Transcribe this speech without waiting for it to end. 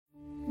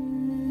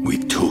We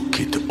took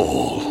it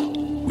all.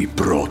 We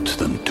brought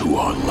them to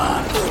our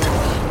land.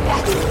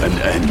 An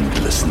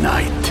endless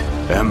night,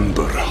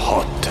 ember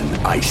hot and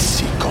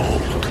icy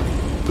cold.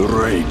 The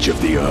rage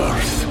of the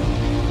earth.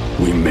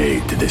 We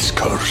made this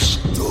curse.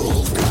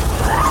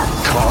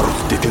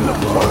 Carved it in the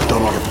blood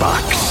on our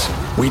backs.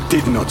 We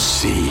did not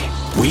see.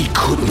 We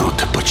could not,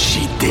 but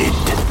she did.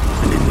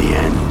 And in the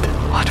end...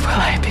 What will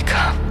I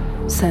become?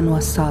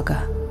 Senua's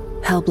Saga.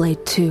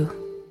 Hellblade 2.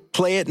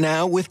 Play it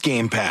now with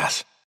Game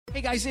Pass.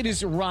 Hey guys, it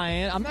is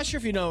Ryan. I'm not sure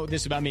if you know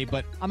this about me,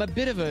 but I'm a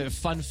bit of a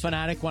fun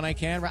fanatic when I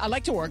can. I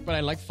like to work, but I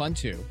like fun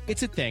too.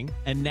 It's a thing.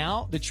 And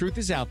now the truth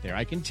is out there.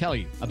 I can tell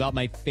you about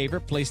my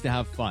favorite place to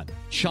have fun.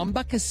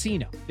 Chumba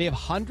Casino. They have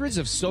hundreds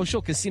of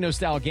social casino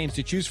style games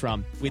to choose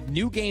from with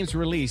new games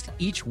released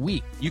each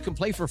week. You can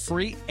play for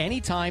free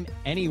anytime,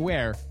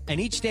 anywhere. And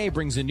each day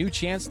brings a new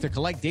chance to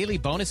collect daily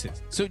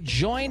bonuses. So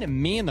join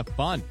me in the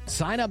fun.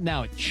 Sign up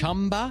now at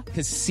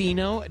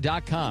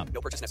ChumbaCasino.com.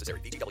 No purchase necessary.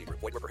 VGW.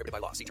 Void where prohibited by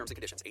law. See terms and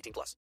conditions. 18+.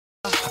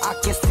 I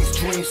guess these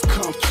dreams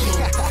come true.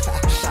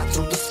 Shot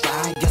through the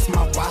sky. Guess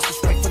my rise was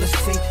straight for the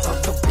seat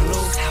of the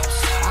blues.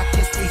 I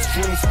guess these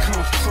dreams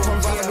come true.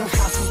 From running them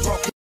houses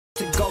broken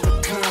to go to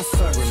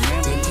concert.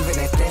 Remember, and even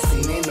at that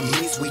scene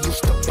enemies, we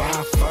used to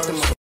bond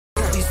first.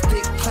 These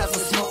thick clouds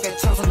of smoke at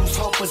times I lose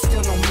hope, but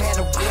still no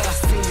matter what I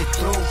seen it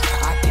through.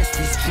 I guess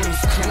these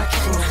dreams come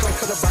true. Straight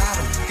to the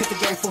bottom, hit the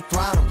game full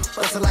throttle.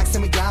 Bustin' like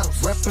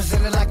semi-autos,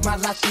 represented like my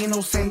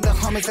Latinos and the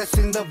homies that's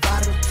in the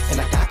bottle. And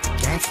I got the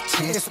gangsta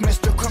chin. It's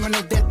Mr.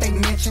 Criminal that they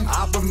mentioned.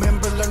 I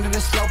remember learning to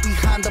slow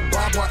behind the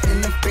barbed wire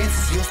in the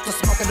fences. Used to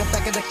smoke in the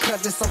back of the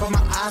cut that's over my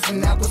eyes,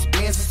 and that was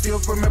Benz. Still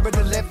remember the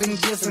 11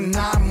 years and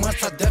 9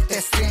 months I ducked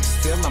that stench.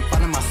 Still I'm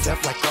finding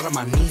myself like all on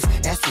my knees,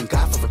 asking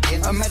God for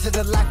forgiveness. Imagine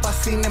the life I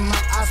seen in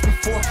my eyes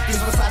before. These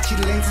Versace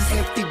lenses,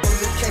 empty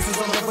bullet cases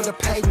all over the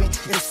pavement.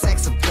 It's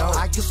sacks of dough.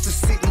 I used to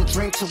sit and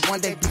drink to one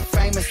day be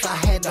famous. I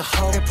had to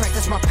hold and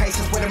practice my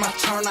patience. Waiting my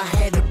turn, I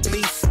had to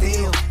be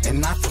still.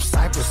 And not from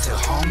Cyprus to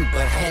home,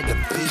 but had to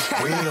be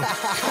real.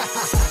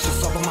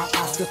 Just over my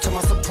eyes, still to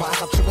my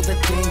surprise, I triple the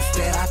things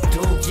that I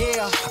do.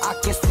 Yeah, I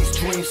guess these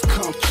dreams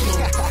come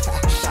true.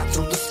 Shot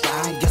through the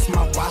sky, guess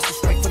my rise was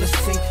straight for the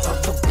seat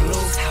of the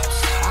blues.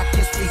 I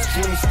guess these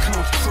dreams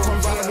come true.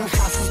 From running them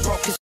houses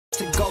broken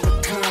to go to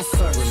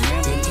concert.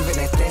 Remember, and even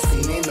at that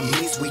scene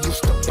enemies, we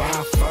used to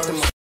bond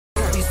first.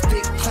 These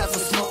thick clouds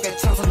of smoke at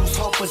times I lose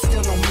hope, but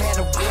still no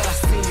matter what I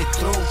seen it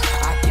through.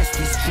 I guess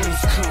these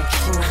dreams come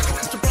true.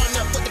 Used to run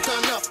up with the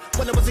gun up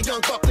when I was a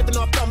young buck living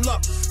off dumb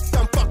luck.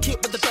 Dumb fuck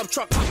hit with the dump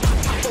truck.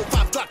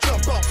 4-5 Glock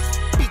jump up.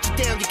 Beat you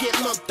down, you get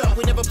lumped up.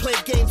 We never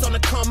played games on the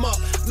come up.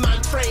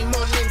 Mind frame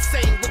on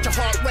insane with your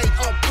heart rate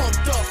all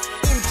pumped up.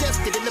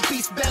 Ingested in the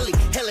beast's belly.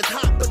 Hell is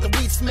hot, but the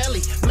weed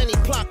smelly. Many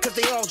plot cause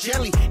they all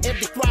jelly.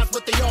 Empty thrives,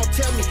 but they all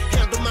tell me.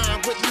 Handle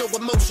mine with no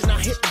emotion. I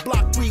hit the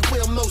block,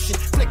 3-wheel motion.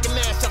 Flicking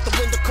ass out the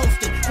window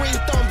coasting. Green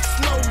thumb,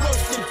 slow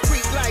roasting.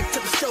 Free life to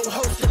the show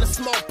hosting. A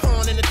small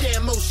pawn in a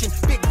damn ocean.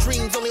 Big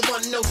dreams, only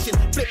one notion.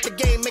 Flip the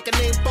game, make a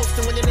name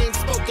boasting. When your name's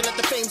spoken, let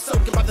the fame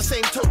soaking. By the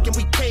same token,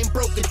 we came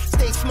broken.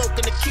 Stay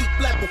smoking to keep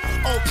level.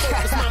 All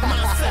focus, my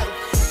mind settled.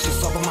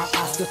 Just over my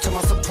eyes, still to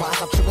my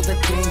surprise, I triple the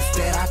things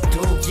that I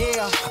do.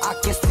 Yeah, I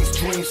guess these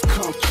dreams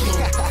come true.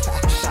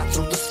 Shot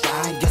through the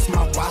sky, guess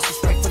my rise was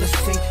straight for the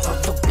seat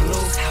of the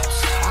blues.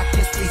 I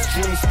guess these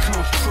dreams come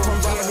true. From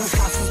running them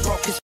houses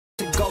broken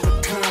to go to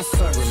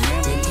concert.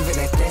 Remember, and even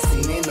at that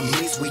scene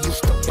enemies, we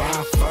used to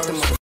bond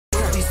first.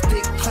 These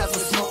thick clouds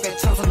of smoke at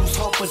times I lose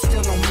hope, but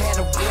still no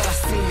matter what I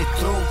seen it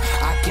through.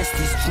 I guess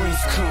these dreams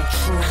come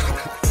true.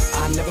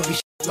 I never be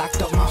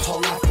locked up my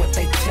whole life, what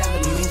they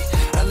telling me.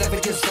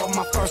 11 years old,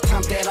 my first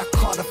time that I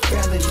caught a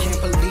felon.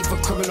 Can't believe a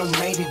criminal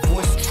made it.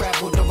 Voice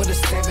traveled over the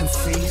 7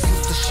 seas.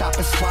 Used to shop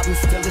and swap and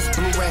steal this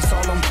blue rats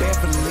all on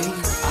Beverly.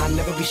 I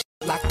never be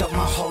locked up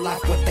my whole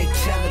life, what they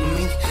telling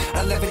me.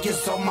 11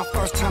 years old, my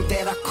first time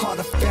that I caught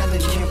a felon.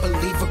 Can't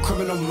believe a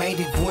criminal made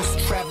it. Voice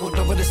traveled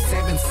over the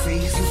 7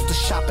 seas. Used to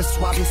shop and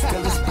swap and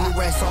steal this blue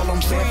rats all on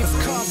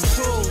Beverly. Come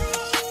true.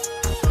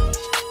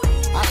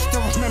 I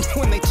still remember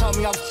when they told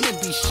me I was gonna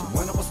be shit.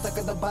 When I was stuck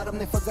at the bottom,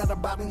 they forgot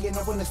about me, and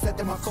no one said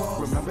in my car.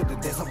 Remember the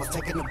days I was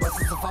taking the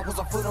buses. If I was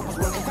on foot, I was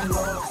running for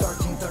love.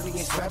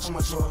 1338 strap on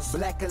my drawers.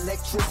 Black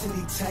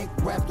electricity tank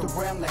wrapped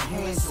around the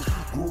hands.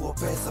 Grew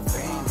up as a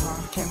band.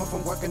 Came up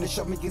from working to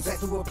show me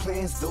exactly what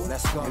plans do.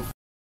 Let's go.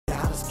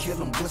 Dollars kill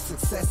them with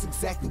success,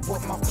 exactly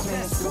what my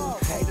plans do.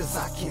 Haters,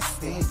 I can't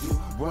stand you.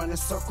 Running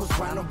circles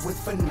round them with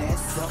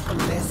finesse. Up a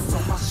less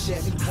on my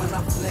Chevy when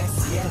I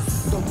flex,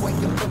 yes. Don't wake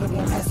up for the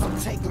one as I'm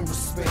taking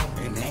respect.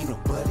 And ain't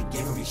nobody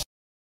giving me shit.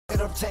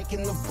 I'm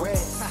taking the bread.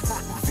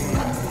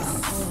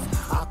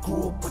 I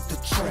grew up with the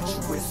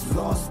treacherous,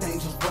 lost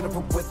angels running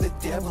from where the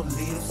devil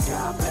lives.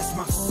 God bless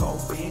my soul,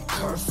 being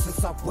cursed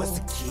since I was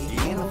a kid.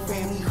 In a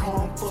family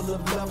home full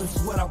of love is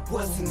what I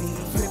wasn't in.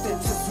 Flipped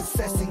into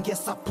success and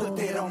yes, I put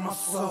that on my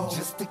soul.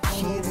 Just a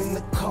kid in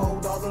the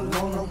cold, all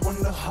alone, I want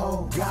to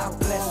hold. God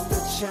bless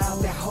the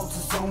child that holds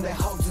his own, that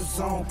holds his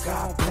own.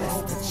 God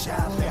bless the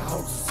child that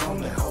holds his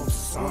own, that holds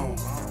his own.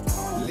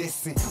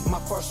 Listen, my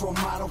first role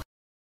model.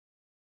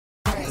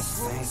 the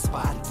same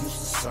spot I used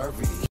to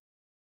serve it.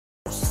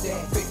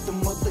 Victim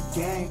of the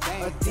game,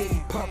 or did he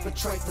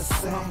perpetrate the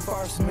same? My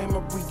first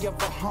memory of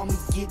a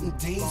homie getting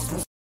D's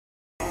was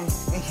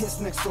and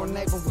his next door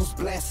neighbor was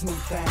blasting me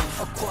things.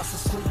 Across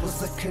the street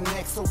was a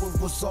connect, so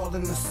it was all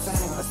in the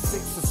same. A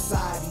sick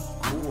society,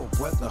 grew up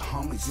where the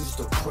homies used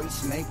to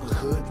preach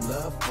neighborhood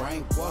love,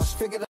 brainwash,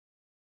 figured out.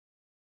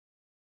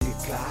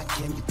 God,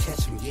 can you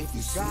catch me if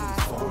you see me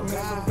fall?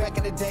 Remember back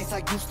in the days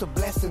I used to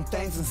bless them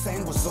things and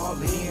saying was all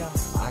in.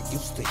 I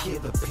used to hear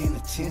the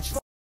penitentiary.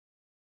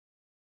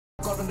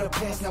 Got in the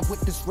pants, now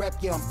with this rap,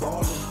 yeah, I'm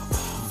ballin'.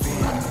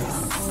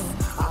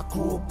 I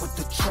grew up with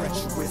the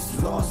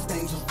treacherous, lost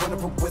angels running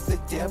from where the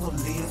devil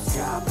is.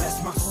 God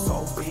bless my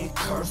soul, being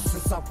cursed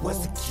since I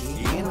was a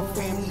kid. In a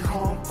family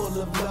home full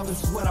of love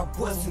is what I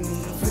wasn't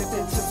in. Flipped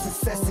into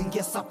success, and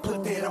yes, I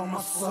put that on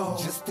my soul.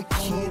 Just a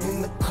kid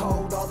in the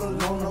cold, all alone,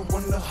 no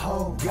one to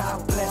hold.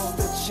 God bless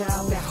the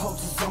child that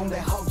holds his own,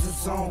 that holds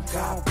his own.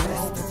 God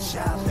bless the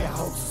child that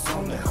holds his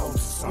own, that holds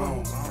his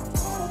own.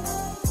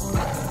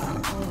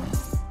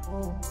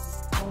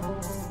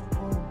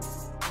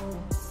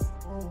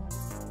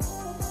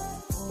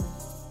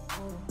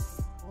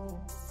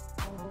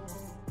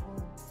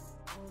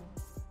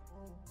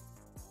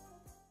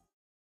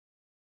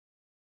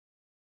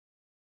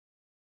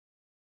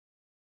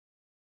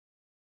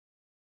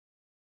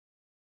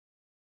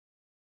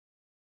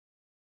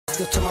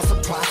 Still to my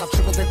surprise, I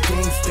triple the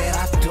things that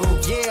I do.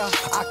 Yeah,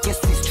 I guess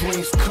these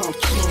dreams come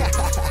true.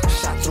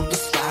 Shot through the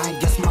sky, and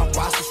guess my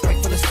rise was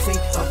straight for the sea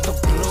of the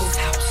blue.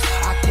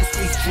 I guess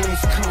these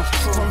dreams come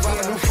true. From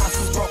running them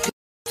houses broken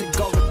to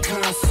go to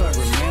concert.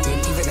 And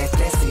even at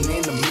that scene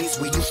enemies,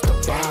 we used to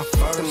bond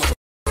first.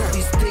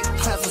 These thick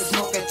clouds of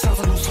smoke at times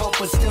I lose hope,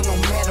 but still no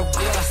matter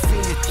what I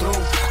see it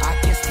through. I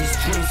guess these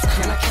dreams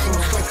come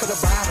true. Straight for the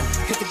bottom,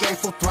 hit the game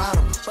full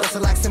throttle.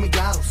 Bustin' like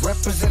semi-autos,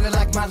 represented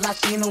like my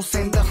Latinos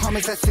and the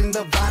homies that's in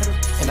the bottle.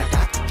 And I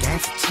got the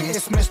gangsta chin.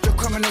 It's Mr.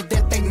 Criminal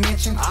that they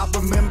mentioned. I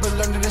remember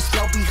learning to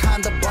slow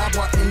behind the bar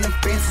while in the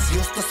fences.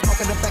 Used to smoke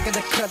in the back of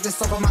the cut,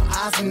 this over my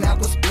eyes and I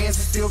was busy.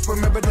 Still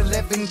remember the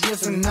 11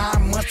 years and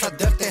 9 months I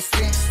ducked that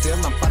sin. Still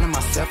I'm finding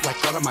myself like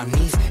all on my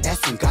knees,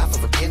 asking God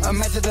for forgiveness.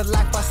 Imagine the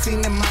life I seen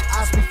in my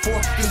eyes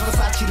before. These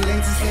Versace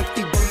lenses,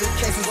 empty bullet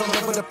cases all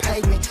over the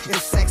pavement.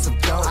 It's sex of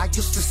dough. I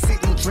used to sit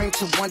and drink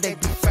to one day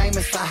be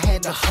famous. I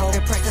had to hold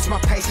and practice my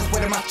patience.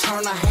 Waiting my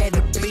turn, I had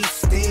to be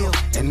still.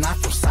 And not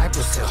from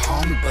Cyprus at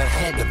home, but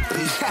had to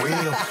be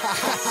real.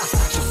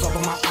 Just over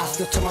my eyes,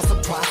 still to my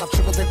surprise, I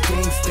triple the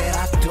things that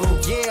I do.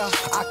 Yeah,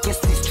 I guess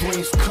these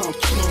dreams come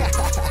true.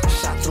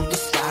 Shot through the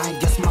sky,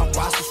 and guess my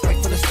rise was straight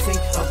for the sea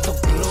of the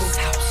blue.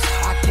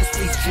 I guess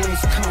these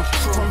dreams come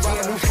true. From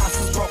running them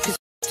houses broken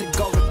to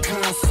go to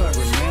concert.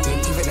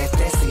 And even at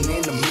that scene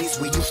enemies,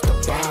 we used to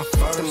bond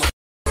first.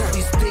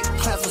 These thick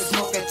clouds of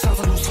smoke at times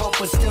I lose hope,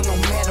 but still no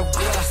matter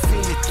what I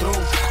see it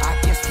through. I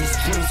guess these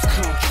dreams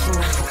come true.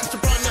 Used to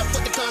run up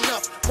with the gun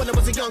up when I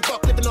was a young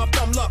buck living off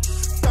dumb luck.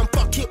 Dumb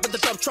fuck hit with the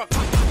dump truck.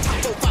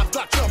 4-5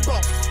 Glock jump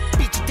up.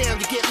 Beat you down,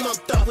 you get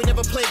lumped up. We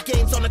never played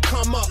games on the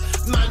come up.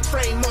 Mind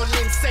frame on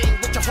insane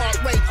with your heart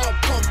rate all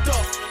pumped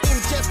up.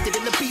 Ingested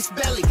in the beast's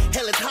belly.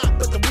 Hell is hot,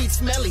 but the weed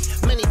smelly.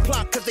 Many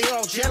plot cause they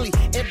all jelly.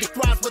 Empty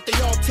thrives, but they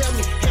all tell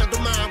me. Handle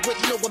mine with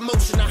no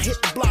emotion. I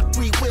hit the block,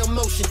 3-wheel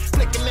motion.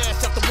 Flicking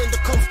ass out the window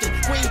coasting.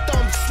 Green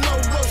thumb, slow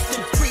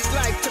roasting. Street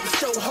life to the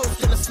show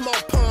hosting. A small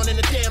pond in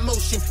a damn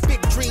ocean.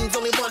 Big dreams,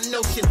 only one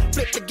notion.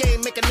 Flip the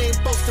game, make a name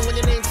boasting. When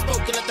your name's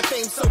spoken, let the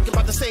fame soaking.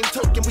 By the same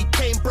token, we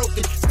came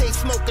broken. Stay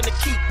smoking to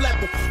keep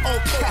level. All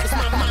focus,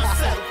 my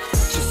mindset.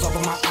 Just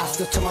over my eyes,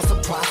 still to my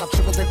surprise, I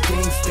triple the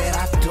things that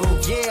I do.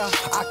 Yeah,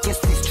 I guess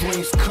these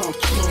dreams come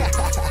true.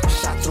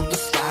 Shot through the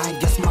sky, and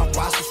guess my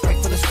rise was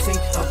straight for the sea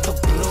of the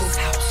blue.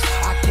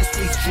 I guess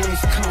these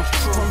dreams come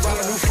true. From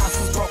running them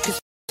houses broken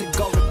to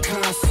go to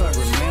concert.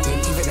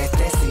 And even at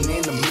that scene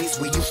enemies,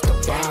 we used to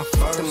bond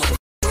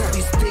first.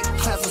 These thick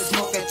clouds of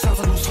smoke at times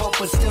I lose hope,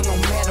 but still no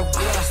matter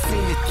what I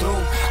seen it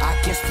through. I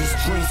guess these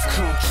dreams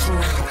come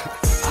true.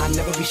 I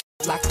never be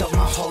locked up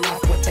my whole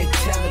life, what they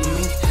telling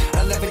me.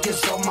 11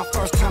 years old, my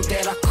first time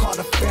that I caught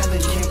a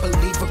felon. Can't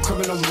believe a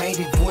criminal made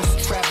it.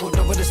 Voice traveled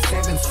over the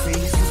 7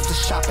 seas. Used to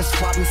shop and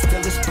swap me,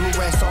 still this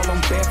blue ass all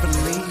on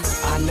Beverly.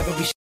 I never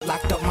be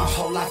locked up my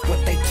whole life,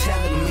 what they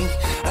telling me.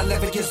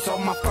 11 years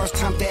old, my first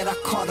time that I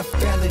caught a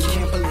felon.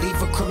 Can't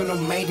believe a criminal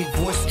made it.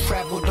 Voice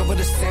traveled over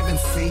the 7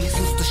 seas.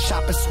 Used to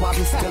shop and swap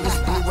me, still this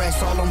blue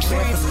ass all on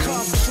Beverly.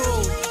 Come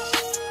true.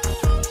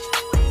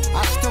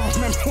 I still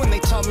remember when they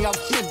told me I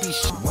would be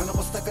shit. When I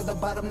was stuck at the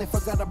bottom, they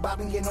forgot about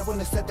me, you know, when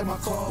they said in my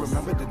car.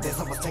 Remember the days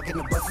I was taking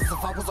the buses.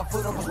 If I was on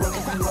foot, I was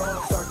running for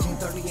love.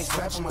 1338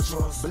 strap on my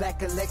drawers.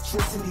 Black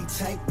electricity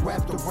tape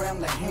wrapped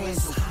around the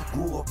hands.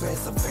 Grew up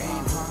as a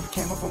fan,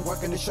 Came up from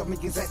working to show me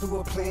exactly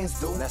what plans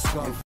do. Let's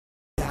go.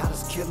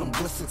 Doubters kill them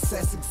with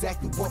success,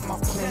 exactly what my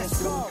plans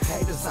do.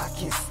 Haters, I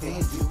can't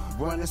stand you.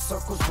 Running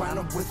circles round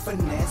them with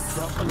finesse.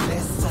 Double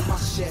S on my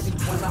SHADY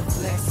when I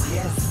flex,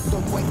 yes.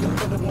 Don't wake up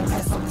for the one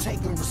as I'm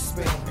taking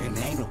respect. And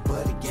ain't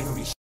nobody giving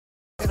me shit.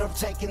 I'm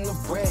taking the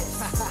bread.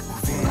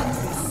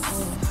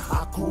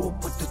 I grew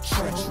up with the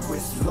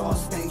treacherous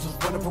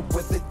whatever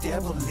where the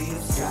devil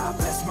lives. God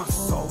bless my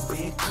soul,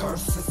 been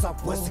cursed since I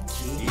was a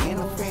kid. In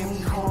a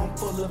family home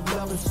full of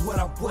love is what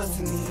I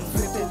wasn't in.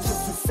 Flipped into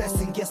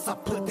success and yes, I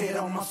put that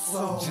on my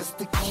soul.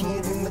 Just a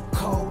kid in the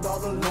cold,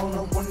 all alone,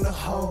 I want to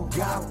hold.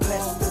 God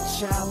bless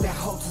the child that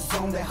holds his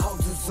own, that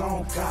holds his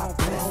own. God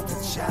bless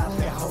the child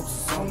that holds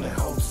his own, that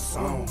holds his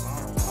own.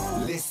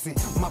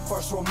 Listen, my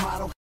first role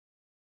model,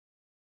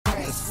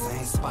 the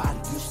same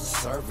spot he used to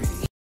serve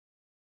it.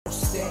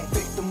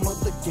 Victim of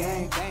the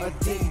game, or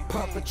did he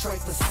perpetrate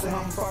the same?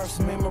 My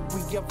first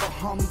memory of a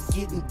homie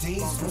getting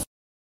D's was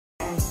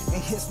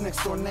and his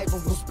next door neighbor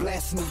was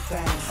blasting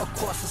things.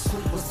 Across the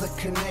street was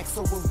a connect,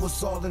 so it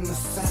was all in the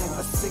same.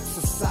 A sick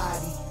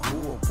society,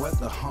 grew up where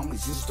the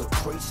homies used to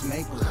preach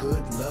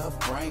neighborhood love,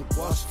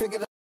 brainwash,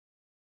 figured out.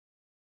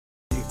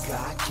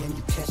 God, can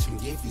you catch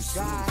me if you see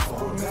me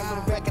fall?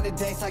 Remember back in the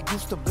days I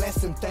used to bless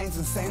them things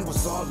and saying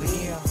was all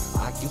in.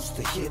 I used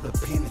to hear the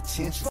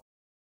penitentiary.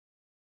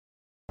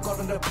 Go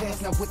to the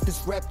past, now with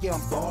this rap, yeah,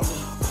 I'm ballin'.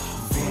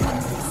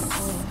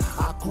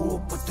 I grew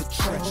up with the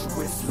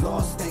treacherous,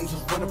 lost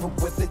angels, whatever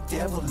where the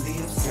devil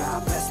lives.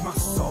 God bless my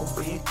soul,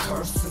 been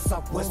cursed since I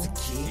was a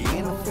kid.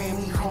 In a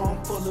family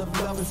home full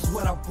of love is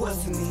what I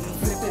wasn't in.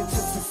 Flipped into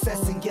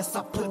success and yes,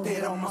 I put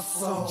that on my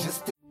soul.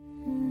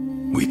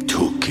 We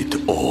took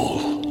it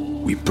all.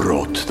 We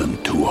brought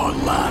them to our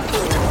land.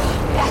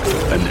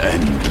 An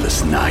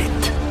endless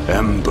night,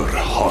 ember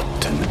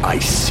hot and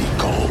icy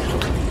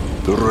cold.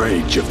 The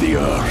rage of the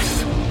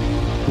earth.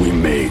 We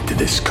made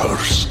this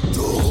curse.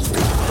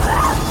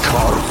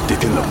 Carved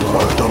it in the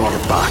blood on our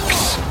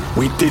backs.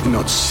 We did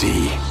not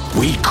see.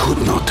 We could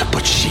not,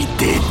 but she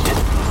did.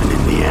 And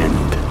in the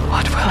end...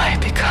 What will I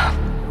become?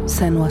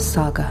 Senua's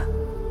Saga.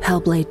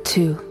 Hellblade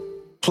 2.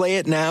 Play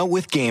it now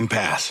with Game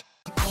Pass.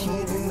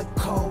 Kid in the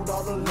cold,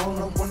 all alone,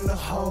 I want to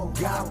hold.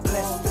 God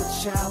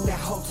bless the child that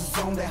holds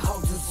his own, that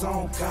holds his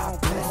own.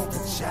 God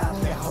bless the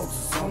child that holds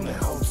his own, that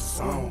holds his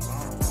own.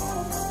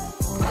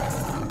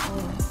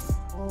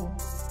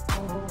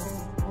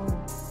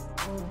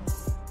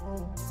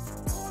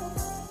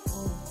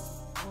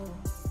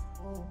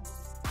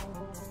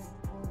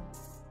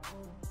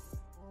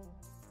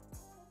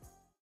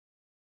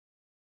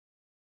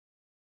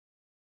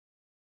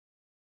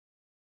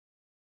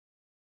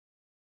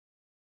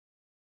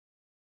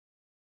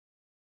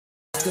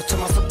 Still to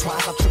my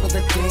surprise, I triple the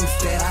things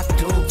that I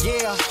do.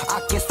 Yeah, I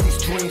guess these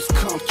dreams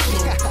come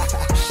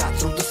true. Shot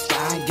through the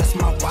sky, and guess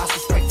my rise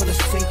is straight for the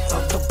sea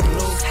of the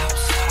blue.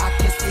 I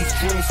guess these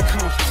dreams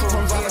come true.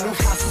 From robbing new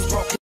houses,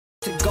 broken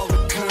to go to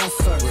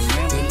concert.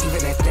 Remember, and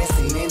even at that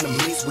scene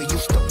enemies, we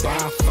used to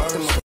bond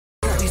first.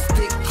 These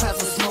thick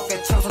clouds of smoke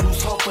at times I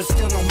lose hope, but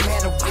still no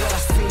matter what, I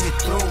seen it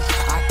through.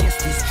 I guess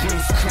these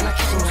dreams come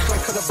true.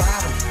 Straight to the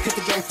bottom, hit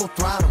the game full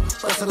throttle.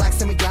 Bustin' like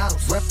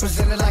semi-autos,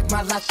 represented like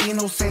my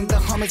Latinos and the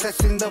homies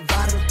that's in the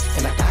bottle.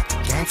 And I got the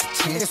gang's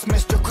attention. It's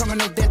Mr.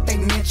 Criminal that they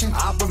mentioned.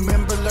 I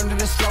remember learning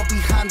to slow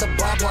behind the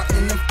barbed wire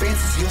in the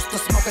fences. Used to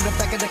smoke in the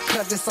back of the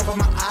club, this over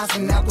my eyes,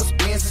 and that was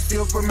Benz.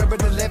 Still remember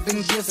the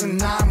 11 years and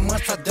 9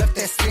 months I ducked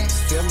that sentence.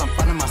 Still I'm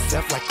finding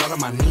myself like all on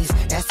my knees,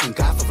 asking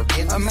God for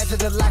forgiveness. Imagine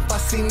the life I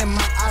seen in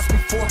my eyes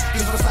before.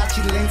 These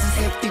Versace lenses,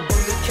 empty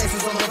bullet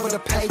cases all over the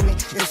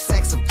pavement. It's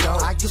sacks of dough.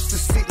 I used to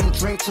sit and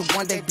drink to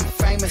one day be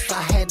famous.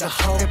 I had to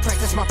hold and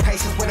practice my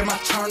patience. Waiting my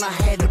turn, I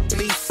had to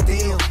be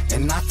still.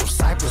 And not from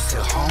Cyprus to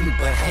homie,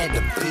 but had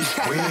to be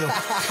real.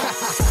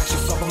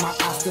 Just open my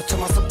eyes, still to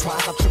my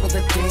surprise, I triple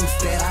the things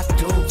that I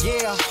do.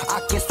 Yeah,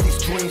 I guess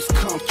these dreams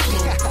come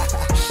true.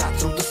 Shot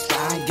through the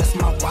sky, and guess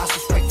my rise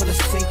is straight for the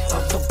sea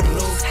of the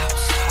blue.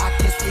 I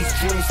guess these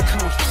dreams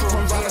come true.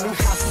 From robbing new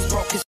houses,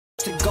 broke his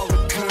to go to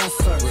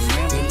concert.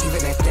 Remember, and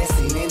even at that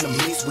scene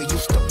enemies, we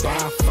used to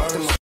bond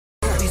first.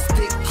 These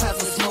thick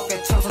clouds of smoke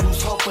at times I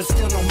lose hope, but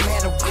still no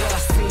matter what, I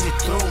seen it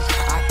through.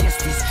 I guess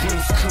these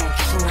dreams come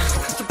true.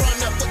 To burn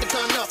up with the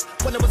gun up.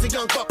 When I was a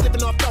young buck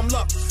living off dumb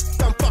luck.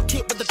 Dumb fuck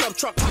hit with the dump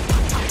truck.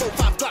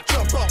 4-5 Glock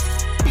jump off.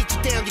 Beat you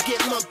down, you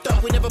get lumped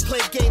up. We never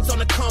played games on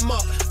the come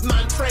up.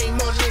 Mind frame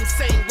on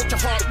insane with your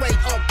heart rate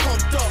all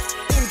pumped up.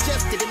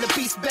 Ingested in the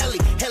beast's belly.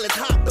 Hell is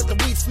hot, but the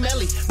weed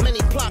smelly.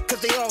 Many plot cause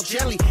they all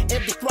jelly.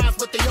 Empty thrives,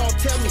 but they all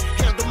tell me.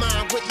 Handle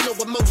mine with no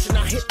emotion.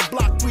 I hit the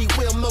block,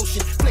 3-wheel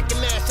motion.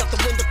 Flicking ass out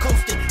the window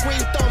coasting.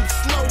 Green thumb,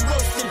 slow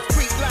roasting.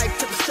 Freak life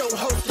to the show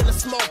hosting. A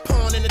small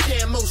pond in a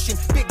damn ocean.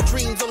 Big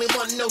dreams, only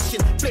one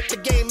notion. Flip the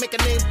game, make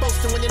a name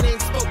boasting. When your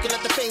name's spoken,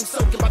 let the fame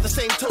soaking. By the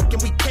same token,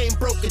 we came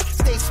broken.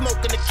 Stay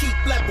smoking to keep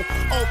level.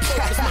 All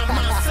focus, my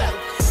mindset.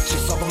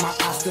 Just open my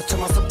eyes, still to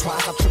my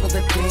surprise, I triple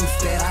the things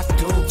that I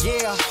do.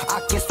 Yeah, I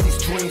guess these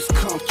dreams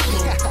come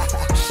true.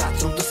 Shot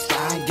through the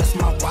sky, and guess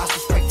my rise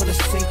is straight for the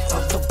sea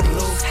of the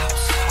blue.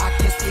 I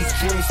guess these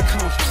dreams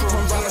come true.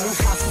 From robbing new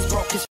houses,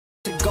 broke his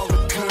to go to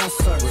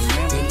concert.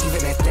 Remember, and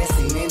even at that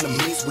scene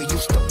enemies, we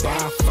used to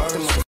bond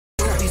first.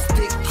 These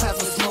thick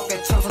clouds of smoke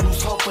at times I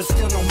lose hope, but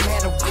still no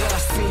matter what, I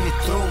seen it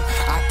through.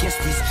 I guess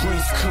these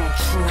dreams come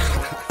true.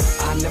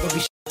 I never be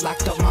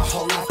locked up my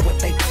whole life, what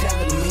they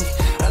telling me.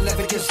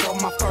 11 years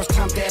old, my first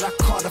time that I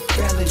caught a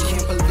felony.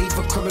 Can't believe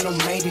a criminal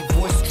made it.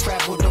 Voice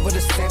traveled over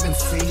the 7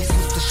 seas.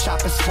 Used to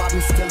shop and swap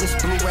me, still it's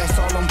blue rats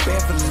all on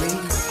Beverly.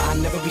 I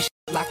never be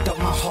locked up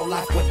my whole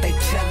life, what they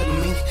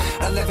telling me.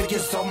 11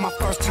 years old, my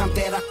first time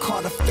that I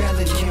caught a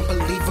felon. Can't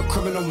believe a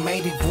criminal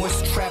made it,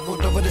 voice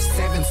traveled over the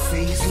 7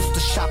 seas. Used to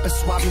shop and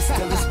swap me,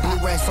 still it's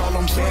blue rats all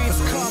on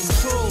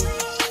Beverly.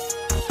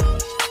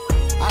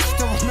 I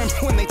still remember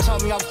when they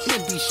told me I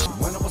would be shit.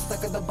 When I was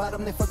stuck at the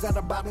bottom, they forgot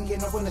about me. You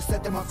know when they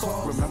said in my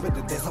car. Remember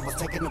the days I was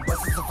taking the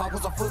buses. If I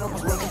was on foot, I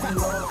was running from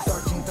law.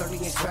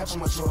 1338 strapped on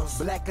my drawers.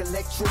 Black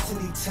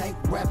electricity tank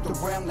wrapped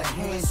around the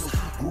hands.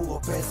 Grew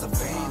up as a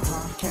band.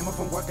 Came up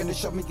from working to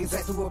show me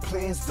exactly what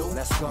plans do.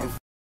 Let's go.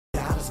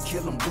 I just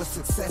kill them with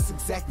success,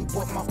 exactly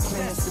what my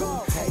plans do.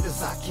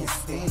 Haters, I can't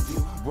stand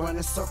you.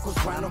 Running circles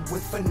round them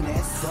with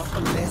finesse. Up a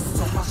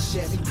less on my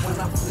Chevy when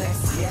I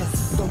flex,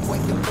 yes. Don't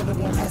wake up for the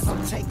one as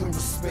I'm taking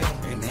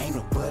respect. And ain't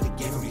nobody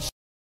giving me shit.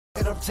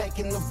 I'm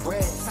taking the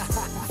bread.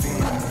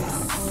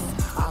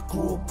 I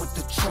grew up with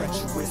the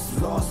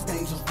treacherous, lost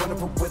angels running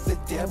from where the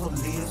devil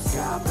lives.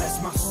 God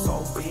bless my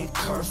soul, being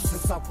cursed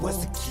since I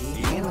was a kid.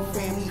 In a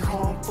family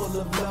home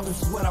full of love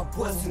is what I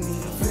wasn't in.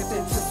 Flipped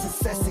into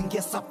success and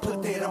yes, I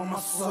put that on my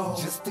soul.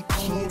 Just a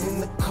kid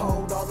in the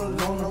cold, all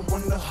alone, no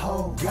one to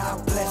hold.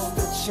 God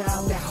bless the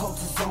child that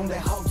holds his own,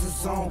 that holds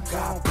his own.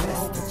 God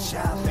bless the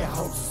child that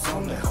holds his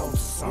own, that holds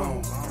his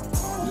own.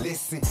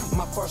 Listen,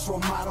 my first role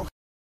model.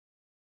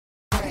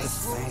 The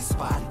same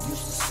spot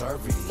used to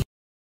serve it.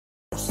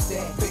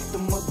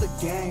 Victim of the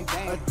game,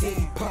 a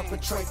didn't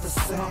perpetrate the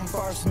same.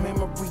 First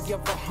memory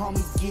of a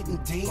homie getting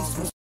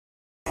D's,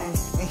 and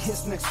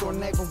his next door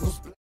neighbor was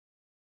black.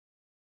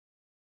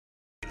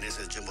 This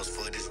is Jimbo's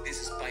footage.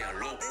 This is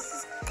Payalo. This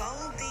is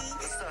Goldie.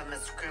 What's up,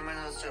 Mr.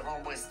 Criminal? It's your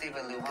homeboy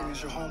Steven Luke.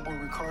 It's your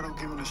homeboy Ricardo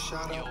giving a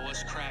shout out. Yo,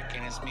 what's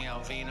cracking? It's me,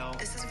 Alvino.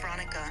 This is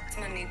Veronica. It's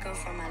Monica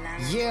from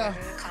Atlanta. Yeah.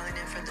 Calling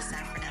in from the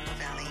San Fernando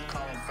Valley.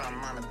 Calling from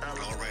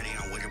Montebello. Already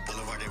on Wicked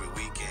Boulevard every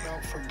weekend.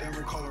 Out from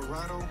Denver,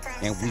 Colorado.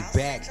 And we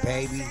back,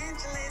 baby.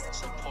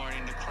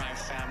 Supporting the Crime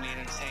Family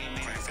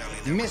Entertainment.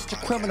 Mr.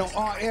 Criminal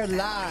on air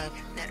live.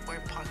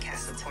 Network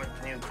podcast. Support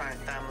the new Crime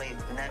Family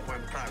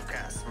Network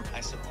podcast.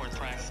 I support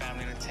Crime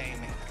Family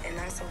Entertainment. And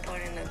I'm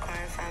supporting the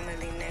Crime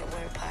Family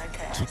Network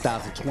podcast.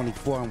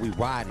 2024 and we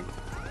riding.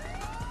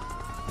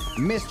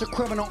 Mr.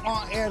 Criminal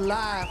on air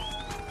live.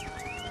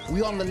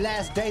 We on the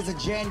last days of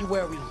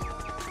January.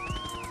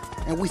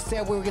 And we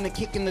said we were gonna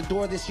kick in the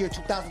door this year,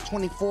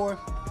 2024.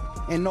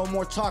 And no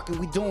more talking,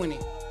 we doing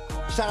it.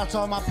 Shout out to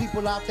all my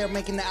people out there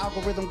making the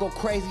algorithm go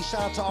crazy.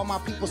 Shout out to all my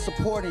people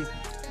supporting.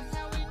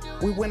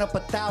 We went up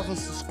 1,000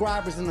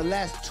 subscribers in the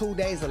last 2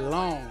 days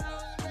alone.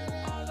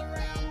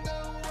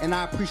 And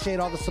I appreciate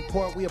all the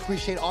support. We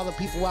appreciate all the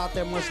people out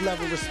there. Much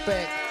love and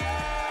respect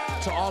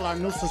to all our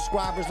new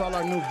subscribers, all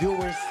our new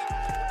viewers.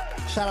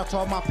 Shout out to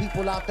all my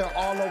people out there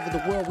all over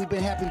the world. We've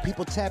been having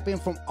people tap in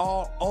from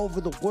all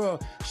over the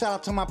world. Shout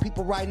out to my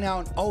people right now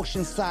in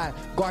Oceanside.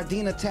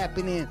 Gardena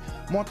tapping in.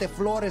 Monte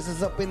Flores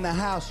is up in the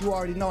house. You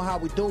already know how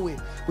we do it.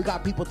 We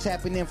got people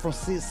tapping in from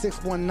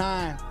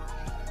 619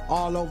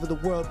 all over the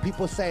world.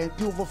 People saying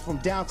people from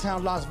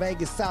downtown Las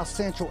Vegas, South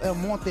Central, El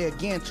Monte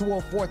again.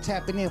 204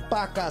 tapping in.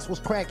 Pacas,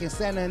 what's cracking?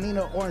 Santa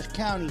Anita, Orange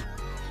County.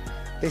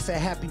 They say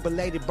happy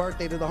belated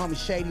birthday to the homie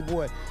Shady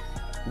Boy.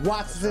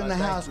 Watts is in the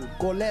house.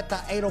 Goleta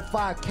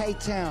 805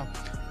 K-Town.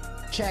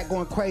 Chat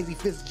going crazy.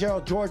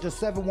 Fitzgerald, Georgia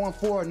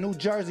 714. New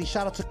Jersey.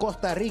 Shout out to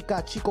Costa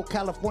Rica. Chico,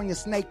 California.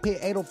 Snake Pit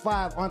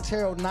 805.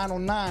 Ontario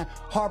 909.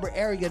 Harbor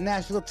area.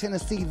 Nashville,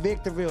 Tennessee.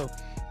 Victorville.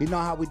 You know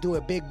how we do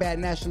it. Big Bad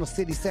National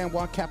City. San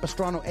Juan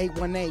Capistrano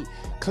 818.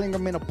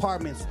 Klingerman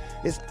Apartments.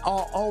 It's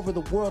all over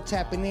the world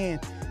tapping in.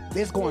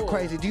 It's going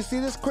crazy. Do you see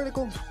this,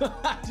 Critical?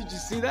 Did you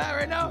see that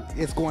right now?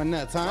 It's going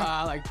nuts,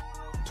 huh? Like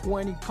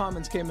 20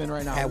 comments came in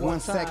right now. At 1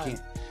 second.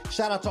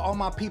 Shout out to all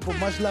my people.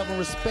 Much love and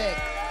respect.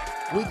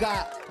 We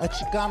got a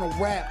Chicano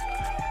rap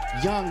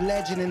young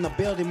legend in the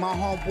building. My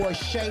homeboy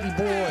Shady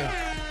Boy.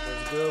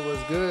 What's good?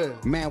 What's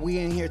good? Man, we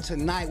in here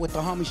tonight with the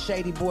homie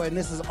Shady Boy, and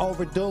this is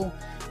overdue.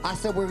 I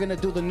said we're gonna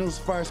do the news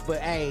first, but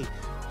hey,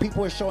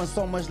 people are showing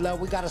so much love.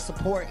 We gotta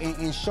support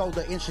and show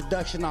the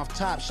introduction off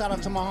top. Shout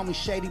out to my homie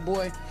Shady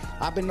Boy.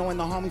 I've been knowing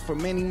the homie for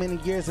many, many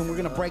years, and we're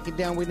gonna break it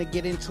down. We're gonna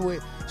get into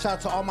it. Shout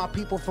out to all my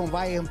people from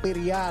Valle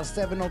Imperial,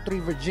 703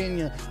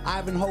 Virginia,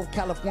 Ivanhoe,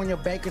 California,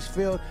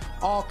 Bakersfield,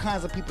 all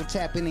kinds of people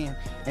tapping in.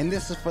 And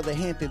this is for the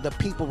hint that the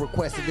people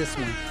requested this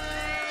one.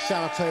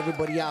 Shout out to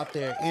everybody out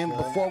there. And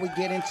before we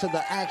get into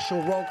the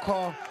actual roll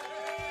call,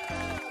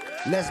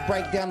 let's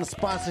break down the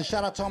sponsors.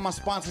 Shout out to all my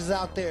sponsors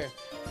out there.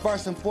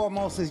 First and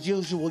foremost, as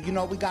usual, you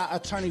know, we got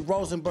Attorney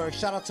Rosenberg.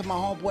 Shout out to my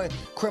homeboy,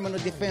 criminal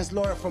defense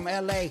lawyer from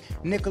LA,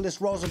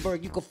 Nicholas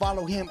Rosenberg. You can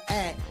follow him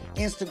at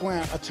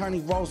Instagram, Attorney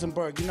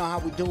Rosenberg. You know how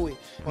we do it.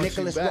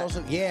 Nicholas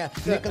Rosenberg. Yeah,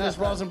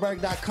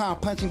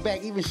 NicholasRosenberg.com. Punching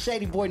back. Even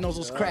Shady Boy knows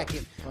what's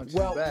cracking.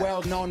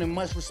 Well known and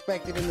much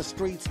respected in the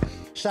streets.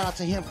 Shout out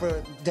to him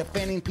for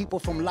defending people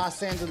from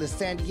Los Angeles,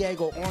 San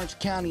Diego, Orange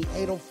County,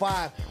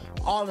 805,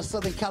 all of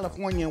Southern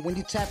California. When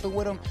you tap in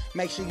with him,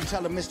 make sure you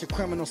tell him Mr.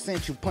 Criminal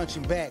sent you, punch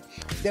him back.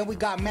 Then we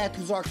got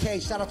Matthews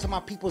Arcade. Shout out to my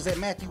peoples at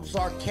Matthews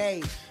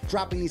Arcade,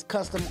 dropping these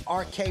custom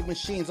arcade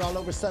machines all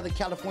over Southern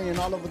California and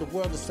all over the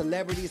world. The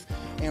celebrities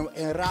and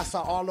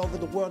raza all over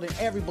the world, and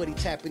everybody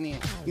tapping in.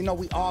 You know,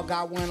 we all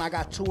got one. I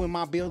got two in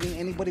my building.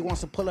 Anybody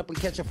wants to pull up and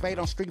catch a fade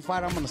on Street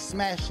Fighter, I'm going to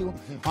smash you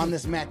on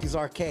this Matthews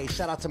Arcade.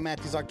 Shout out to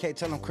Matthews Arcade.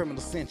 Tell them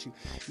Criminal sent you.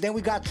 Then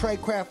we got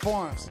Tradecraft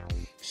Farms.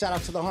 Shout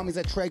out to the homies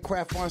at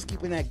Tradecraft Farms,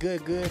 keeping that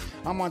good.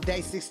 I'm on day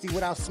 60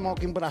 without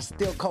smoking, but I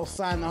still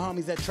co-sign the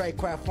homies at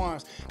Tradecraft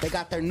Farms. They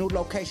got their new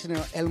location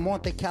in El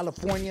Monte,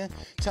 California.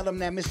 Tell them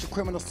that Mr.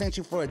 Criminal sent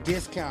you for a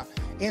discount.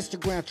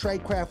 Instagram,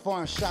 Tradecraft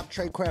Farms, shop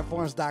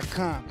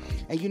tradecraftfarms.com.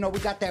 And you know, we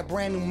got that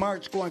brand new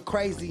merch going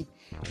crazy.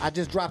 I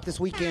just dropped this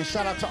weekend.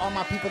 Shout out to all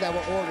my people that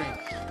were ordering.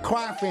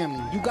 Crime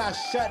Family, you guys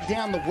shut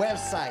down the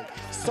website.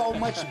 So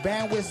much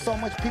bandwidth, so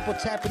much people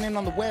tapping in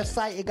on the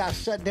website. It got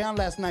shut down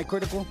last night,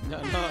 Critical.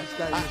 No,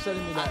 Scott, you're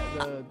sending me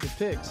the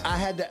pics. I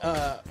had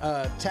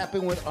to tap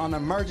in with on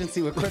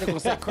emergency with Critical.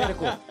 Say,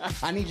 Critical,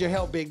 I need your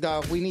help, big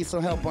dog. We need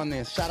some help on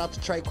this. Shout out to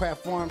Tradecraft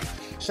Farms.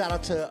 Shout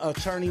out to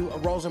Attorney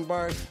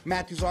Rosenberg,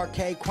 Matthews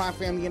Arcade, Crime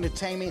Family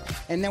Entertainment.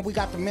 And then we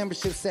got the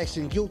membership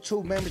section,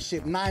 YouTube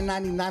membership,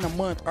 $9.99 a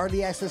month,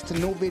 early access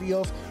to new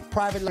videos,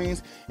 private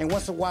lanes, and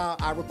once in a while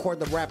I record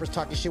the rappers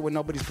talking shit when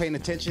nobody's paying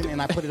attention and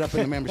I put it up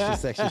in the membership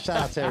section.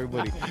 Shout out to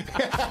everybody.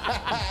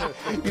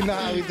 You know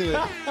how we do it.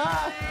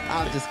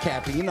 I'm just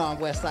capping. You know I'm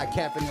Westside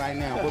capping right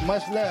now. But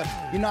much love.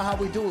 You know how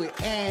we do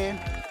it. And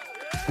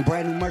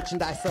brand new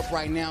merchandise up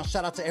right now.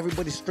 Shout out to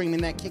everybody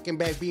streaming that Kicking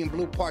Back Being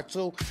Blue Part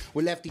 2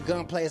 with Lefty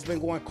Gunplay. It's been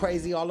going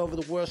crazy all over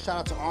the world. Shout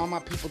out to all my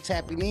people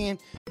tapping in.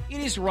 It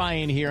is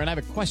Ryan here, and I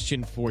have a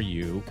question for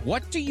you.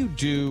 What do you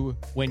do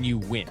when you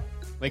win?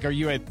 Like, are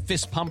you a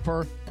fist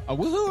pumper, a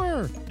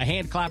woohooer, a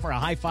hand clapper, a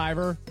high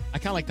fiver? I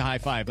kind of like the high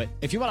five, but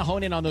if you want to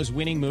hone in on those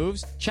winning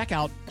moves, check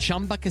out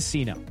Chumba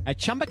Casino. At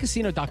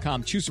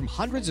ChumbaCasino.com, choose from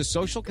hundreds of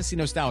social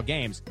casino-style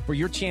games for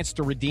your chance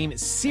to redeem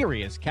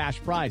serious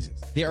cash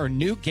prizes. There are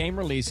new game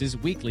releases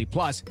weekly,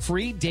 plus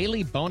free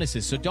daily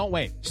bonuses, so don't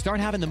wait. Start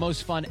having the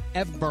most fun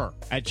ever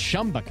at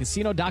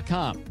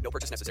ChumbaCasino.com. No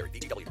purchase necessary.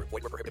 VGW. Void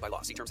where prohibited by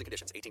law. See terms and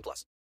conditions.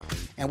 18+.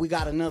 And we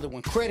got another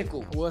one,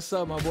 Critical. What's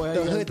up, my boy? How The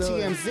you guys Hood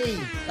doing? TMZ.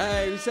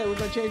 Hey, we said we're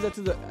going to change that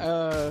to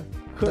the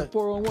Hood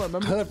 411,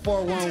 remember? Hood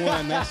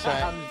 411, that's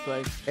right. I'm just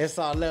playing. It's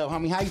all love,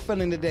 homie. How you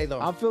feeling today, though?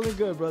 I'm feeling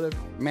good, brother.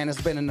 Man,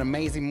 it's been an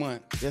amazing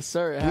month. Yes,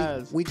 sir, it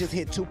has. We just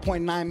hit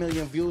 2.9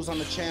 million views on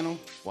the channel.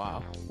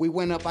 Wow. We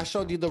went up. I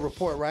showed you the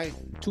report, right?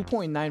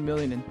 2.9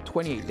 million in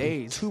 28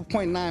 days.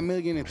 2.9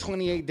 million in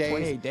 28 days.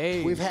 28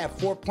 days. We've had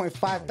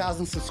 4.5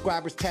 thousand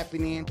subscribers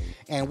tapping in,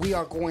 and we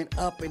are going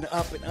up and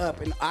up and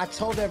up. And I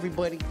told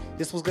everybody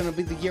this was going to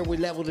be the year we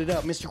leveled it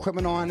up. Mr.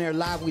 Criminal on there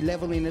live. We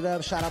leveling it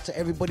up. Shout out to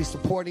everybody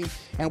supporting,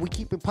 and we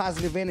keeping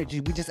positive energy.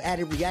 We just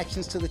added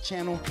reactions to the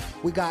channel.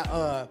 We got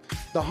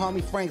the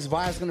homie Frank's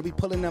Vibes going to be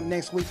pulling up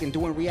next week and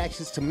doing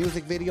reactions to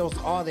music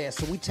videos, all that.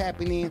 So we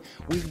tapping in.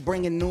 We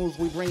bringing news.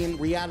 We bringing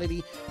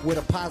reality with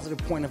a positive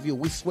point of view.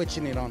 We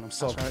switching it on them.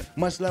 So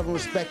much love and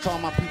respect to all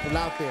my people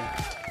out there.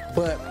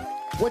 But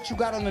what you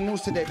got on the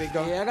news today, big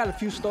dog? Yeah, I got a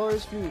few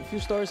stories. Few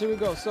stories. Here we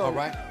go. So, all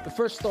right. The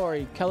first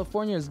story: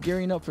 California is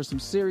gearing up for some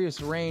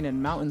serious rain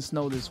and mountain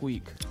snow this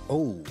week.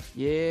 Oh,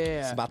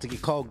 yeah, it's about to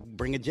get cold.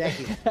 Bring a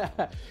jacket.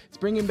 It's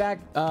bringing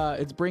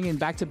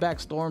back-to-back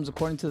storms,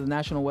 according to the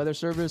National Weather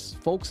Service.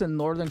 Folks in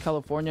Northern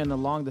California and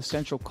along the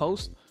Central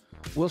Coast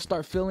will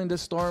start feeling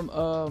this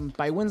storm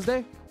by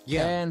Wednesday.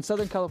 Yeah, and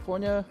Southern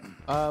California,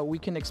 we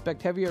can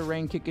expect heavier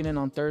rain kicking in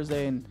on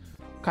Thursday and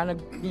kind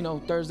of,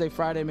 Thursday,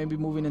 Friday, maybe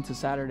moving into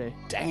Saturday.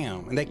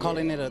 Damn. And they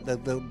calling it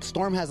the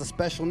storm has a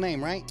special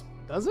name, right?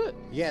 Does it?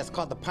 Yeah, it's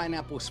called the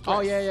Pineapple Express.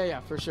 Oh, yeah,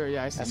 for sure.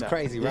 Yeah, I see that. That's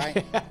crazy,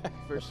 right?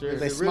 For sure. Is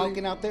they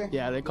smoking out there?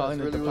 Yeah, they're calling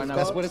it the Pineapple.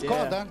 That's what it's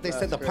called, dog. They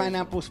said the crazy.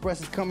 Pineapple Express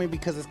is coming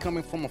because it's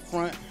coming from a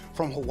front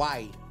from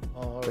Hawaii.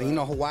 But you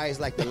know, Hawaii is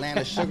like the land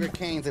of sugar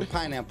canes and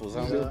pineapples.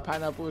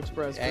 Pineapple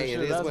Express, for hey,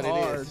 sure. it is That's what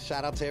hard. it is.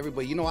 Shout out to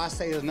everybody. You know, I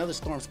say another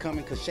storm's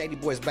coming because Shady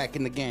Boy's back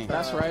in the game.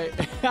 That's right.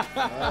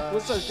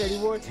 What's up, Shady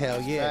Boy?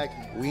 Hell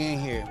yeah. We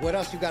ain't here. What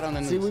else you got on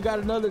the news? See, we got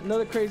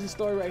another crazy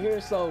story right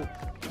here. So,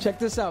 check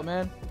this out,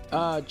 man.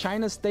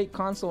 China's state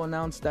council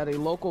announced that a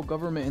local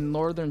government in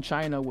northern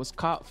China was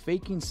caught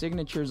faking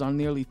signatures on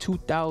nearly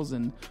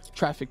 2,000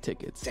 traffic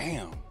tickets.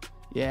 Damn.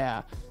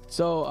 Yeah.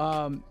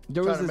 So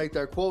there was trying to make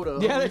their quota.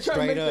 Yeah, they're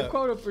trying to make their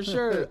quota for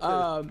sure.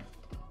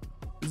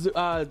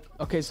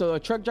 Okay, so a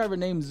truck driver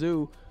named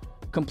Zhu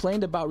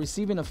complained about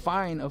receiving a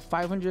fine of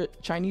 500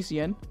 Chinese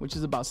yen, which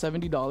is about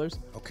 $70.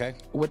 Okay.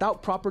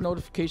 Without proper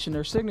notification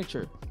or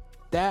signature.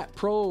 That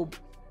probe.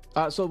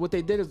 So what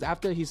they did is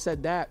after he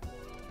said that,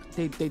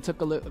 they took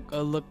a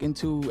look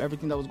into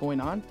everything that was going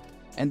on,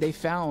 and they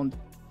found,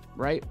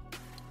 right,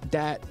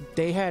 that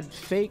they had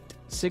faked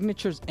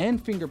signatures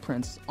and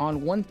fingerprints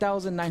on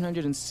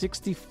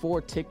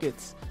 1,964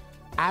 tickets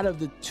out of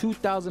the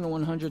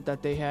 2,100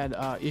 that they had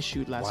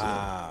issued last year.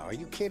 Wow, are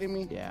you kidding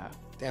me? Yeah.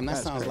 Damn, that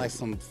That's sounds crazy. like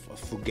some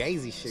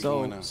fugazi shit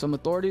going on. Some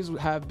authorities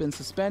have been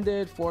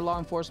suspended. 4 law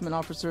enforcement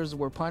officers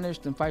were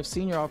punished, and 5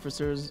 senior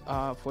officers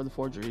for the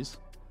forgeries.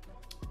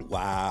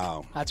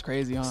 Wow, that's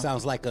crazy, huh?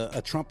 Sounds like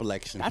a Trump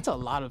election. That's a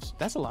lot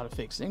of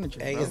fake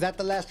signatures. Hey, bro. is that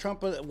the last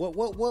Trump?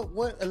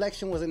 What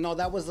election was it? No,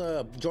 that was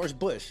George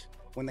Bush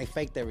when they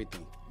faked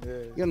everything.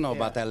 You don't know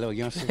about that little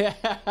young shit.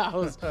 that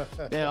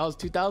was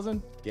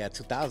 2000. Yeah,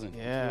 2000.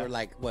 Yeah, you were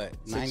like what,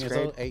 9 years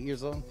grade? old, 8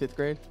 years old, 5th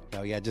grade.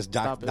 Oh yeah, just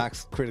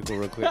Doc's critical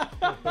real quick.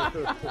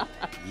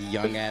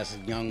 young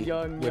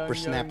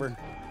whippersnapper.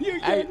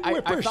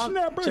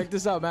 Check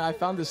this out, man. I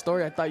found this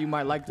story. I thought you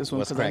might like this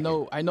one because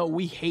I know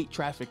we hate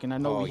traffic and I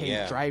know we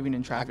hate driving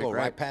in traffic. I go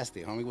right past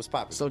it, homie. What's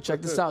poppin'? So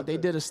check this out. They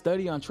did a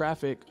study on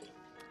traffic,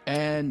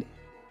 and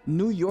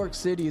New York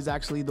City is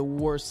actually the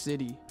worst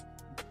city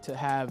to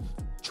have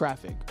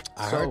traffic.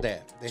 I heard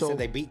that. They said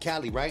they beat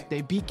Cali, right?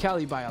 They beat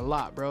Cali by a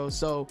lot, bro.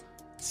 So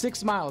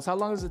 6 miles. How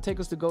long does it take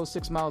us to go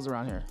 6 miles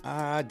around here?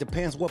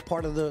 Depends what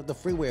part of the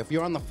freeway. If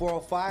you're on the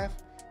 405,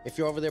 if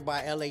you're over there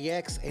by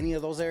LAX, any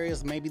of those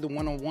areas, maybe the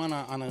 101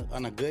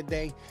 on a good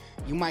day,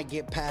 you might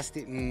get past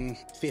it in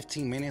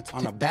 15 minutes.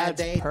 On a bad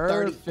day,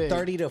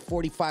 30 to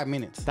 45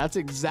 minutes. That's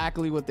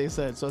exactly what they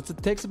said. So it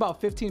takes about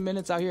 15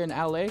 minutes out here in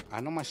LA.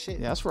 I know my shit.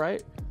 Yeah, that's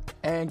right.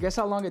 And guess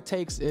how long it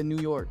takes in New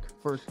York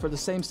for the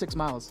same 6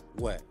 miles?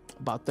 What?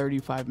 About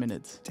 35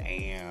 minutes.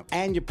 Damn.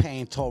 And you're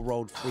paying toll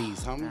road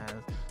fees, homie.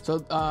 So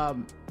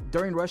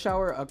during rush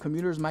hour,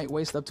 commuters might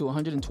waste up to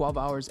 112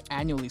 hours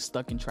annually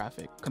stuck in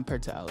traffic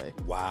compared to LA.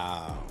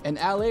 Wow. And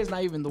LA is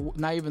not even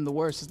the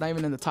worst. It's not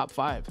even in the top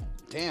 5.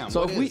 Damn.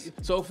 So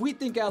if we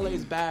think LA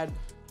is bad,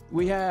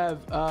 we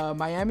have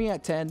Miami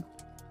at 10,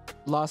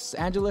 Los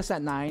Angeles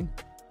at 9,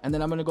 and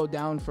then I'm gonna go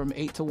down from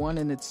 8 to 1,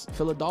 and it's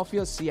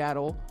Philadelphia,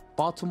 Seattle,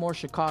 Baltimore,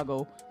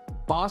 Chicago,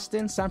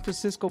 Boston, San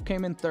Francisco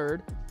came in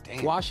 3rd,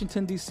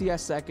 Washington D.C. at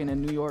 2nd,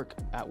 and New York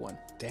at 1.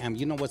 Damn,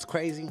 you know what's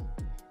crazy?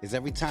 Is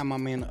every time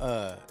I'm in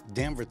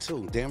Denver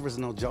too. Denver's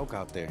no joke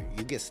out there.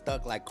 You get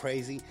stuck like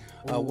crazy.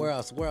 Where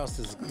else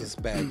is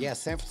bad? Yeah,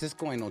 San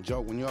Francisco ain't no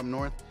joke. When you're up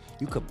north,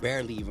 you could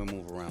barely even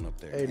move around up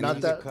there. Hey, and not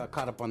you that get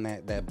caught up on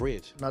that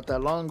bridge. Not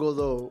that long ago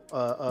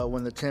though,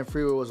 when the 10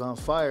 freeway was on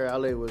fire,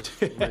 LA was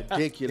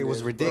ridiculous. It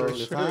was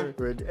ridiculous, huh?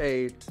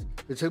 Hey,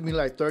 it took me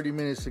like 30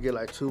 minutes to get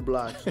like 2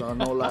 blocks. No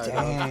lie.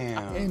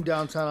 Damn. In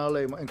downtown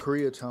LA, in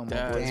Koreatown.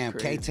 Damn,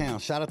 K-Town.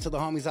 Shout out to the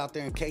homies out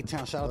there in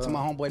K-Town. Shout out to my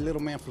homeboy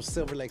Little Man from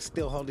Silver Lake,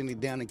 still holding it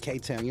down in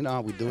K-Town. You know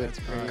how we do it.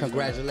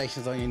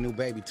 Congratulations on your new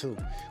baby too.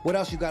 What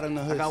else you got in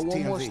the hood? I got one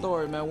TMZ? more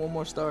story, man. One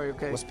more story,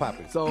 okay? What's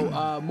poppin'?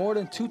 So more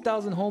than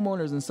 2,000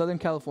 homeowners in Southern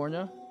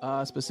California,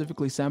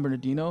 specifically San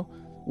Bernardino,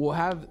 will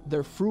have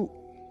their fruit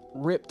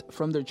ripped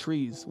from their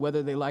trees,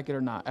 whether they like it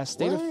or not. As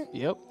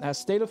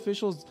state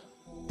officials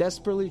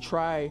desperately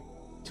try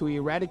to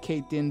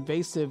eradicate the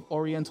invasive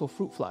oriental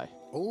fruit fly.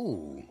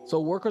 Ooh. So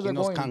workers are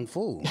going kung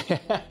fu.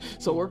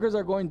 So workers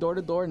are going door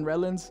to door in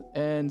Redlands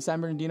and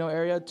San Bernardino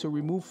area to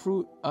remove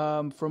fruit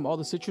from all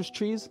the citrus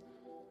trees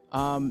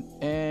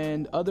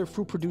and other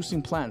fruit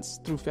producing plants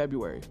through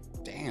February.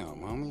 Damn,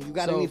 homie. You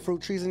got any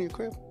fruit trees in your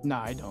crib?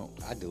 Nah, I don't.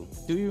 I do.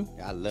 Do you?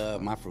 I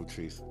love my fruit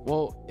trees.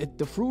 Well,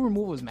 the fruit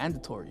removal is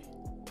mandatory.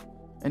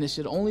 And it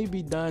should only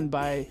be done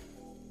by,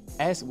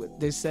 as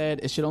they said,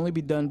 it should only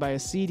be done by a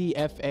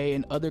CDFA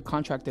and other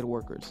contracted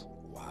workers.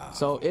 Wow.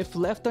 So if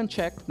left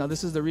unchecked, now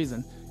this is the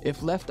reason,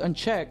 if left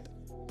unchecked,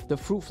 the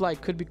fruit fly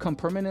could become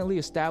permanently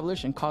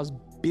established and cause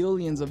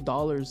billions of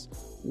dollars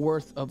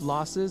worth of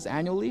losses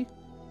annually,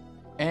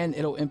 and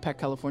it'll impact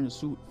California's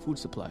food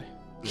supply.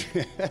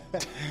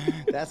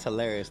 That's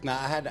hilarious. Now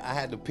I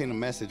had to pin a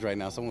message right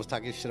now. Someone was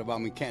talking shit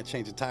about me. Can't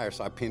change a tire,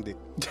 so I pinned it.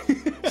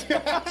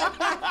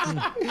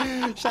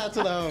 Shout out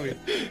to the homie.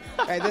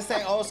 Hey, this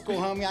ain't old school,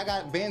 homie. I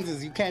got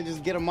Benzes. You can't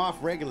just get them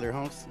off regular,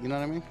 homes. You know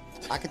what I mean?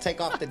 I could take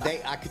off the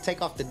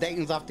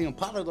Daytons off the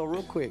Impala though,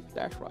 real quick.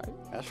 That's right.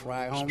 That's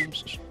right,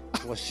 homie.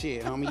 Well,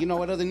 shit, homie. You know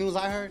what other news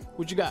I heard?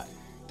 What you got?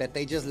 That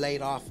they just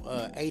laid off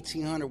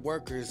 1,800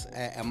 workers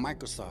at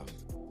Microsoft.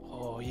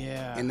 Oh,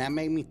 yeah. And that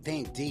made me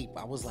think deep.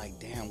 I was like,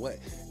 damn, what?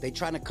 They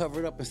trying to cover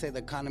it up and say the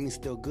economy's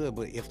still good.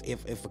 But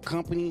if a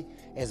company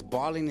as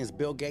balling as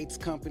Bill Gates'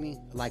 company,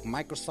 like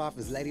Microsoft,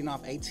 is letting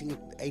off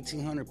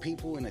 1,800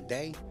 people in a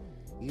day,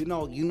 you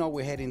know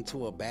we're heading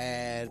to a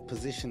bad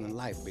position in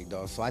life, big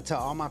dog. So I tell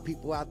all my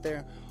people out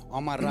there, all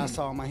my raza,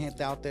 all my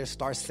gente out there,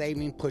 start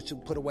saving,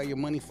 put away your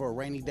money for a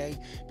rainy day,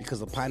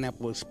 because the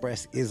Pineapple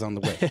Express is on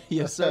the way.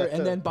 Yes, sir.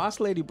 And then Boss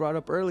Lady brought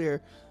up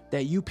earlier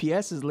that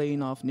UPS is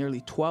laying off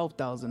nearly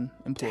 12,000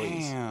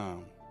 employees.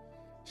 Damn.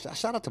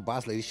 Shout out to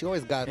Boss Lady. She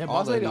always got all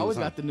Boss the Lady news, always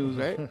got the news,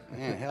 right?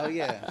 Man, hell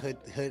yeah.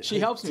 She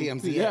helps me.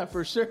 TMZ. Yeah,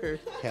 for sure.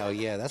 Hell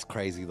yeah, that's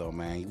crazy though,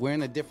 man. We're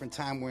in a different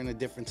time.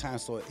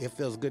 So it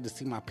feels good to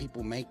see my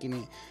people making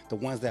it. The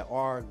ones that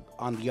are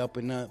on the up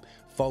and up,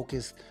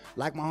 focused,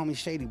 like my homie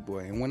Shady Boy.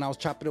 And when I was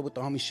chopping it with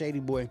the homie Shady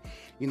Boy,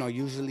 you know,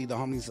 usually the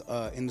homies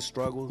in the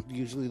struggle,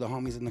 usually the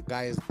homies and the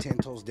guy is 10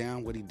 toes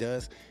down what he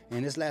does.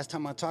 And this last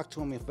time I talked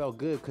to him, it felt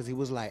good because he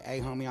was like, hey,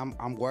 homie,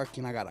 I'm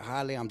working. I got a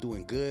highlight. I'm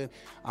doing good.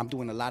 I'm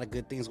doing a lot of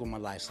good things with my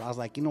life. So I was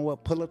like, you know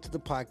what? Pull up to the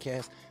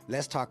podcast.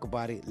 Let's talk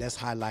about it. Let's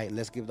highlight.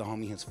 Let's give the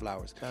homie his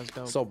flowers. That's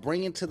dope. So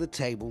bringing to the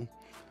table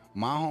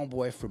my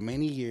homeboy for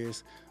many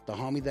years, the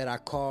homie that I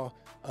call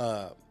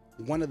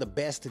one of the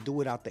best to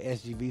do it out the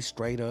SGV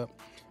straight up,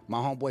 my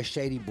homeboy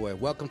Shady Boy.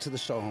 Welcome to the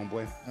show,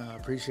 homeboy. I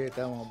appreciate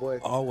that, my boy.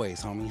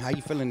 Always, homie. How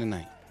you feeling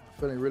tonight?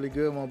 Feeling really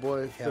good, my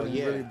boy. Hell Feeling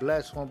yeah. really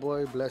blessed, my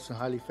boy. Blessed and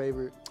highly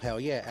favored. Hell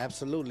yeah,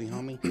 absolutely,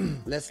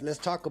 homie. Let's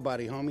talk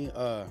about it, homie.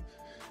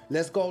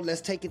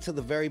 Let's take it to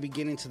the very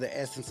beginning, to the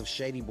essence of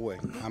Shady Boy.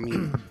 I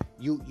mean,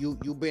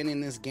 you been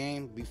in this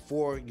game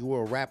before you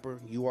were a rapper.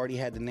 You already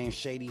had the name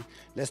Shady.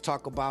 Let's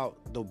talk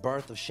about the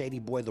birth of Shady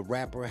Boy, the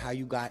rapper, how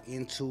you got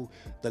into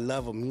the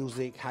love of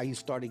music, how you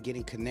started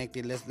getting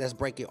connected. Let's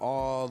break it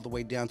all the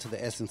way down to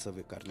the essence of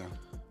it, carnal.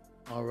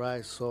 All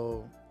right,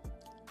 so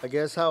I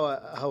guess how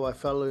I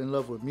fell in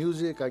love with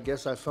music. I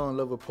guess I fell in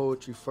love with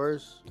poetry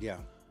first. Yeah.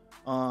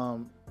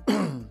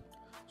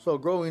 So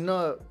growing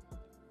up,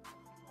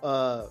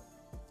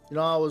 you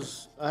know,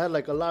 I had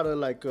like a lot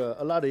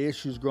of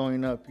issues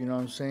growing up. You know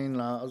what I'm saying?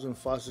 I was in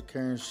foster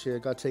care and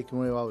shit. Got taken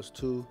away when I was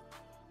 2.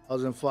 I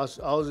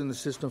was in the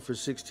system for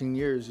 16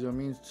 years. You know what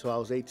I mean? So I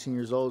was 18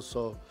 years old.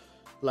 So,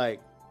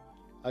 like,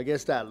 I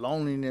guess that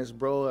loneliness,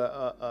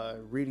 bro.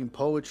 Reading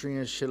poetry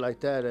and shit like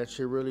that. That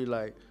shit really,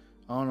 like,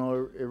 I don't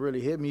know. It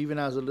really hit me even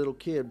as a little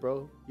kid,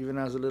 bro. Even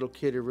as a little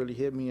kid, it really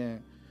hit me,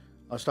 and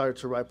I started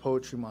to write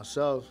poetry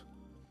myself.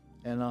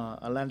 And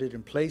I landed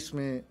in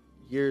placement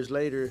years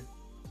later.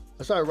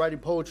 I started writing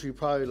poetry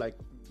probably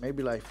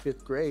maybe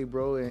 5th grade,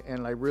 bro,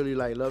 and like really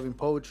like loving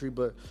poetry,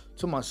 but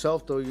to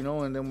myself though, you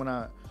know. And then when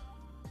I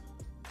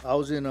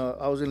was in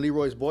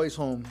Leroy's Boys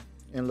Home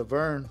in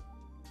Laverne,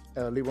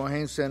 Leroy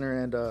Haynes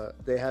Center, and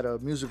they had a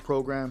music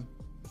program,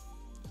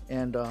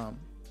 and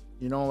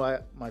you know,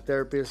 my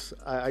therapist,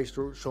 I used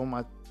to show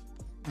my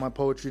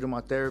poetry to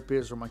my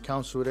therapist or my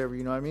counselor, whatever,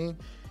 you know what I mean.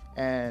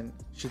 And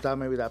she thought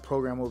maybe that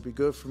program would be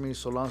good for me.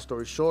 So long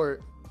story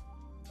short,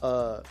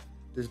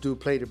 this dude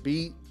played a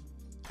beat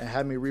and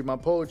had me read my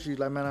poetry.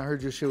 Like, man, I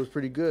heard your shit was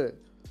pretty good.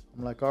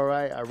 I'm like, all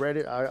right. I read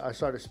it. I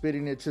started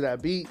spitting it to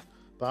that beat,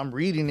 but I'm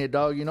reading it,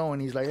 dog, you know. And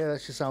he's like, yeah,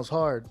 that shit sounds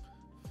hard.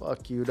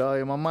 Fuck you,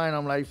 dog. In my mind,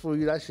 I'm like, fool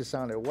you, that shit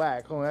sounded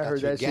whack. Homie, I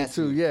heard that shit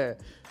too. Yeah,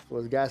 it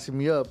was gassing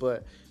me up,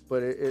 but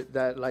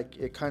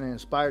it kind of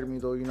inspired me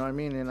though, you know what I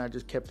mean. And I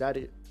just kept at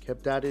it,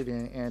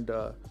 and you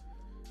know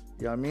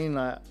what I mean.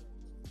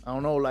 I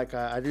don't know, like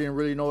I didn't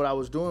really know what I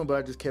was doing, but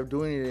I just kept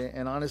doing it.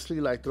 And honestly,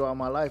 like throughout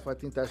my life, I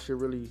think that shit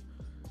really,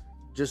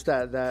 just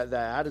that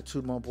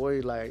attitude, my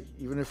boy. Like,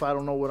 even if I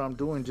don't know what I'm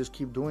doing, just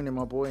keep doing it,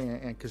 my boy.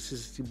 And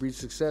consistency breeds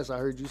success. I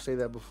heard you say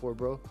that before,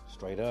 bro.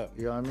 Straight up.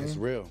 You know what I mean? It's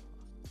real.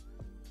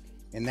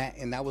 And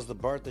that was the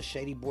birth of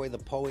Shady Boy, the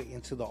poet,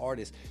 into the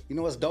artist. You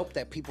know, it's dope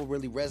that people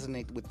really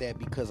resonate with that,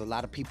 because a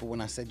lot of people,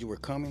 when I said you were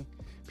coming,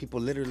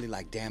 people literally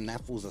like, damn,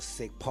 that fool's a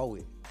sick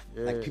poet.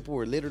 Yeah. Like, people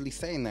were literally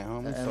saying that,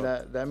 homie.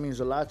 And that means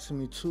a lot to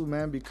me too,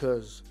 man,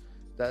 because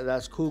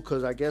that's cool.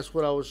 Because I guess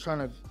what I was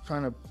trying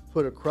to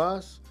put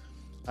across,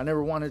 I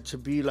never wanted to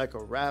be like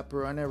a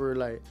rapper. I never,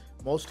 like,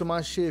 most of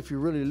my shit, if you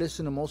really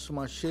listen to most of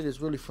my shit,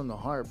 is really from the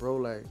heart, bro.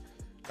 Like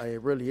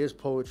it really is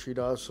poetry,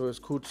 dog. So it's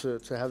cool to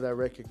have that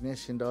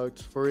recognition, dog.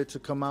 For it to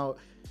come out,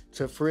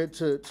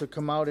 to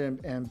come out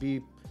and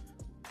be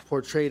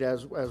portrayed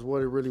as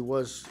what it really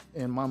was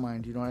in my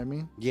mind. You know what I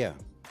mean? Yeah.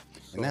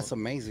 So. And that's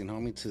amazing,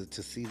 homie,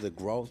 to see the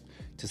growth,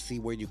 to see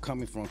where you're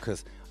coming from.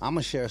 Because I'm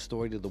going to share a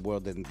story to the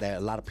world that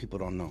a lot of people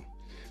don't know.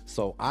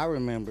 So I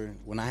remember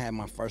when I had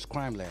my first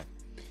crime lab,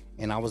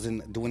 and I was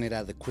doing it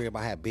at the crib.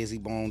 I had Busy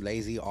Bone,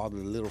 Lazy, all the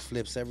little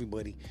flips,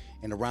 everybody.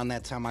 And around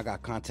that time, I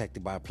got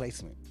contacted by a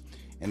placement.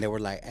 And they were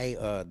like, hey,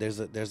 there's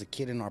a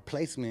kid in our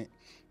placement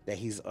that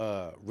he's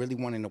really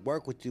wanting to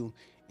work with you.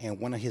 And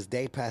one of his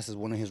day passes,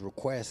 one of his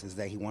requests is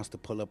that he wants to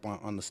pull up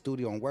on the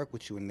studio and work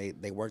with you. And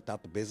they worked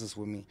out the business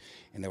with me.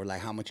 And they were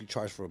like, how much you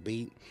charge for a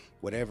beat,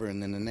 whatever.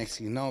 And then the next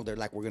thing you know, they're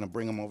like, we're going to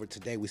bring him over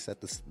today. We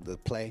set the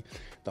play.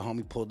 The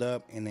homie pulled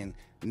up. And then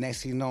the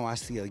next thing you know, I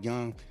see a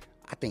young,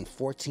 I think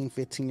 14,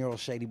 15-year-old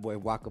Shady Boy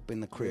walk up in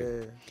the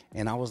crib. Yeah.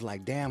 And I was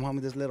like, damn,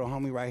 homie, this little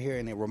homie right here.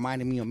 And it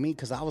reminded me of me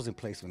because I was in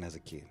placement as a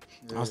kid.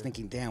 Yeah. I was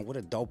thinking, damn, what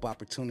a dope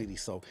opportunity.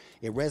 So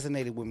it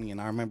resonated with me. And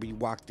I remember you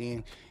walked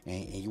in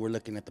and you were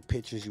looking at the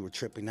pictures. You were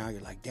tripping out.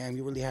 You're like, damn,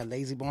 you really had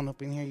Lazy Bone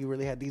up in here? You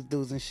really had these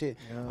dudes and shit?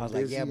 Yeah, I was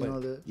like, yeah,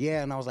 but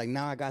yeah. And I was like,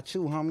 now I got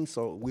you, homie.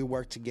 So we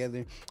worked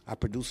together. I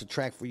produced a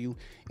track for you.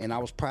 And I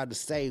was proud to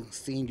say,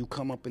 seeing you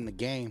come up in the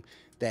game,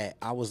 that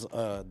I was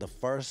the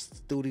first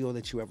studio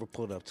that you ever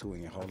pulled up to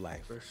in your whole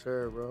life. For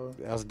sure, bro.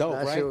 That was dope,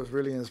 right? That shit was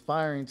really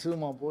inspiring too,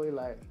 my boy.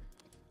 Like,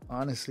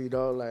 honestly,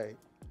 though, like,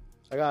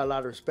 I got a lot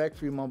of respect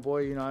for you, my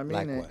boy. You know what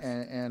I mean?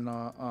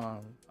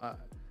 Likewise.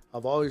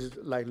 I've always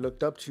like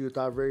looked up to you,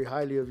 thought very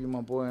highly of you,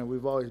 my boy. And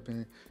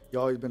you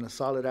always been a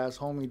solid ass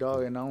homie,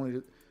 dog.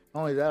 And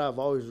Not only that, I've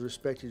always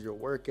respected your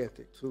work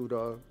ethic too,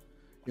 dog.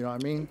 You know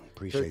what I mean?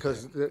 Appreciate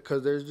that.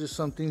 Because there's just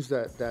some things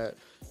that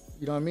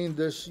you know what I mean.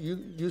 There's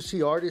you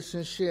see artists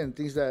and shit and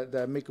things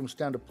that make them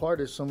stand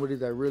apart as somebody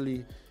that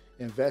really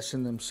invests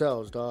in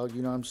themselves, dog.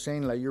 You know what I'm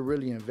saying? Like you're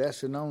really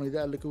invested. Not only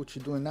that, look at what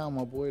you're doing now,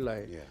 my boy.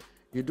 Like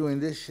you're doing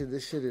this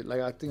shit.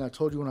 Like I think I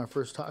told you when I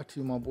first talked to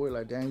you, my boy.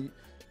 Like damn.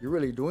 You're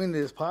really doing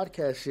this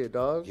podcast shit,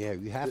 dog. Yeah,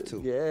 you have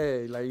to.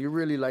 Yeah, like you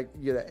really like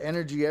the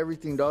energy,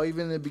 everything, dog.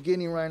 Even in the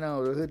beginning right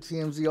now, the Hood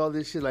TMZ, all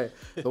this shit, like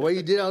the way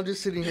you did, I'm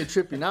just sitting here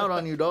tripping out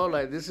on you, dog.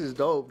 Like this is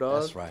dope,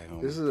 dog. That's right,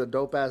 homie. This is a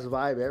dope ass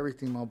vibe,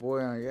 everything, my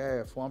boy.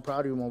 Yeah, I'm proud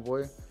of you, my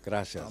boy.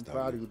 Gracias, I'm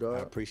proud of you, dog. I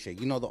appreciate it.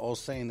 You know the old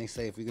saying, they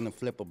say if you're gonna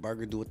flip a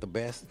burger, do it the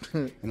best.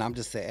 And I'm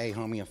just saying, hey,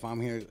 homie, if I'm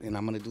here and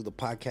I'm gonna do the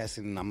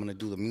podcasting and I'm gonna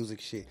do the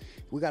music shit,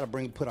 we gotta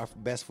put our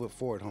best foot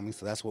forward, homie.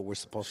 So that's what we're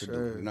supposed to do.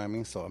 You know what I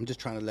mean? So I'm just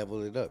trying to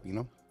level it up, you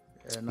know?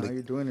 Yeah, now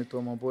you're doing it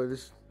though, my boy.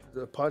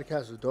 The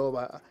podcast is dope.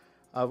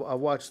 I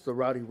watched the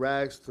Rowdy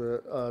Rags,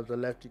 the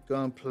Lefty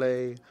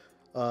Gunplay,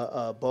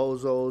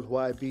 Bozos,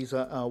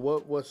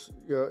 YBs. What's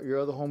your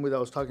other homie that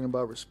was talking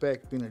about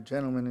respect, being a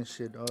gentleman and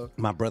shit, dog?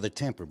 My brother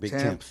Temper, Big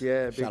Temps.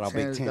 Yeah, Shout out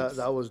Big Temps.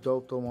 That was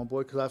dope though, my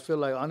boy. Because I feel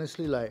like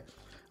honestly, like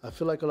I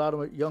feel like a lot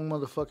of young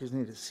motherfuckers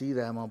need to see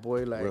that, my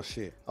boy. Like real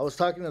shit. I was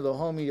talking to the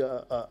homie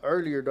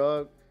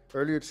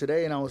earlier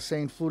today, and I was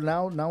saying, fool,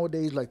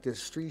 nowadays, like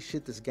this street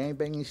shit, this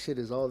gangbanging shit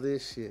is all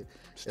this shit.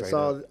 It's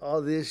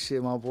all this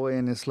shit, my boy,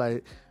 and it's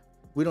like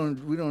we don't,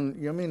 you know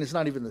what I mean? It's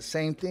not even the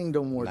same thing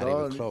no more, not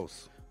dog. Even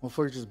close.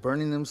 Motherfuckers just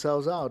burning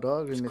themselves out,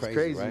 dog, and it's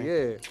crazy, right?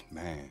 Yeah.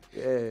 Man.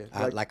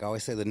 Yeah. Like I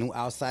always say, the new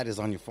outside is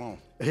on your phone.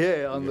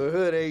 Yeah, on the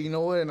hood. Hey, you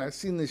know what? And I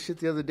seen this shit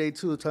the other day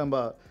too, talking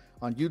about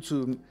on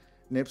YouTube,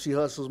 Nipsey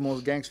Hussle's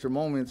most gangster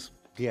moments.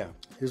 Yeah.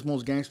 His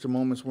most gangster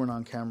moments weren't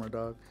on camera,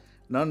 dog.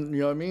 None, you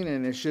know what I mean?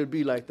 And it should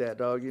be like that,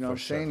 dog. You know what I'm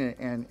saying?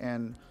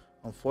 And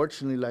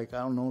unfortunately, like I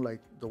don't know, like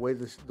the way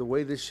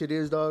this shit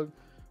is, dog.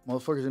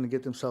 Motherfuckers gonna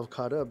get themselves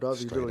caught up, dog.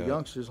 These little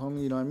youngsters,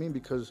 homie. You know what I mean?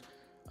 Because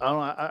I don't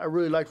know. I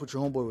really liked what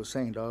your homeboy was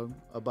saying, dog,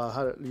 about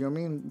how to, you know what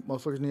I mean.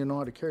 Motherfuckers need to know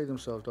how to carry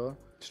themselves, dog.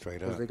 Straight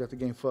up. Because they got the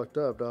game fucked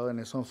up, dog. And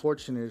it's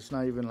unfortunate. It's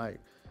not even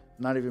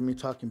me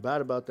talking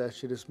bad about that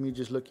shit. It's me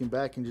just looking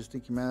back and just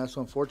thinking, man, that's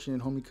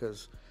unfortunate, homie.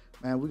 Because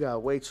man, we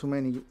got way too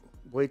many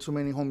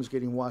homies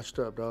getting washed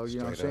up, dog. You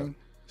know what I'm saying?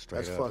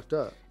 That's fucked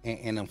up.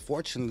 And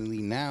unfortunately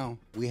now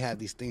we have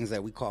these things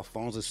that we call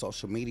phones and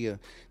social media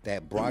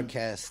that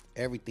broadcast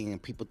everything,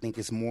 and people think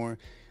it's more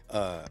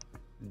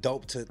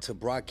dope to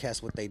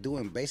broadcast what they do,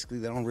 and basically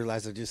they don't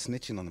realize they're just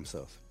snitching on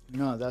themselves.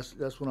 No,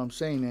 that's what I'm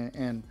saying.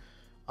 And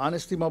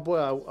honestly, my boy,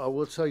 I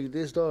will tell you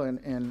this, though,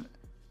 and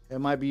it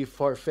might be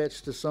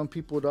far-fetched to some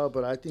people, dog,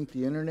 but I think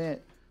the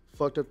internet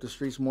fucked up the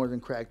streets more than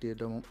crack did,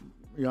 though.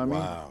 You know what I mean?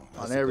 Wow,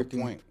 that's on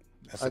everything. A good point.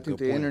 I think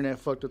the internet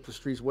fucked up the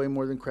streets way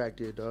more than crack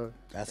did, dog.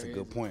 That's a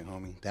good point,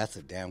 homie. That's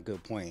a damn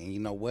good point. And you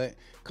know what?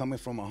 Coming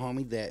from a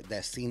homie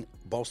that's seen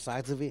both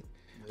sides of it,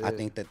 I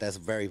think that's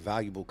very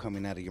valuable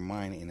coming out of your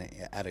mind and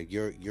out of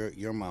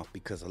your mouth,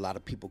 because a lot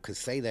of people could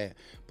say that,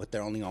 but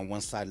they're only on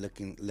one side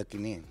looking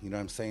in. You know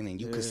what I'm saying?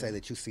 And you could say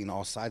that you've seen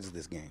all sides of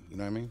this game. You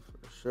know what I mean?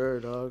 For sure,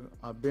 dog.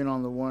 I've been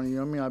on the one. You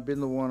know what I mean? I've been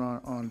the one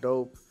on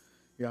dope.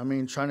 You know what I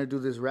mean? Trying to do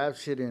this rap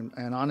shit, and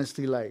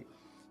honestly, like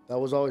that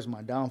was always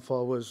my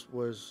downfall.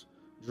 Was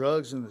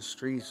drugs in the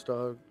streets,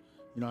 dog.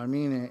 You know what I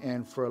mean?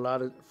 And for a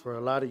lot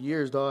of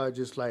years, dog, I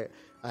just like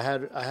I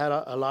had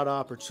a lot of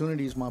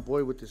opportunities, my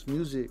boy, with this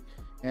music,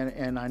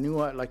 and I knew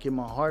like in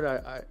my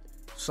heart,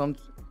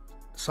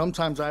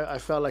 sometimes I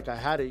felt like I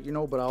had it, you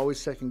know, but I always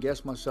second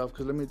guess myself.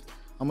 Cause I'm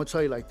gonna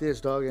tell you like this,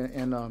 dog,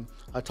 and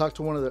I talked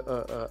to one of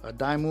a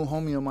Daimu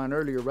homie of mine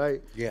earlier,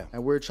 right? Yeah.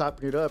 And we were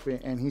chopping it up,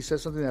 and he said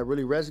something that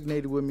really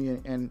resonated with me,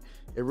 and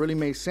it really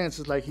made sense.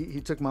 It's like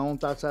he took my own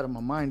thoughts out of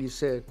my mind. He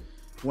said,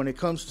 when it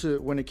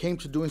came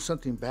to doing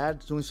something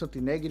bad, doing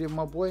something negative,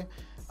 my boy,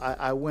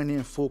 I went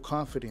in full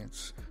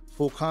confidence.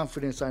 Full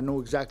confidence, I know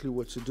exactly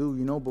what to do,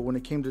 you know. But when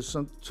it came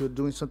to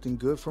doing something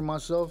good for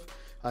myself,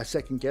 I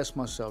second guessed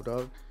myself,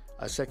 dog.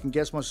 I second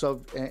guessed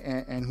myself,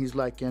 and he's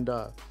like, and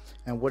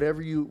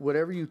whatever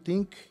you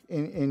think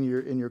in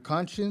your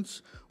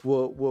conscience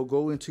will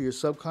go into your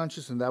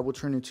subconscious, and that will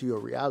turn into your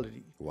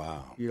reality.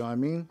 Wow. You know what I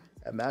mean?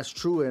 And that's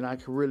true, and I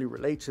can really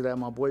relate to that,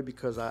 my boy,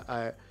 because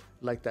I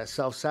like that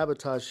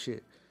self-sabotage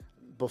shit.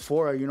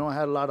 Before, I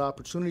had a lot of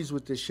opportunities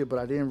with this shit, but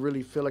I didn't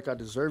really feel like I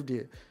deserved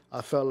it.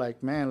 I felt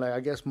like, man, like I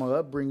guess my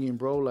upbringing,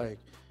 bro, like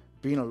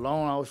being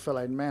alone, I always felt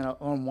like, man,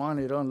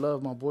 unwanted,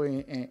 unloved, my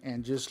boy,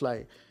 and just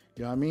like,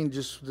 you know what I mean?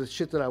 Just the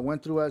shit that I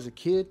went through as a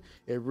kid,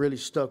 it really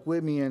stuck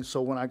with me. And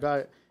so when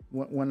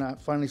I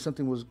finally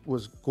something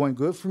was going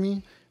good for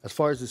me, as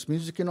far as this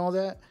music and all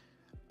that,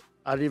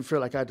 I didn't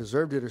feel like I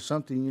deserved it or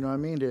something, you know what I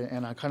mean?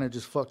 And I kind of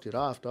just fucked it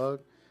off, dog.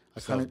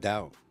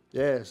 Self-doubt.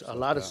 Yes, a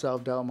lot of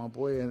self-doubt, my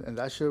boy, and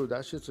that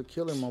shit's a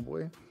killer, my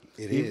boy.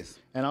 It is.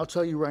 And I'll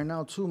tell you right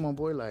now, too, my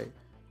boy, like,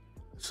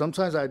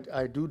 sometimes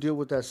I do deal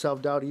with that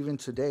self-doubt even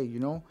today, you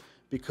know,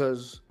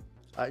 because,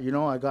 I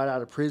got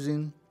out of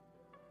prison,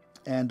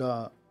 and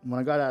when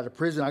I got out of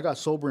prison, I got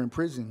sober in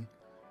prison.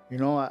 You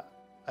know,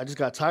 I just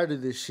got tired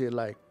of this shit.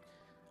 Like,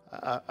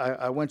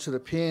 I went to the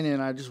pen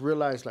and I just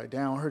realized, like,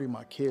 damn, I'm hurting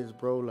my kids,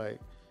 bro. Like,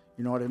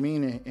 you know what I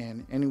mean?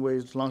 And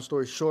anyways, long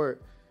story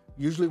short,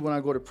 usually when I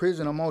go to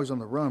prison, I'm always on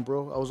the run,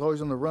 bro. I was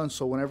always on the run.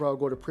 So whenever I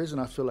go to prison,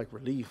 I feel like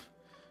relief,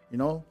 you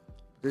know?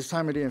 This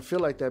time it didn't feel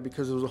like that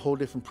because it was a whole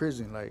different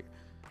prison. Like,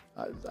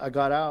 I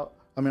got out.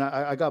 I mean,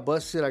 I got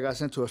busted. I got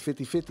sent to a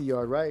 50-50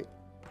 yard, right?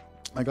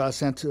 I got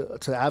sent to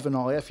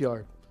Avenal F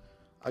yard.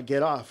 I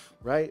get off,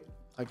 right?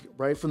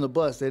 Right from the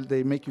bus.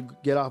 They make you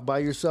get off by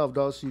yourself,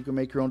 dog, so you can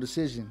make your own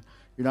decision.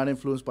 You're not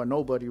influenced by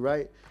nobody,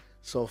 right?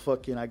 So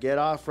fucking I get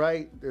off,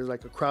 right? There's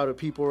like a crowd of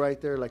people right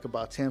there, like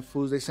about 10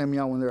 fools. They send me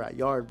out when they're at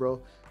yard,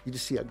 bro. You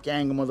just see a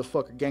gang of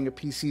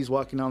PCs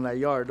walking down that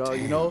yard, dog,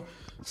 you know?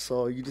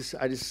 So like,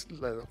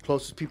 the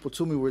closest people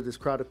to me were this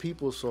crowd of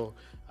people. So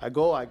I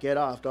get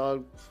off,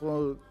 dog.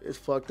 Well, it's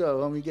fucked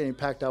up. I'm getting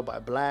packed out by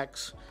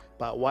blacks,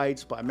 by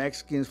whites, by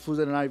Mexicans, fools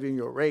that are not even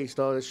your race,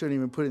 dog. They shouldn't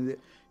even put in the, you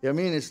know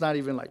what I mean? It's not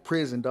even like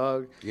prison,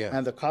 dog. Yeah.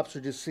 And the cops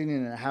are just sitting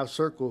in a half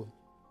circle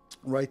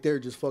right there,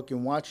 just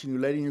fucking watching you,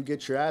 letting you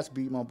get your ass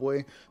beat, my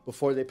boy,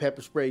 before they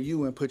pepper spray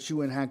you and put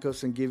you in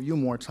handcuffs and give you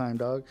more time,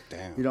 dog.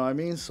 Damn. You know what I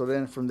mean? So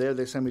then from there,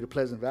 they sent me to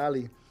Pleasant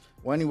Valley.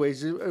 Well,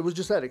 anyways, it was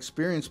just that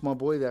experience, my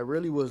boy, that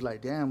really was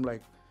like, damn,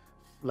 like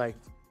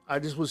I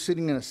just was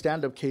sitting in a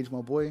stand-up cage,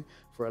 my boy,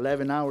 for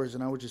 11 hours,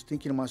 and I was just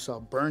thinking to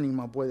myself, burning,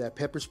 my boy, that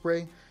pepper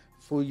spray.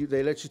 Fool,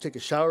 they let you take a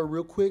shower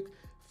real quick.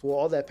 For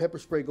all that pepper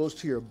spray goes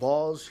to your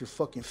balls, your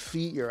fucking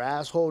feet, your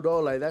asshole,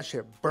 dog. Like, that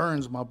shit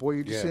burns, my boy.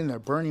 You're just sitting there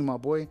burning, my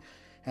boy.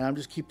 And I'm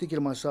just keep thinking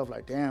to myself,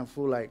 like, damn,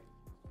 fool, like,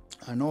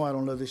 I know I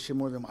don't love this shit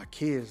more than my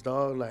kids,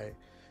 dog. Like,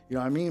 you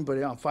know what I mean?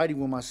 But I'm fighting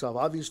with myself.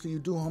 Obviously, you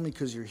do, homie,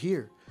 because you're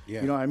here.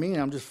 Yeah. You know what I mean?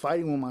 I'm just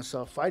fighting with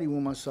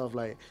myself.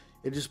 Like,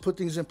 it just put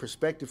things in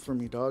perspective for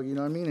me, dog. You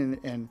know what I mean?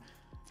 And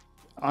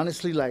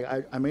honestly, like,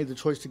 I made the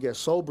choice to get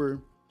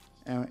sober,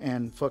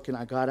 and fucking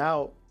I got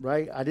out,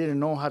 right? I didn't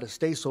know how to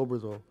stay sober,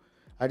 though.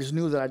 I just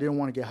knew that I didn't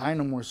want to get high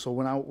no more. So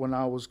when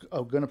I was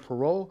gonna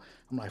parole,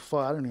 I'm like,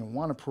 fuck, I don't even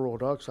want to parole,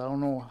 dog, because I don't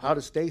know how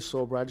to stay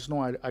sober. I just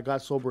know I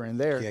got sober in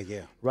there.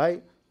 Yeah.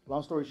 Right?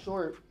 Long story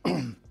short,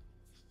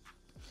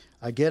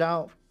 I get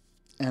out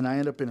and I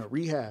end up in a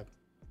rehab.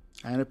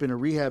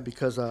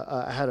 Because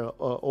I had a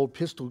old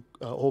pistol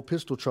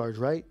charge,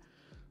 right?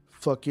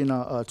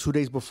 Fucking 2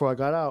 days before I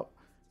got out,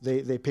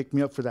 they picked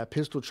me up for that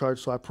pistol charge,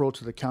 so I paroled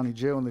to the county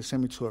jail, and they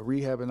sent me to a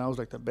rehab, and that was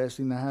like the best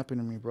thing that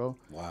happened to me, bro.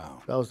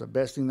 Wow. That was the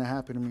best thing that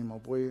happened to me, my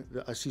boy.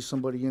 I see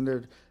somebody in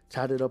there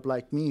tatted up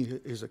like me.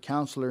 He's a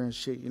counselor and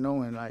shit, you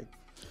know, and like,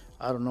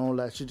 I don't know,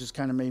 that shit just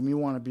kind of made me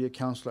want to be a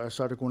counselor. I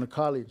started going to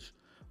college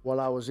while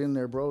I was in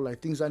there, bro.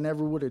 Like, things I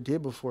never would have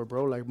did before,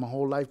 bro. Like, my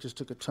whole life just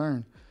took a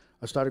turn.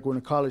 I started going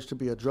to college to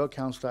be a drug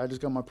counselor. I just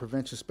got my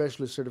prevention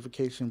specialist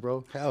certification,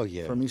 bro. Hell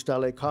yeah. From East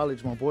LA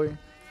College, my boy.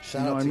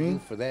 Shout out to you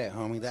for that,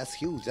 homie. That's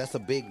huge. That's a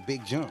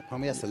big jump,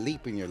 homie. That's a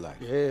leap in your life.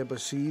 Yeah,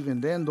 but see,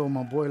 even then, though,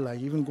 my boy, like,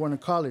 even going to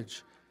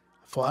college,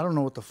 I don't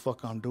know what the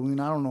fuck I'm doing.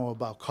 I don't know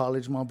about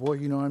college, my boy,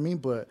 you know what I mean?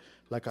 But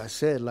like I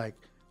said, like,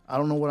 I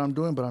don't know what I'm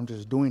doing, but I'm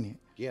just doing it.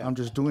 Yeah. I'm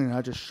just doing it.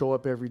 I just show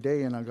up every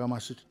day, and I got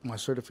my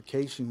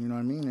certification, you know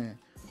what I mean? And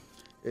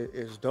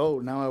it's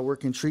dope. Now I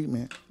work in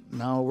treatment.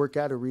 Now I work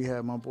at a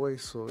rehab, my boy.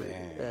 So,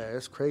 yeah,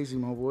 it's crazy,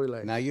 my boy.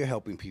 Like, now you're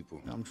helping people.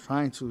 I'm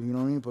trying to, you know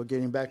what I mean? But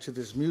getting back to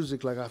this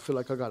music, like, I feel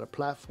like I got a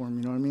platform,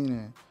 you know what I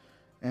mean?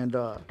 And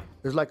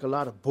there's like a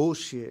lot of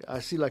bullshit. I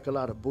see like a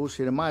lot of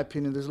bullshit. In my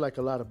opinion, there's like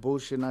a lot of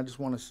bullshit, and I just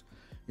want to,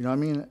 you know what I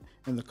mean?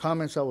 In the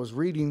comments I was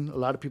reading, a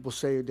lot of people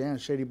say, damn,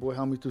 Shady Boy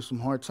helped me through some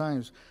hard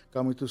times,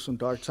 got me through some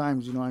dark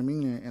times, you know what I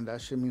mean? And that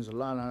shit means a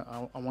lot.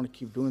 I want to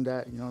keep doing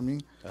that, you know what I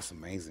mean? That's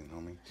amazing,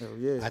 homie. Hell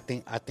yeah.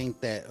 I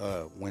think that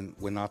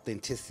when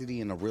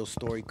authenticity and a real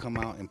story come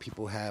out and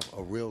people have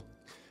a real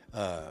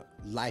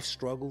life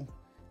struggle,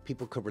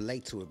 people could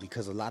relate to it,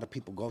 because a lot of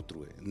people go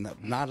through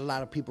it. Not a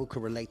lot of people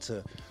could relate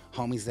to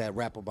homies that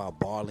rap about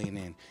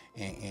balling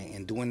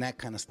and doing that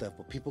kind of stuff,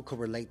 but people could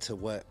relate to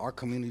what our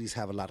communities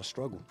have a lot of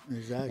struggle.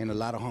 Exactly. And a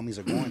lot of homies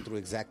are going through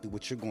exactly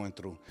what you're going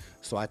through.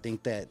 So I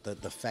think that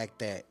the fact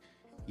that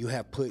you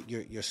have put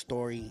your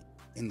story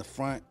in the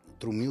front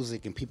through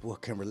music and people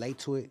can relate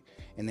to it,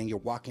 and then you're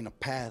walking a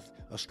path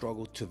of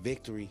struggle to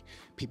victory,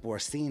 people are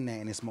seeing that,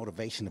 and it's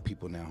motivation to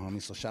people now,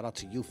 homie. So shout out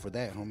to you for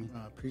that, homie.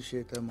 I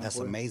appreciate that, my That's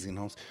boy. amazing,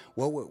 homies.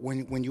 Well,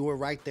 when you were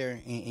right there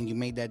and you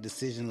made that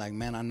decision, like,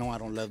 man, I know I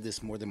don't love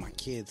this more than my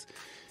kids,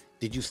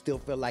 did you still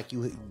feel like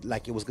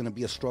it was gonna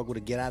be a struggle to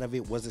get out of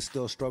it? Was it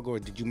still a struggle, or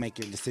did you make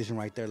your decision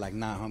right there, like,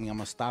 nah, homie, I'm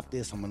gonna stop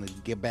this, I'm gonna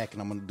get back,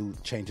 and I'm gonna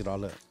change it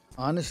all up?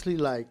 Honestly,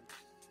 like,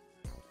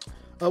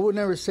 I would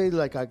never say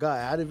like I got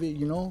out of it,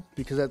 you know,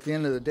 because at the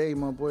end of the day,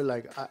 my boy,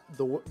 like,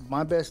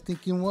 my best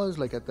thinking was,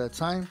 like, at that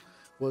time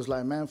was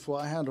like, man,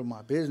 I handled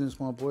my business,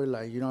 my boy,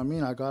 like, you know what I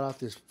mean? I got off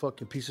this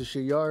fucking piece of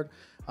shit yard,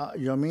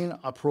 you know what I mean?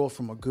 I paroled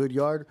from a good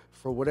yard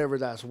for whatever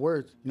that's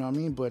worth, you know what I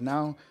mean? But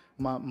now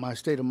my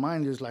state of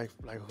mind is like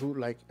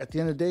at the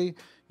end of the day,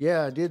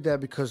 yeah, I did that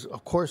because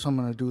of course I'm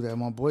gonna do that,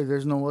 my boy.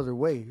 There's no other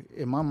way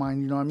in my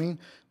mind, you know what I mean?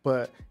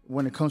 But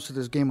when it comes to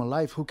this game of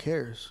life, who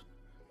cares?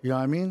 You know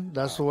what I mean?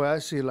 That's the way I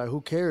see it. Like, who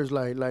cares?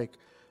 Like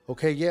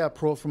okay, yeah, I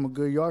pro from a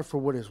good yard for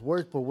what it's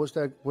worth, but what's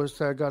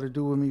that got to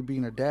do with me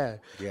being a dad?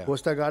 Yeah.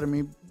 What's that got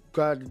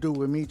to do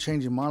with me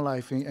changing my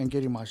life and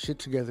getting my shit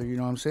together? You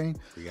know what I'm saying?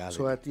 Reality.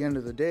 So at the end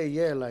of the day,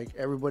 yeah, like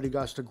everybody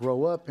got to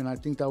grow up, and I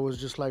think that was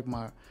just like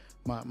my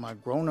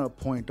grown up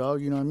point,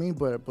 dog. You know what I mean?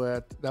 But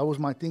that was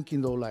my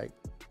thinking though, like.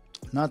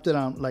 Not that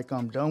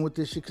I'm done with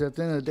this shit, because at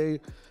the end of the day,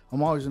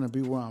 I'm always gonna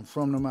be where I'm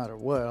from, no matter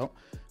what,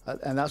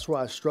 and that's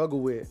where I struggle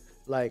with.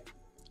 Like,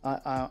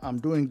 I'm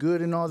doing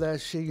good and all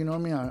that shit, you know what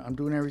I mean? I'm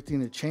doing everything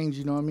to change,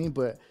 you know what I mean?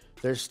 But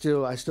I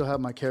still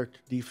have my character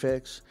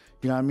defects,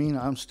 you know what I mean?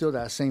 I'm still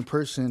that same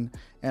person,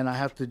 and I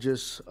have to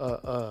just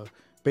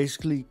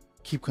basically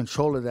keep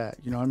control of that,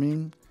 you know what I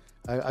mean?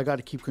 I got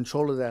to keep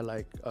control of that,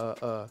 like,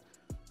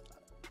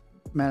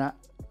 man.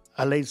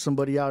 I laid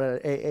somebody out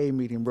at an AA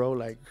meeting, bro.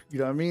 Like, you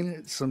know what I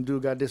mean? Some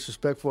dude got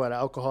disrespectful at an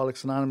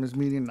Alcoholics Anonymous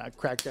meeting, and I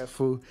cracked that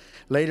fool,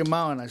 laid him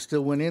out, and I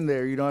still went in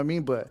there, you know what I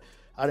mean? But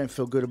I didn't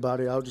feel good about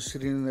it. I was just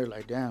sitting in there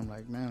like, damn,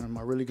 like, man, am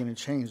I really going to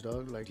change,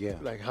 dog? Like, yeah.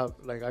 Like, how,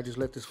 like, I just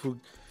let this fool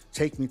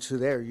take me to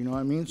there, you know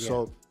what I mean? Yeah.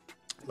 So,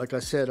 like I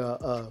said,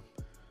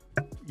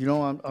 you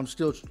know, I'm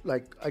still,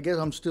 like, I guess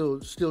I'm still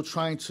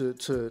trying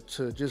to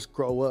just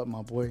grow up,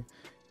 my boy.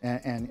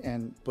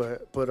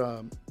 But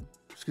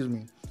excuse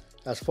me.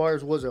 As far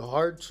as was it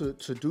hard to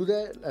do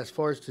that, as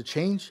far as to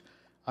change,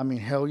 I mean,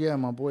 hell yeah,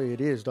 my boy, it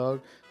is,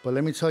 dog. But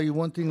let me tell you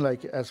one thing,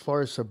 like, as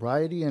far as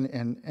sobriety,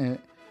 and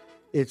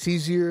it's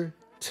easier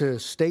to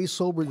stay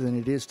sober than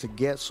it is to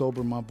get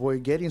sober, my boy.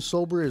 Getting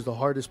sober is the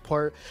hardest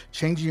part.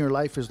 Changing your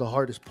life is the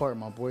hardest part,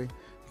 my boy.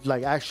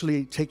 Like,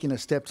 actually taking a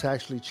step to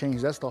actually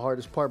change, that's the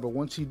hardest part. But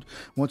once you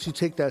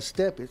take that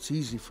step, it's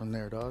easy from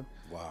there, dog.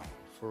 Wow.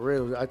 For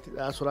real,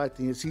 that's what I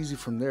think. It's easy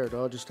from there,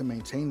 dog, just to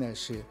maintain that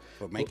shit.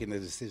 But making the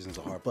decision's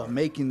the hard part. But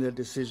making the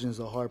decision's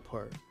the hard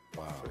part.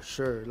 Wow. For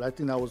sure. I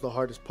think that was the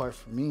hardest part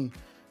for me,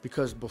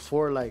 because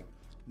before, like,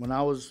 when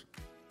I was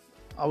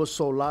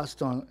so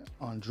lost on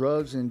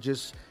drugs and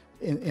just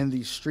in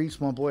these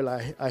streets, my boy,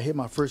 like, I hit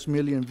my first 1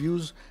 million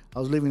views. I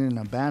was living in an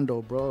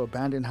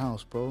abandoned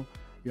house, bro.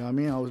 You know what I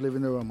mean? I was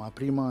living there with my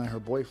prima and her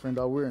boyfriend,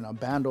 dog. We were in a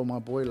bando, my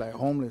boy, like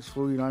homeless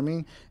fool, you know what I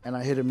mean? And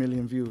I hit 1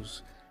 million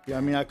views. You know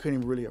what I mean? I couldn't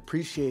even really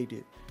appreciate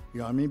it, you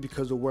know what I mean?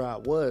 Because of where I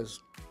was.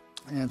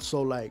 And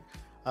so, like,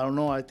 I don't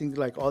know, I think,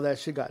 like, all that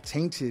shit got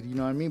tainted, you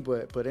know what I mean?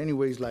 But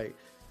anyways, like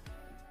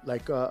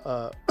what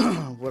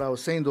I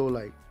was saying though,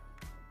 like,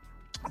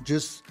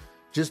 just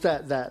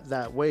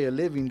that way of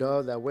living,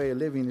 dog, that way of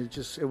living,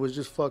 it was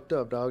just fucked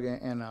up, dog.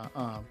 And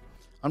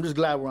I'm just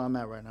glad where I'm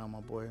at right now,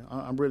 my boy.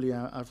 I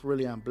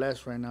really am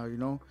blessed right now, you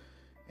know?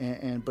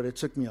 But it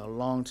took me a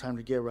long time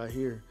to get right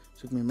here. It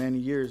took me many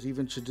years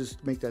even to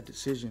just make that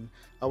decision.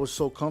 I was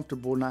so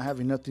comfortable not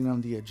having nothing on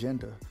the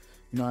agenda.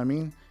 You know what I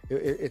mean?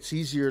 It's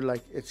easier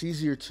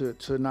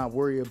to not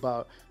worry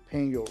about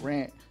paying your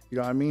rent. You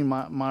know what I mean?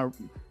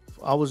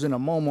 I was in a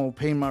Momo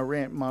paying my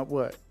rent,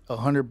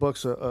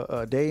 $100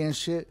 a day and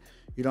shit.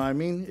 You know what I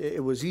mean?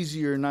 It was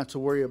easier not to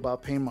worry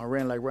about paying my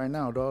rent, like right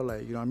now, dog.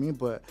 Like, you know what I mean?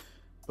 But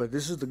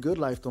this is the good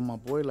life, though, my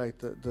boy. Like,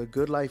 the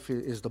good life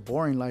is the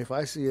boring life.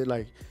 I see it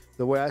like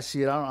the way I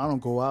see it. I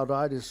don't go out.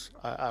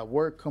 I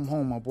work, come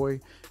home, my boy,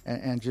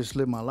 and just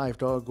live my life,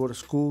 dog. Go to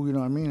school, you know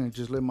what I mean, and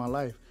just live my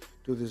life.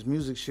 Do this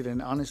music shit,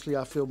 and honestly,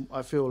 I feel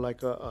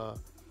like I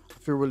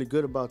feel really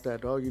good about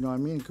that, dog. You know what I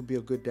mean? Could be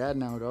a good dad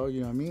now, dog.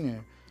 You know what I mean?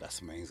 And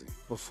that's amazing.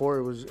 Before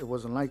it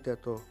wasn't like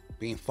that, though.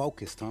 Being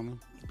focused, Tommy.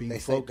 They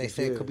focused,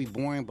 say it could be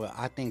boring, but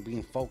I think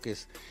being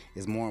focused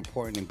is more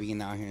important than being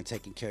out here and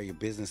taking care of your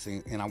business.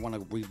 And I want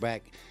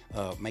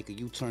to make a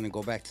U-turn and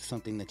go back to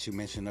something that you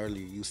mentioned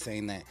earlier. You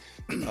saying that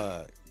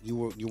you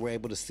were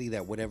able to see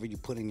that whatever you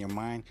put in your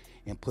mind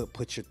and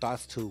put your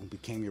thoughts to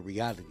became your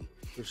reality.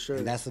 For sure.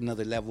 And that's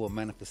another level of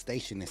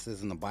manifestation. It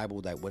says in the Bible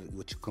that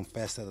what you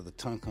confess out of the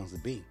tongue comes to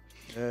be.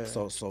 Yeah.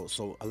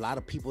 So a lot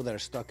of people that are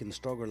stuck in the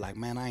struggle are like,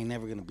 man, I ain't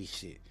never gonna be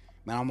shit.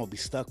 Man, I'm going to be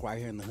stuck right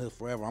here in the hood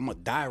forever. I'm going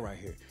to die right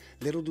here.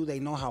 Little do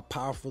they know how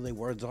powerful their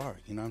words are.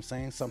 You know what I'm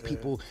saying? Some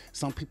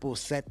people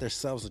set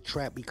themselves a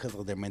trap because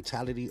of their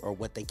mentality or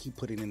what they keep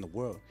putting in the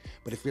world.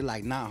 But if you're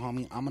like, nah,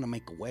 homie, I'm going to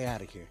make a way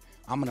out of here.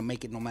 I'm going to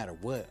make it no matter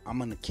what. I'm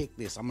going to kick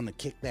this. I'm going to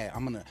kick that.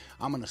 I'm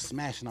going to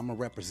smash and I'm going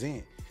to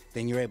represent.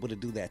 Then you're able to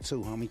do that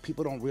too, homie.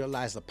 People don't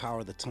realize the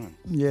power of the tongue.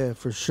 Yeah,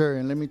 for sure.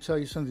 And let me tell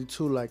you something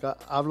too. Like,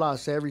 I've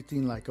lost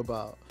everything, like,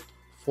 about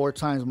 4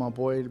 times, my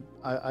boy.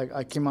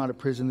 I came out of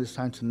prison this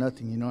time to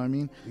nothing, you know what I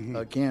mean? Mm-hmm.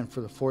 Again,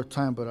 for the 4th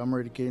time, but I'm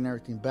already getting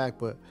everything back.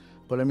 But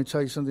let me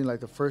tell you something,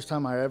 like, the first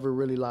time I ever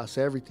really lost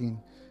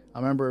everything, I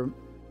remember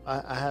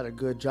I had a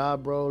good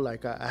job, bro.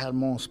 Like, I had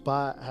my own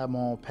spot, I had my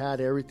own pad,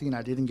 everything.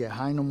 I didn't get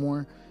high no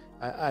more.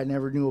 I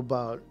never knew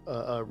about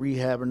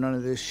rehab or none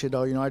of this shit,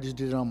 though. You know, I just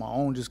did it on my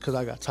own just because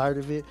I got tired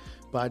of it.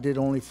 But I did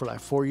only for like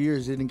 4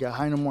 years. Didn't get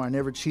high no more. I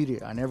never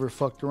cheated. I never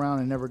fucked around.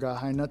 I never got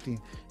high, nothing.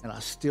 And I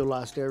still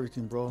lost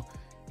everything, bro.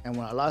 And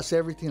when I lost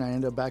everything, I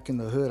ended up back in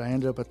the hood. I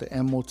ended up at the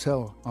M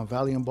Motel on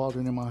Valley and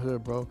Baldwin in my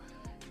hood, bro.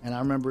 And I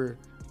remember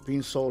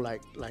being so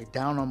like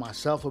down on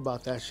myself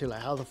about that shit.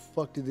 Like, how the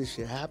fuck did this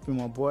shit happen,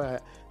 my boy?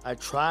 I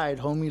tried,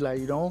 homie, like,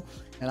 you know.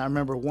 And I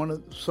remember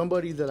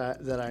somebody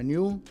that I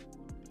knew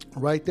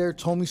right there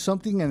told me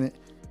something,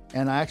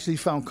 and I actually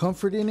found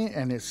comfort in it.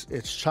 And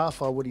it's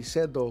chafa what he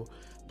said though.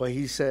 But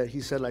he said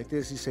like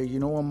this. He said, you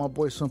know what, my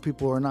boy, some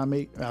people are not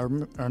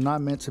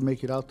meant to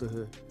make it out the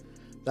hood.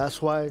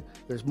 That's why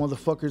there's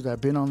motherfuckers that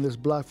have been on this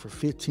block for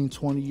 15,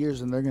 20 years,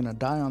 and they're going to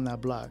die on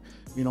that block.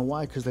 You know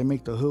why? Because they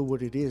make the hood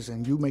what it is,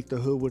 and you make the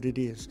hood what it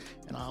is.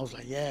 And I was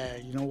like, yeah,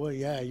 you know what?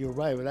 Yeah, you're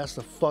right. But that's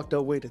the fucked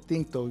up way to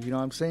think, though. You know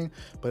what I'm saying?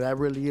 But that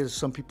really is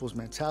some people's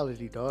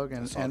mentality, dog.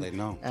 And, that's all they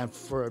know. And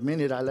for a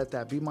minute, I let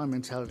that be my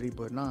mentality.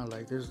 But nah,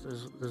 like, there's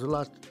a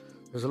lot...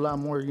 There's a lot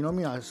more, you know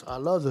what I mean? I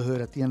love the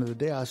hood at the end of the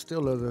day. I still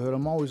love the hood.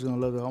 I'm always going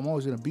to love the hood. I'm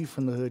always going to be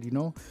from the hood, you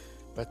know?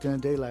 But at the end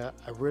of the day, like,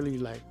 I really,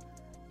 like,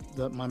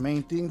 my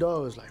main thing,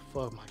 dog, is, like,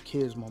 fuck my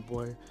kids, my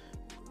boy.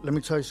 Let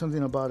me tell you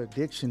something about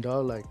addiction,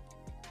 dog. Like,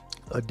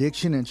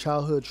 addiction and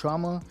childhood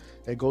trauma,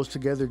 it goes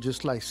together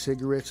just like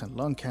cigarettes and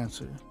lung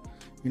cancer.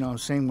 You know what I'm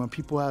saying? When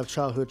people have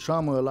childhood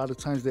trauma, a lot of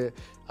times I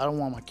don't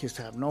want my kids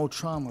to have no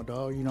trauma,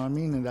 dog. You know what I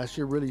mean? And that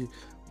shit really...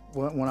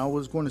 When I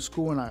was going to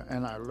school and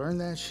I learned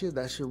that shit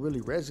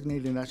really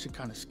resonated, and that shit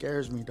kind of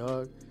scares me,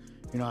 dog.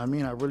 You know what I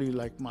mean? I really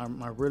like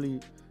I really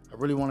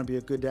want to be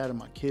a good dad to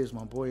my kids,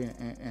 my boy,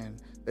 and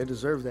they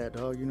deserve that,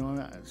 dog. You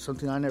know,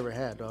 something I never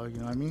had, dog. You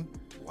know what I mean?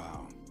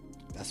 Wow.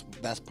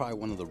 That's probably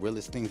one of the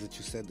realest things that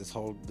you said this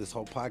whole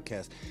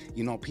podcast.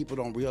 You know, people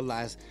don't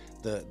realize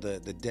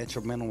the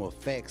detrimental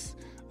effects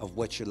of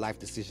what your life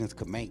decisions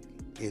could make,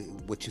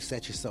 what you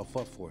set yourself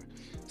up for.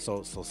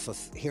 So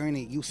hearing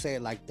it, you say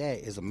it like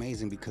that is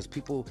amazing, because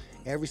people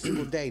every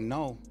single day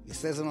know. It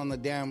says it on the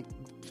damn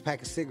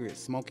pack of cigarettes,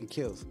 smoking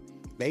kills.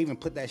 They even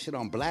put that shit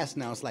on blast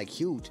now. It's like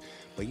huge.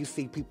 But you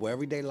see people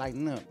every day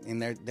lighting up,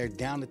 and they're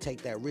down to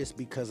take that risk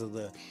because of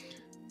the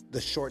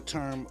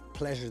short-term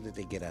pleasure that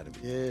they get out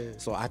of it. Yeah.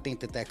 So I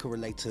think that could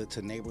relate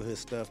to neighborhood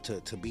stuff,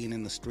 to being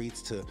in the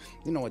streets, to,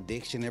 you know,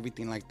 addiction,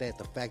 everything like that.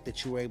 The fact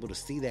that you were able to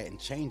see that and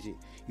change it.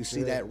 You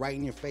see that right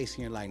in your face,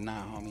 and you're like,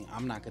 nah, homie,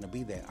 I'm not going to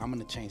be that. I'm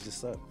going to change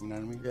this up. You know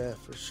what I mean? Yeah,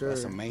 for sure.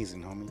 That's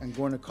amazing, homie. And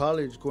going to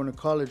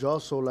college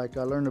also, like,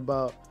 I learned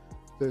about,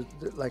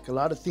 like, a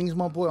lot of things,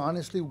 my boy.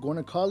 Honestly, going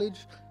to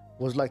college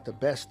was, like, the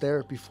best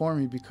therapy for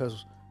me,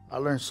 because I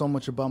learned so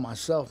much about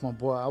myself, my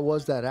boy. I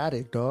was that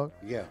addict, dog.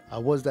 Yeah. I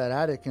was that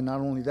addict, and not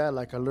only that,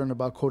 like, I learned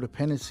about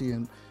codependency,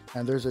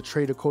 and there's a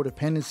trait of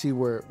codependency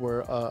where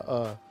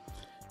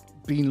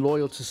being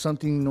loyal to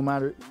something, no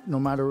matter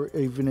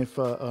even if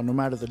no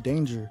matter the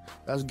danger.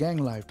 That's gang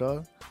life,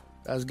 dog.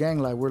 That's gang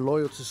life. We're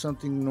loyal to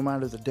something no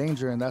matter the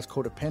danger, and that's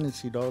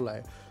codependency, dog.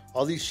 Like,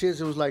 all these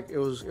shits,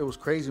 it was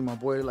crazy, my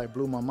boy. It, like,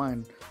 blew my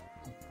mind.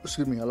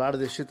 Excuse me. A lot of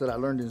this shit that I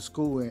learned in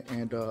school,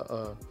 and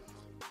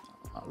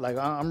like,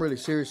 I'm really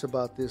serious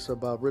about this,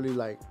 about really,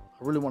 like,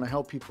 I really want to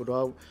help people,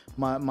 dog.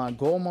 My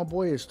goal, my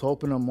boy, is to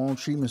open up my own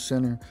treatment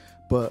center,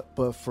 but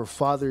for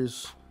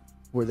fathers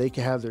where they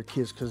can have their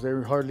kids, because there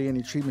are hardly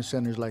any treatment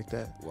centers like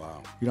that.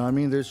 Wow. You know what I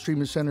mean? There's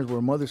treatment centers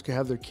where mothers can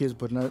have their kids,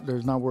 but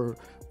there's not where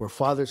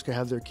fathers can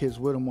have their kids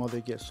with them while they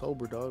get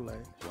sober, dog.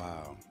 Like,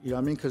 wow. You know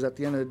what I mean? Because at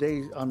the end of the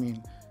day, I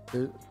mean,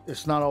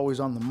 it's not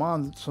always on the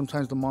mom.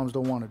 Sometimes the moms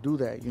don't want to do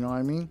that. You know what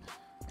I mean?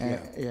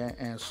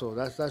 And so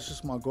that's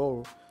just my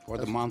goal. Or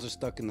the moms are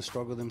stuck in the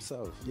struggle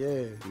themselves. Yeah.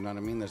 You know what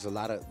I mean? There's a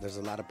lot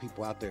of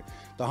people out there.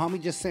 The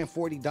homie just sent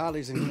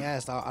 $40, and he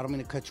asked, I don't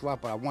mean to cut you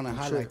off, but I want to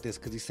highlight this,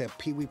 because he said,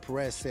 Pee Wee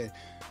Perez said,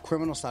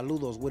 "Criminal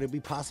saludos, would it be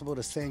possible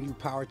to send you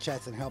power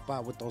chats and help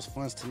out with those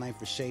funds tonight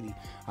for Shady?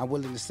 I'm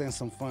willing to send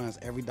some funds.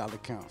 Every dollar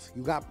counts."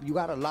 You got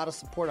a lot of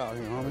support out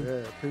here, homie.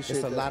 Yeah, appreciate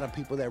It's a that. lot of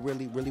people that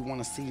really, really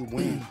want to see you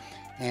win.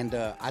 And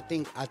I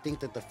think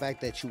that the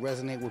fact that you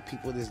resonate with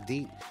people this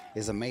deep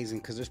is amazing,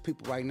 because there's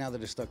people right now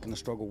that are stuck in the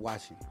struggle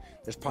watching.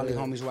 There's probably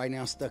homies right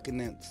now stuck in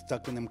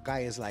them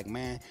calles, like,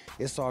 man,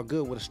 it's all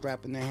good with a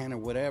strap in their hand or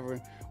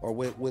whatever, or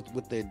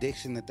with the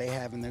addiction that they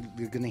have, and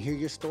they're gonna hear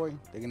your story,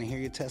 they're gonna hear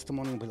your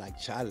testimony, and be like,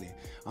 Charlie,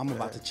 I'm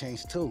about to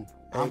change too.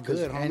 I'm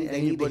good, homie.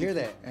 They need to hear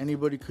that.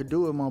 Anybody could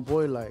do it, my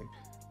boy. Like,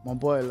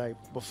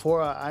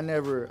 before I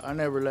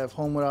never left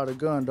home without a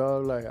gun,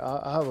 dog. Like,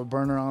 I have a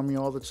burner on me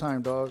all the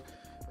time, dog.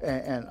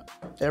 And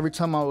every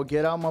time I would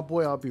get out, my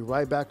boy, I'll be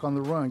right back on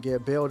the run.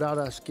 Get bailed out,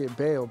 I get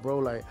bailed, bro.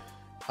 Like,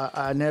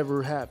 I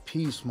never had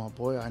peace, my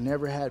boy. I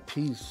never had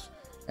peace.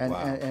 And, wow.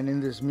 and in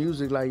this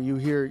music, like, you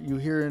hear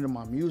into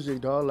my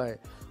music, dog. Like,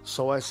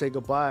 so I say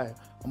goodbye.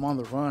 I'm on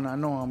the run. I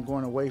know I'm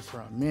going away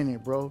for a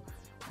minute, bro.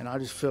 And I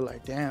just feel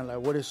like, damn, like,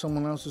 what if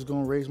someone else is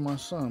gonna raise my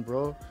son,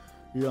 bro?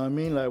 You know what I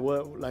mean? Like,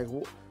 what? Like,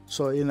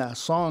 so in that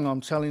song,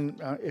 I'm telling,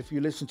 if you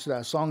listen to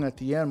that song at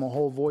the end, my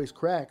whole voice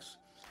cracks.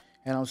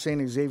 And I'm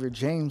saying Xavier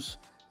James,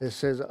 it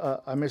says,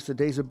 I miss the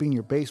days of being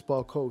your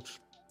baseball coach.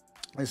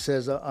 It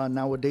says,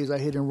 nowadays I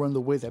hit and run the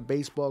way that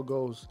baseball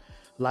goes.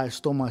 Life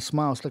stole my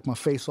smile, it's like my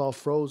face all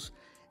froze.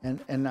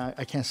 And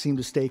I can't seem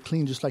to stay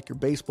clean, just like your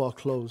baseball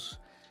clothes.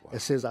 Wow.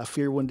 It says, I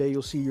fear one day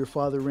you'll see your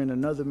father in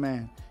another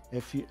man.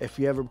 If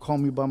you ever call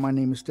me by my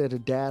name instead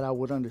of dad, I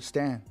would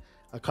understand.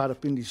 I caught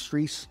up in these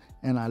streets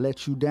and I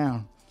let you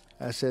down.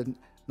 I said,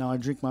 now I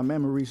drink my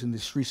memories and the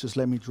streets just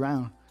let me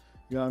drown.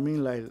 You know what I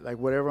mean? Like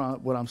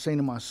what I'm saying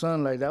to my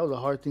son, like that was a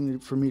hard thing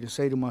for me to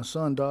say to my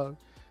son, dog.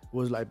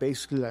 Was like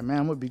basically like, man,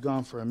 I'm gonna be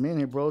gone for a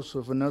minute, bro. So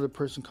if another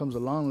person comes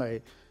along,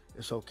 like,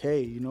 it's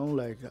okay, you know?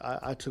 Like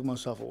I took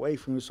myself away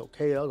from it. It's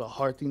okay. That was a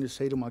hard thing to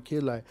say to my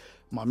kid. Like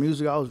my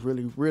music, I was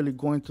really, really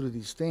going through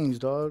these things,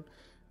 dog.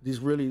 These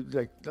really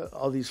like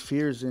all these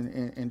fears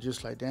and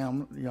just like,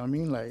 damn, you know what I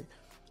mean? Like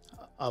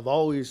I've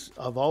always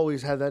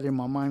had that in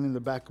my mind, in the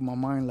back of my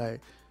mind,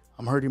 like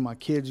I'm hurting my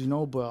kids, you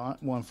know. But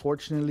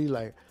unfortunately,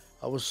 like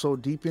I was so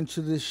deep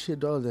into this shit,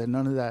 dog, that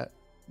none of that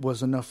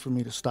was enough for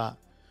me to stop.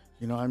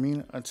 You know what I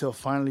mean? Until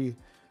finally,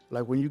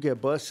 like when you get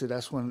busted,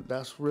 that's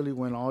really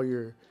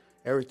when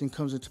everything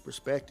comes into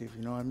perspective.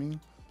 You know what I mean?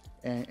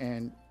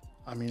 And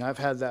I mean, I've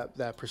had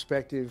that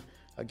perspective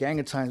a gang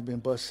of times been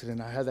busted,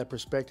 and I had that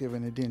perspective,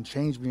 and it didn't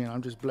change me. And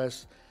I'm just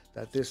blessed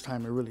that this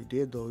time it really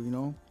did, though. You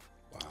know?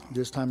 Wow.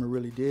 This time it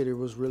really did. It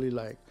was really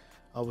like,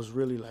 I was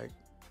really like,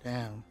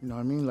 damn. You know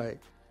what I mean? Like,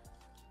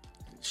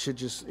 it's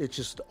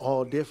just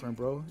all different,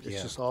 bro.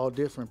 It's just all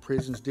different.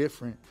 Prison's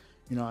different.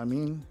 You know what I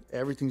mean?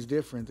 Everything's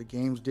different. The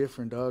game's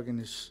different, dog.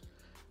 And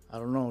I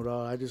don't know,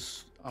 dog.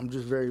 I'm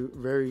just very,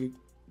 very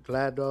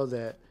glad, dog,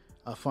 that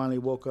I finally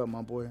woke up,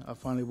 my boy. I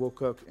finally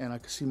woke up and I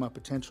could see my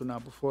potential now.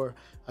 Before,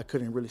 I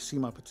couldn't really see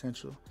my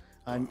potential.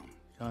 You know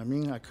what I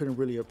mean? I couldn't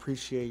really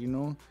appreciate, you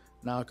know?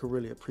 Now I could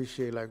really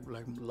appreciate like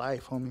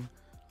life, homie.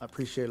 I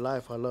appreciate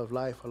life. I love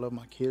life. I love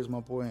my kids,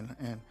 my boy,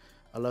 and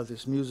I love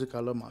this music. I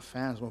love my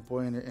fans, my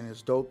boy, and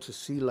it's dope to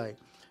see, like,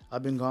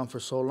 I've been gone for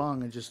so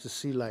long, and just to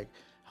see, like,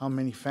 how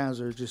many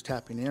fans are just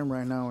tapping in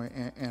right now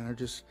and are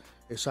just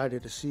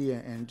excited to see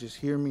and just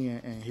hear me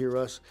and hear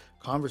us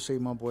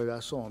conversate, my boy.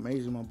 That's so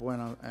amazing, my boy,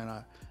 and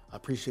I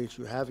appreciate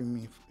you having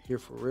me here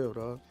for real,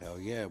 dog. Hell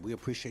yeah, we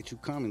appreciate you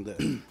coming.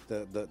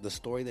 The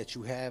story that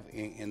you have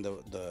and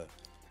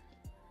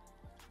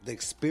the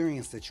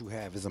experience that you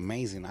have is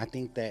amazing. I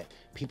think that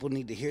people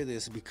need to hear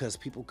this because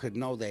people could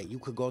know that you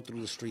could go through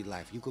the street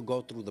life, you could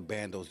go through the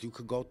bandos, you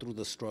could go through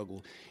the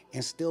struggle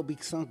and still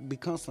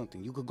become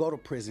something. You could go to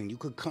prison, you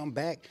could come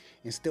back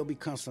and still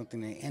become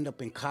something and end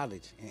up in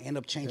college and end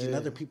up changing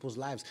other people's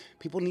lives.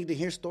 People need to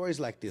hear stories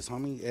like this,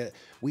 homie.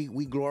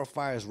 We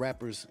glorify as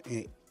rappers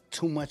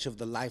too much of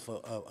the life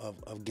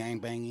of gang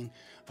banging,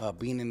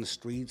 being in the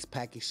streets,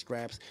 package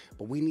straps,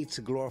 but we need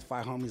to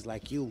glorify homies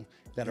like you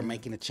that are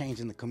making a change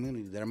in the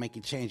community, that are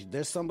making change.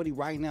 There's somebody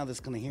right now that's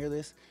going to hear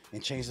this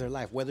and change their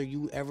life. Whether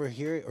you ever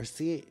hear it or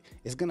see it,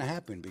 it's going to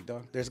happen, big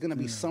dog. There's going to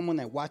be someone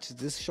that watches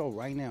this show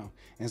right now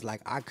and is like,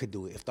 I could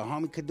do it. If the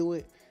homie could do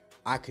it,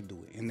 I could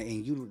do it. And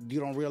you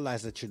don't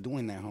realize that you're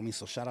doing that, homie.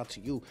 So shout out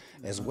to you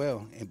as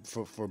well, and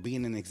for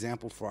being an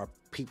example for our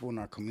people in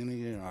our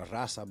community and our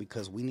raza,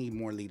 because we need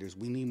more leaders.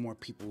 We need more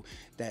people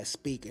that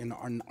speak and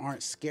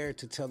aren't scared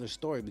to tell their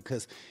story,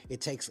 because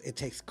it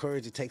takes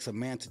courage. It takes a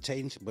man to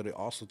change, but it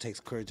also takes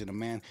courage in a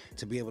man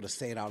to be able to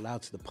say it out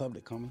loud to the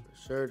public, homie.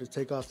 Sure, to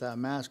take off that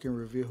mask and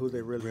reveal who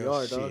they really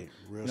are, dog.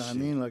 You know what I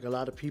mean? Like a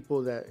lot of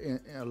people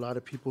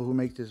who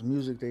make this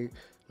music, they,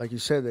 like you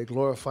said, they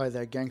glorify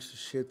that gangster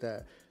shit,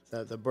 that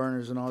the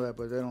burners and all that,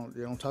 but they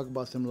don't talk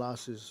about them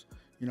losses.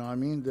 You know what I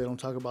mean? They don't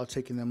talk about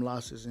taking them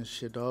losses and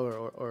shit,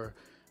 dog. Or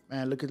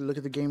man, look at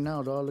the game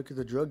now, dog. Look at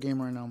the drug game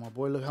right now, my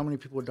boy. Look how many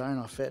people are dying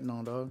off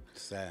fentanyl, dog.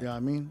 Sad. You know what I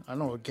mean? I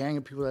know a gang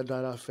of people that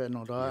died off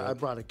fentanyl, dog. Yeah. I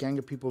brought a gang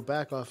of people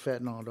back off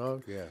fentanyl,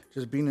 dog. Yeah.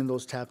 Just being in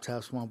those taps,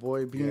 my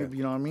boy. You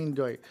know what I mean?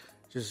 Like,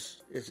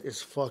 just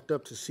it's fucked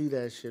up to see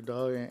that shit,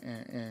 dog.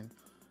 And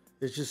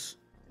it's just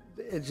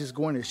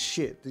going to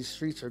shit. These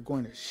streets are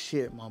going to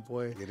shit, my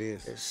boy. It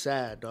is. It's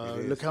sad,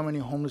 dog. Look how many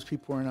homeless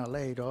people are in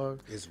LA,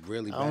 dog. It's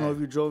really bad. I don't know if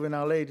you drove in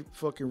LA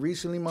fucking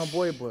recently, my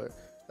boy, but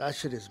that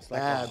shit is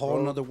bad, like a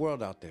whole nother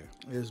world out there.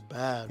 It's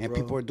bad, and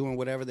bro. People are doing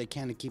whatever they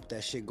can to keep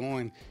that shit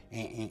going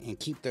and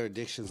keep their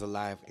addictions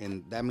alive.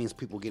 And that means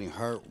people getting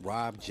hurt,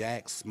 robbed,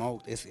 jacked,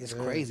 smoked. It's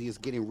crazy. It's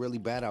getting really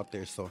bad out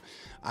there. So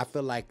I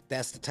feel like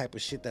that's the type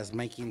of shit that's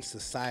making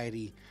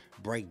society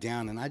break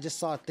down. And I just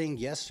saw a thing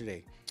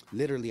yesterday.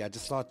 Literally, I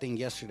just saw a thing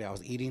yesterday. I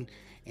was eating,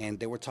 and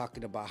they were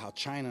talking about how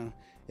China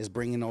is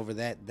bringing over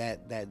that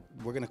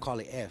we're gonna call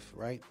it F,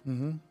 right?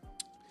 Mm-hmm.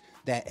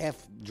 That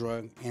F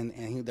drug,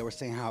 and they were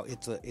saying how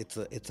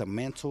it's a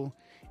mental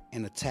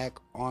an attack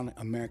on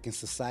American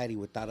society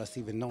without us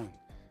even knowing.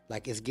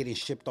 Like, it's getting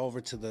shipped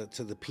over to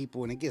the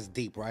people, and it gets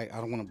deep, right?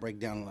 I don't want to break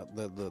down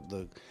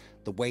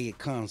the way it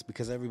comes,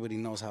 because everybody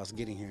knows how it's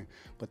getting here.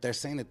 But they're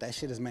saying that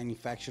shit is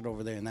manufactured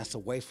over there, and that's a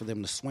way for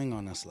them to swing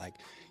on us. Like,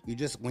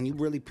 when you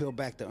really peel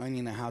back the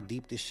onion and how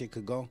deep this shit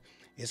could go,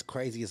 it's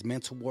crazy. It's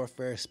mental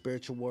warfare,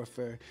 spiritual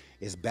warfare.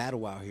 It's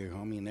battle out here,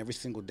 homie. And every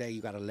single day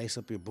you got to lace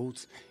up your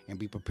boots and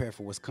be prepared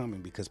for what's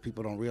coming, because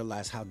people don't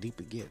realize how deep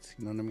it gets.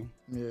 You know what I mean?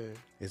 Yeah.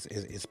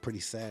 It's pretty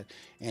sad.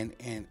 And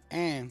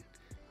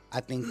I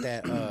think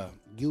that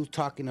you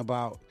talking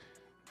about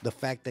the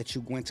fact that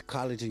you went to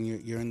college and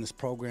you're in this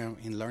program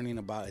and learning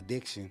about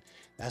addiction,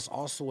 that's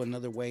also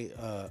another way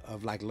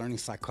of like learning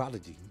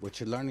psychology. What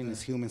you're learning is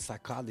human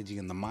psychology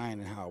and the mind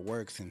and how it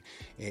works, and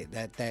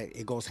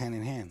it goes hand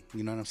in hand.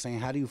 You know what I'm saying?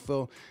 How do you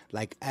feel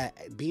like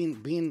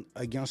being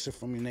a youngster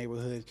from your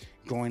neighborhood,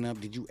 growing up?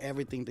 Did you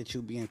ever think that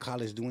you'd be in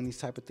college doing these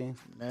type of things?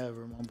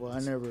 Never, my boy. I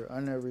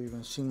never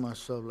even seen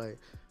myself like,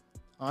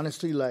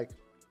 honestly, like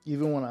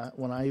even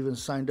when I even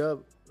signed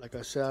up, like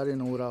I said, I didn't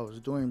know what I was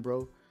doing,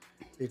 bro.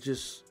 I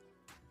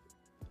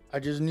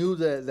just knew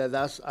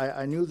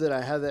I knew that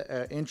I had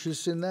that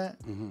interest in that,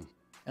 and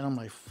I'm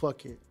like,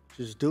 fuck it,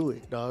 just do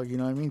it, dog. You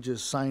know what I mean?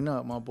 Just sign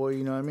up, my boy.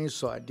 You know what I mean?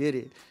 So I did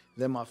it.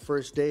 Then my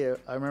first day,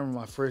 I remember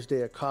my first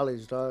day at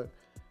college, dog.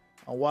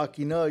 I'm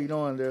walking up, you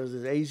know, and there was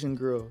this Asian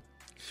girl.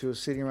 She was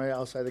sitting right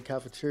outside the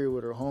cafeteria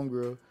with her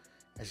homegirl,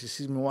 and she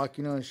sees me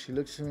walking up, and she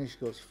looks at me, and she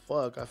goes,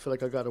 fuck, I feel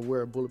like I gotta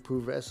wear a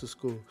bulletproof vest to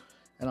school.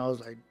 And I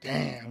was like,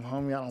 damn,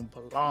 homie, I don't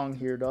belong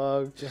here,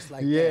 dog. Just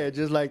like that. Yeah,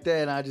 just like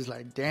that. And I just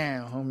like,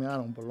 damn, homie, I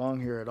don't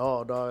belong here at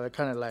all, dog. I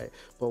kind of like,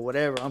 but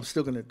whatever, I'm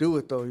still going to do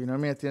it, though. You know what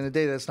I mean? At the end of the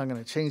day, that's not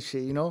going to change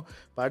shit, you know?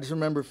 But I just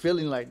remember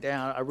feeling like,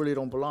 damn, I really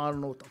don't belong. I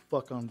don't know what the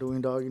fuck I'm doing,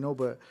 dog, you know?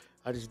 But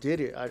I just did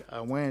it. I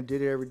went and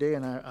did it every day.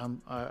 And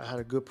I had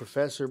a good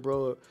professor,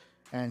 bro.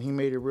 And he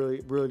made it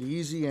really, really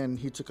easy. And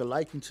he took a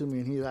liking to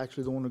me. And he's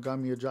actually the one who got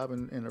me a job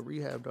in a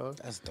rehab, dog.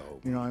 That's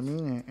dope. You know what I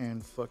mean?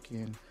 And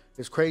fucking,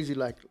 it's crazy,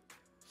 like,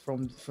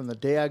 From the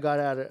day I got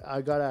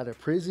out of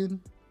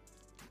prison,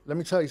 let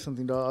me tell you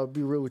something, dog. I'll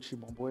be real with you,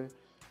 my boy.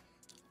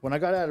 When I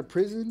got out of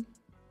prison,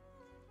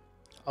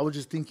 I was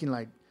just thinking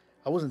like,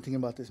 I wasn't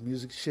thinking about this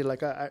music shit.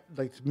 Like I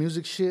like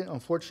music shit.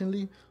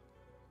 Unfortunately,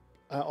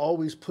 I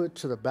always put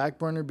to the back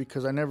burner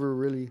because I never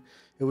really.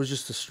 It was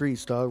just the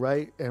streets, dog,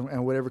 right?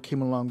 And whatever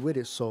came along with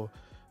it. So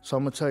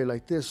I'm gonna tell you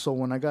like this. So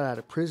when I got out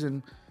of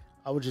prison,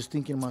 I was just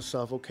thinking to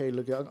myself, okay,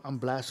 look, I'm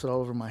blasted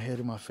all over my head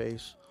and my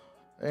face.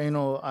 Ain't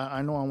no,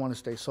 I know I want to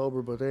stay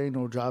sober, but there ain't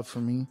no job for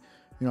me.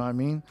 You know what I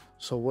mean?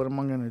 So what am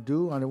I going to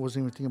do? I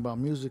wasn't even thinking about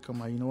music. I'm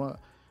like, you know what?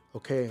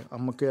 Okay, I'm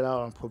going to get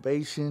out on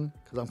probation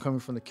because I'm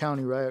coming from the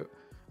county, right?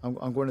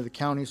 I'm going to the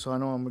county, so I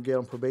know I'm going to get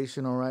on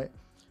probation, all right?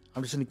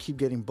 I'm just going to keep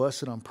getting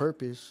busted on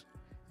purpose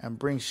and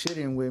bring shit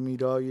in with me,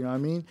 dog, you know what I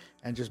mean?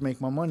 And just make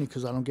my money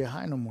because I don't get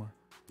high no more.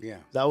 Yeah.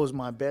 That was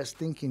my best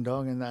thinking,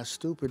 dog, and that's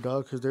stupid,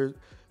 dog, because there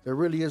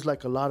really is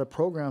like a lot of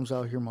programs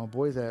out here, my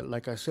boy, that,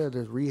 like I said,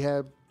 there's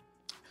rehab,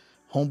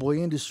 Homeboy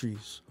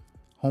Industries.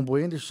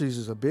 Homeboy Industries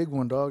is a big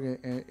one, dog.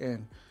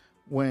 And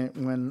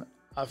when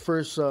I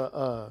first,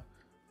 I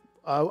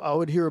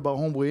would hear about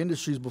Homeboy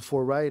Industries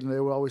before, right? And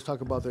they would always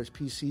talk about there's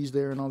PCs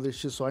there and all this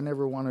shit, so I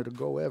never wanted to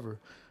go ever.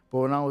 But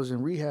when I was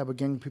in rehab, a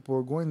gang of people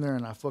were going there,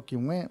 and I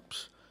fucking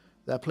went.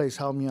 That place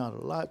helped me out a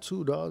lot,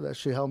 too, dog. That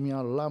shit helped me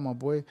out a lot, my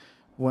boy.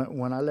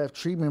 When I left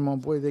treatment, my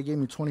boy, they gave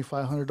me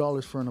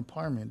 $2,500 for an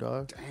apartment,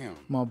 dog. Damn.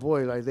 My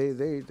boy, like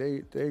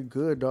they're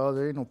good, dog.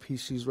 There ain't no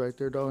PCs right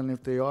there, dog. And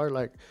if they are,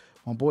 like,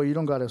 my boy, you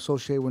don't gotta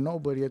associate with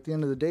nobody. At the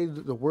end of the day,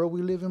 the world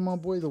we live in, my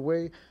boy, the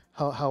way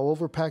how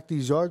overpacked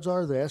these yards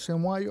are, the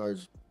SNY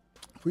yards.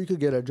 If we could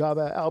get a job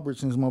at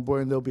Albertsons, my boy,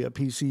 and there'll be a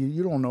PC,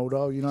 you don't know,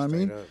 dog. You know what I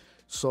mean? Up.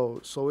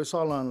 So it's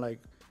all on like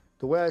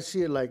the way I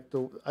see it. Like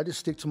I just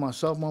stick to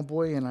myself, my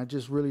boy, and I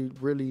just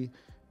really.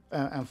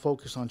 And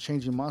focus on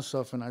changing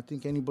myself. And I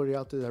think anybody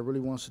out there that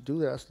really wants to do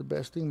that, that's the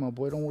best thing, my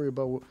boy. Don't worry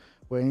about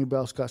what anybody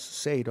else got to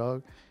say,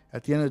 dog.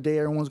 At the end of the day,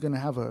 everyone's going to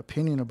have an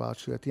opinion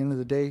about you. At the end of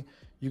the day,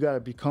 you got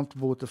to be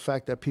comfortable with the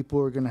fact that people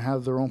are going to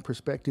have their own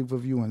perspective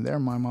of you in their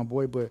mind, my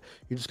boy. But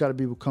you just got to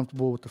be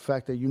comfortable with the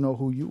fact that you know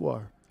who you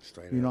are.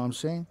 Straight up. You know what I'm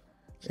saying?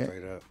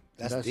 Straight up.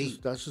 That's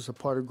deep. That's just a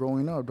part of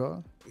growing up,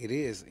 dog. It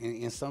is,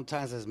 and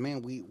sometimes as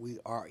men, we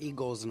our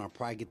egos and our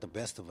pride get the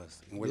best of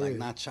us, and we're like,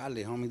 nah,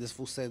 Charlie, homie, this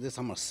fool said this,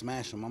 I'm gonna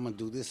smash him, I'm gonna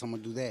do this, I'm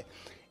gonna do that.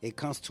 It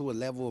comes to a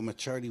level of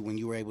maturity when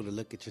you were able to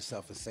look at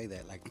yourself and say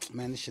that, like,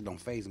 man, this shit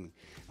don't faze me.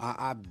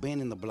 I've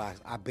been in the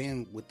blocks, I've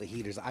been with the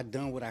heaters, I've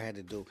done what I had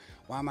to do.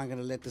 Why am I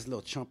gonna let this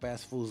little chump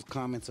ass fool's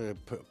comments or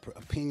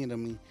opinion of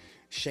me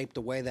shape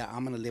the way that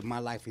I'm gonna live my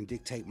life and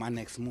dictate my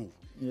next move?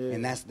 Yeah.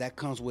 And that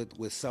comes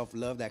with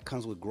self-love, that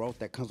comes with growth,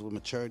 that comes with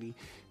maturity,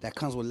 that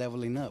comes with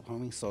leveling up,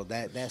 homie. So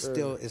that sure.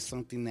 Still is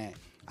something that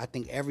I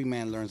think every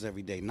man learns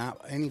every day. Not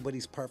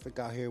anybody's perfect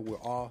out here.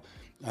 We're all,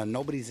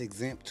 nobody's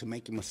exempt to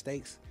making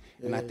mistakes.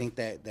 Yeah. And I think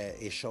that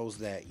it shows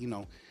that, you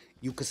know,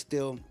 you could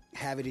still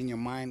have it in your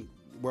mind.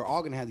 We're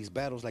all gonna have these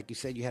battles, like you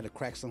said. You had to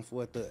crack some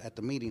fool at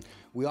the meeting.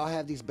 We all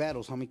have these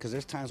battles, homie, because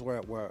there's times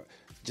where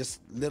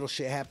just little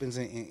shit happens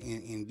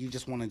and you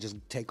just want to just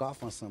take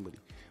off on somebody.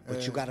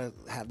 But you gotta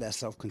have that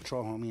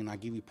self-control, homie. And I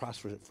give you props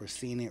for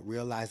seeing it,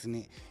 realizing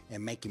it,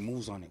 and making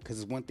moves on it. Because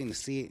it's one thing to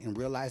see it and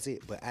realize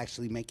it, but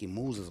actually making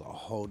moves is a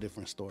whole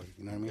different story.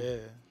 You know what I mean?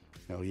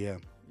 Yeah. Oh yeah.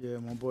 Yeah,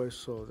 my boy.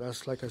 So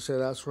that's, like I said,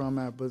 that's where I'm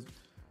at. But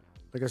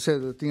like I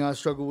said, the thing I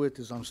struggle with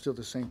is I'm still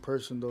the same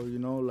person, though. You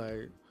know,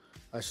 like.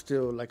 I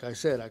still, like I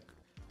said,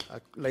 I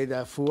laid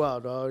that fool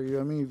out, dog. You know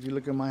what I mean? If you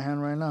look at my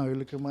hand right now, you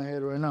look at my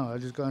head right now. I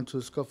just got into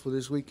a scuffle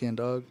this weekend,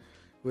 dog,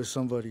 with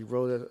somebody,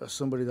 bro.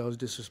 Somebody that was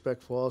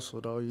disrespectful also,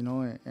 dog, you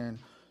know? And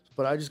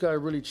But I just gotta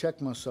really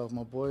check myself,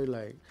 my boy,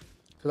 like,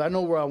 cause I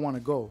know where I want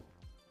to go.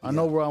 I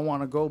know where I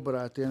want to go, but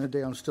at the end of the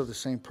day, I'm still the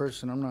same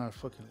person. I'm not a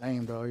fucking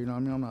lame, dog. You know what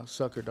I mean? I'm not a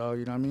sucker, dog.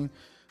 You know what I mean?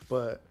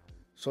 But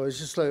so it's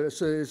just like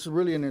it's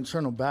really an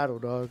internal battle,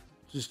 dog.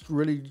 Just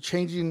really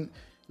changing.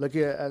 Like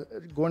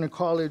going to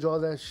college, all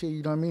that shit.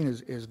 You know what I mean?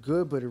 Is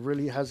good, but it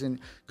really hasn't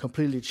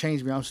completely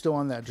changed me. I'm still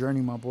on that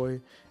journey, my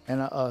boy.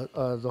 And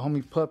the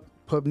homie Pub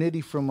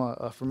Nitty from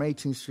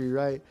 18th Street,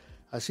 right?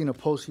 I seen a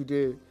post he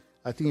did.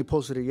 I think he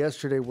posted it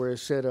yesterday where it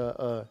said,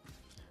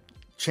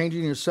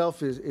 changing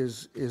yourself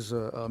is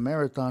a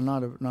marathon,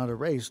 not a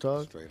race,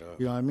 dog. Straight up.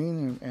 You know what I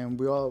mean? And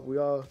we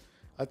all.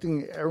 I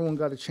think everyone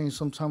got to change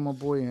sometime, my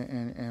boy,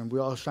 and we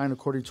all shine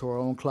according to our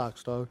own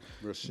clocks, dog.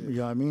 Real shit. You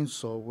know what I mean?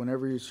 So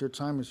whenever it's your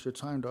time,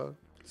 dog.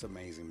 It's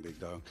amazing, big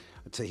dog.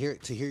 To hear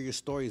your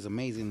story is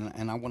amazing,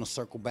 and I want to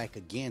circle back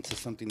again to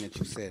something that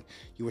you said.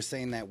 You were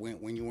saying that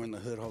when you were in the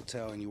Hood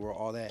Hotel and you were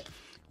all that,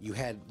 you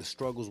had the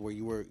struggles where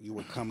you were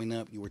coming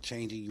up, you were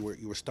changing,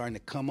 you were starting to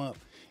come up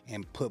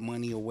and put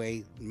money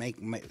away,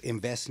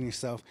 invest in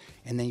yourself,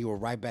 and then you were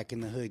right back in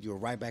the hood. You were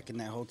right back in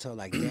that hotel,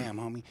 like, damn,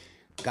 homie.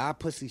 God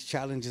puts these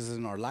challenges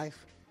in our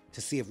life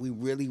to see if we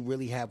really,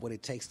 really have what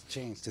it takes to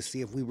change, to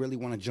see if we really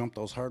want to jump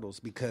those hurdles,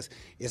 because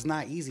it's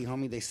not easy,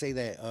 homie. They say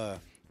that,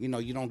 you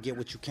don't get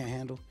what you can't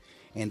handle.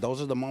 And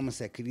those are the moments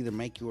that could either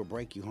make you or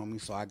break you,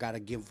 homie. So I got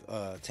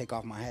to take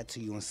off my hat to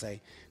you and say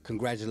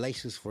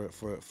congratulations for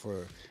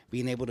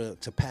being able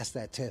to pass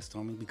that test,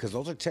 homie. Because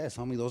those are tests,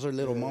 homie. Those are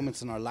little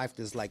moments in our life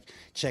that's like,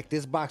 check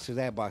this box or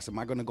that box. Am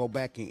I going to go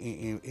back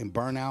and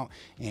burn out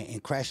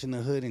and crash in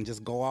the hood and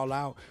just go all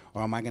out?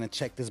 Or am I going to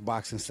check this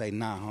box and say,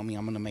 nah, homie,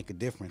 I'm going to make a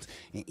difference.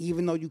 And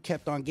even though you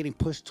kept on getting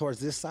pushed towards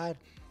this side,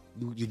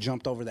 you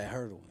jumped over that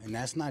hurdle, and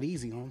that's not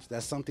easy, homies.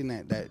 That's something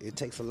that it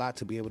takes a lot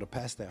to be able to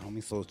pass that,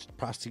 homie. So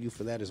props to you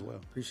for that as well.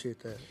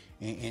 Appreciate that.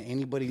 And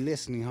anybody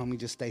listening, homie,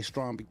 just stay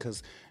strong,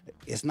 because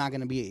it's not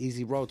going to be an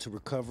easy road to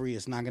recovery.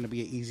 It's not going to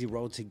be an easy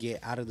road to get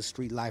out of the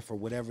street life or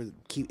whatever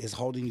is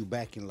holding you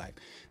back in life.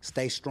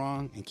 Stay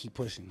strong and keep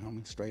pushing,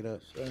 homie, straight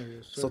up. Yes,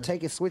 sir.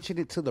 So switching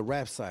it to the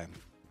rap side.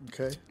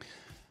 Okay.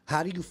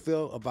 How do you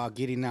feel about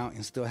getting out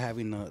and still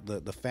having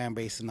the fan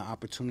base and the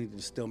opportunity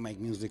to still make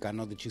music? I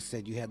know that you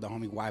said you had the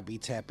homie YB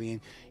tap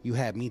in, you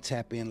had me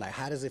tap in. Like,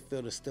 how does it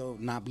feel to still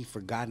not be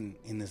forgotten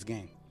in this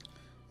game?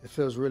 It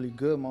feels really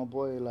good, my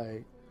boy.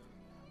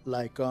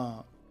 Like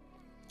I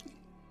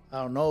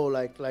don't know,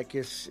 like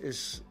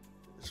it's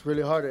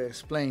really hard to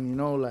explain, you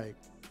know. Like,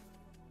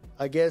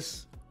 I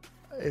guess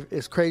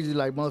it's crazy.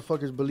 Like,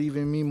 motherfuckers believe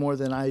in me more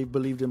than I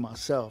believed in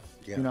myself.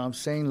 Yeah. You know what I'm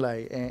saying?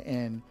 Like,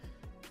 and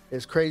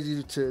it's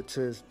crazy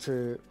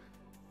to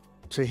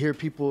hear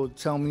people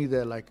tell me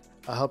that, like,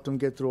 I helped them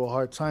get through a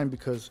hard time,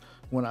 because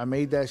when I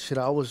made that shit,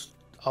 I was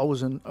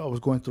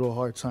going through a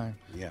hard time.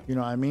 Yeah. You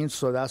know what I mean?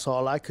 So that's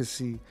all I could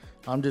see.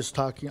 I'm just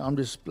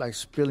like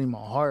spilling my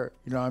heart,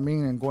 you know what I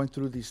mean? And going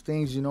through these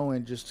things, you know,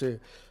 and just to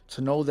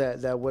know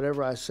that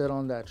whatever I said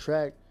on that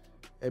track,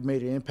 it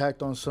made an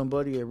impact on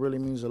somebody. It really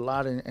means a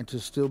lot, and to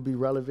still be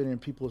relevant in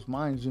people's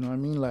minds, you know what I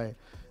mean? Like,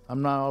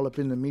 I'm not all up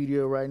in the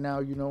media right now,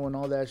 you know, and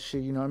all that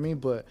shit, you know what I mean?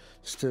 But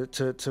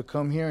to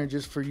come here and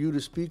just for you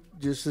to speak,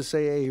 just to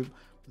say, hey,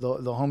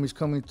 the homie's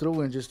coming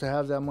through, and just to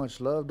have that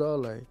much love,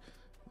 dog, like,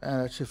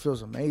 man, that shit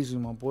feels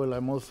amazing, my boy.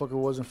 Like, motherfucker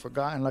wasn't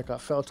forgotten like I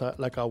felt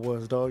like I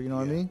was, dog, you know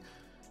what I mean?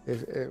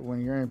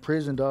 When you're in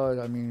prison, dog,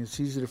 I mean, it's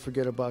easy to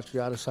forget about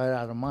you, out of sight,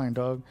 out of mind,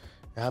 dog.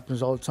 It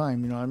happens all the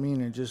time, you know what I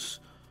mean? And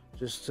just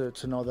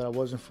to know that I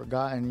wasn't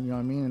forgotten, you know what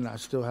I mean? And I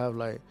still have,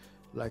 like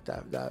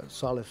that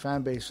solid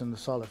fan base and the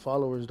solid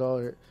followers,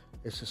 dog.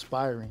 It's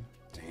inspiring.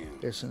 Damn.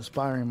 It's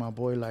inspiring, my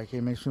boy. Like,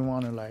 it makes me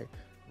want to like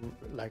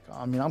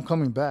I mean, I'm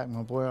coming back,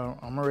 my boy.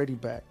 I'm already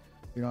back.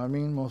 You know what I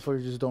mean?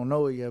 Motherfuckers just don't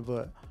know it yet,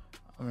 but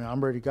I mean, I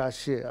already got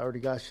shit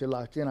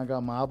locked in. I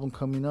got my album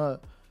coming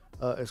up.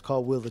 It's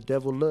called Will the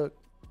Devil Look,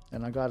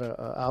 and I got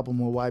a album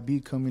with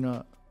YB coming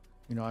up.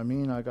 You know what I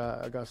mean? I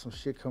got some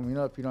shit coming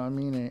up. You know what I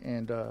mean?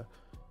 And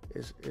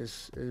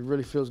it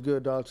really feels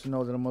good, dog, to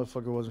know that a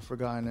motherfucker wasn't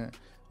forgotten. That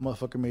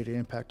motherfucker made an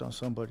impact on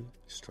somebody.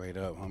 Straight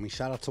up, homie.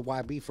 Shout out to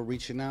YB for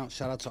reaching out.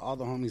 Shout out to all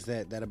the homies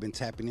that have been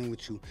tapping in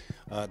with you.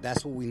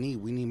 That's what we need.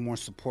 We need more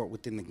support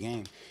within the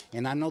game.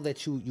 And I know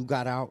that you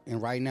got out,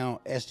 and right now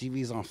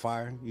SGV's on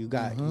fire. You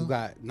got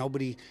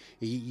nobody.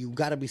 You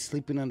got to be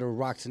sleeping under a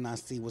rock to not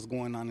see what's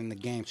going on in the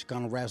game.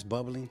 Chicano rap's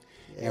bubbling,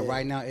 and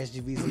right now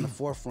SGV's in the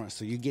forefront.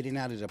 So you're getting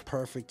out at the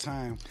perfect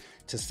time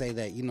to say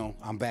that, you know,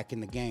 I'm back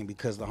in the game,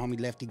 because the homie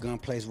Lefty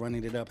Gunplay's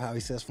running it up, how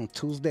he says, from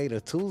Tuesday to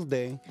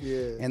Tuesday.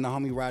 Yeah. And the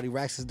homie Rowdy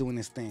Rax is doing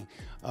his thing.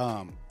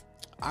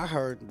 I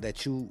heard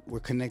that you were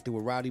connected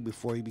with Rowdy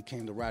before he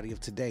became the Rowdy of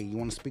today. You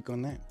want to speak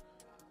on that?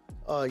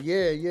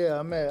 Yeah.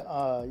 I met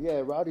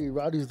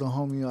Rowdy's the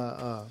homie.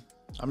 I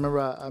remember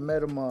I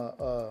met him.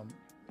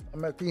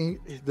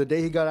 The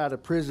day he got out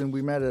of prison.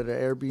 We met at an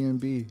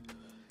Airbnb in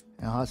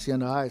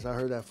Hacienda Heights. I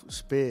heard that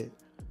spit.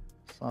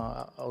 So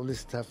I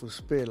listened to that fool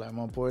spit, like,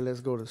 my boy,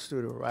 let's go to the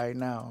studio right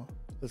now.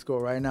 Let's go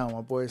right now,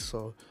 my boy.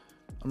 So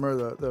I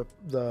remember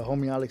the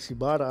homie Alex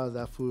Ibarra,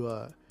 that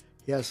fool,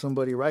 he had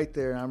somebody right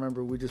there, and I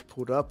remember we just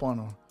pulled up on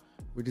him.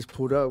 We just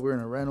pulled up. We were in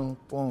a rental.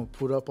 Boom,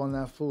 pulled up on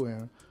that fool,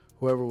 and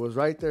whoever was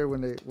right there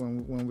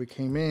when we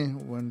came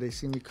in, when they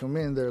see me come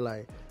in,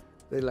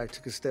 they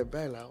took a step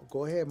back, like, oh,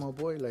 go ahead, my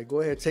boy, like,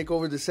 go ahead, take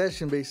over the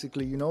session,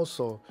 basically, you know.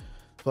 So,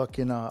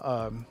 fucking,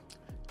 I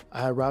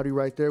had Rowdy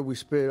right there. We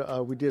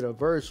did a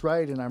verse,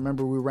 right, and I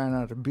remember we ran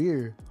out of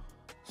beer,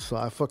 so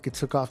I fucking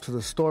took off to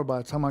the store. By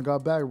the time I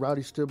got back,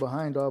 Rowdy's still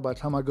behind, dog. By the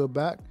time I go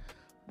back,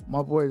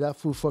 my boy, that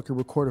fool fucking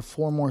recorded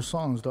 4 more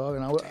songs, dog.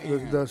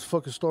 And the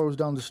fucking store was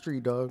down the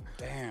street, dog.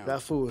 Damn.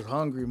 That fool was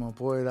hungry, my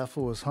boy. That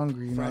fool was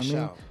hungry, you Fresh know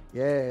what I mean? out.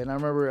 Yeah, and I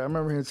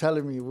remember him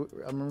telling me,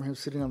 I remember him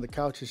sitting on the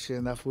couch and shit,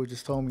 and that fool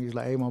just told me, he's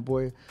like, hey, my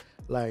boy,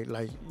 like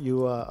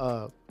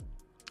you,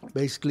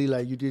 basically,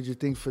 like, you did your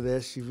thing for the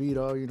SUV,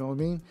 dog, you know what I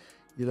mean?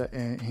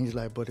 And he's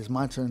like, but it's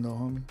my turn, though,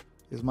 homie.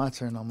 It's my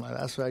turn. I'm like,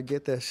 that's where I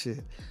get that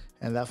shit.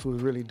 And that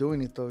fool's really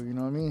doing it, though, you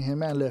know what I mean?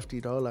 Him and Lefty,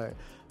 dog, like,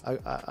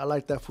 I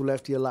like that fool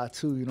Lefty a lot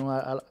too, you know.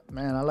 I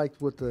like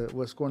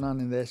what's going on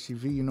in the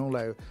SUV, you know.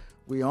 Like,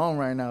 we on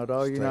right now,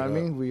 dog. You know what I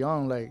mean? We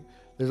on. Like,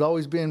 there's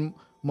always been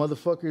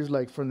motherfuckers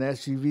like from the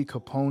SUV,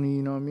 Capone,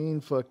 you know what I mean?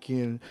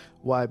 Fucking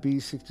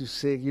YB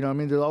 626, you know what I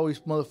mean? There's always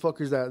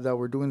motherfuckers that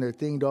were doing their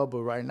thing, dog.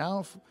 But right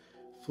now,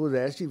 for the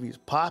SUV is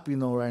popping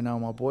though right now,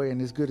 my boy,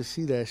 and it's good to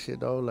see that shit,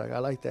 dog. Like, I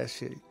like that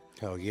shit.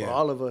 Hell yeah. For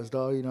all of us,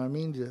 dog, you know what I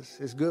mean?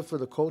 Just, it's good for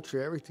the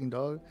culture, everything,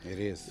 dog. It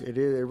is. It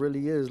is. It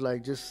really is.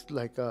 Like, just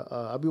like,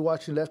 I'll be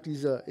watching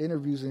Lefty's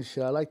interviews and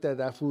shit. I like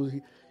that fool,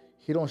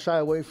 he don't shy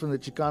away from the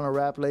Chicano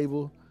rap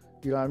label.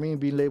 You know what I mean?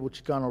 Being labeled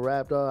Chicano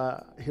rap,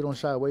 dog. He don't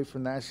shy away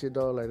from that shit,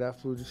 dog. Like, that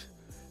fool,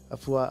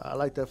 I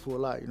like that fool a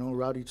lot, you know?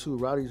 Rowdy, too.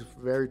 Rowdy's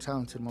very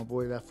talented, my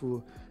boy. That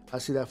fool, I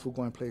see that fool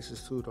going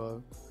places, too,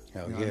 dog.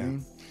 Hell you know yeah. what I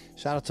mean?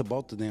 Shout out to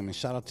both of them, and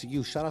shout out to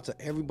you. Shout out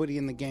to everybody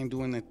in the game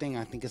doing their thing.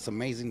 I think it's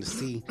amazing to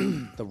see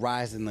the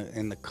rise and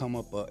the come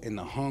up in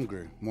the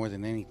hunger more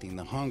than anything.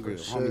 The hunger,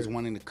 homies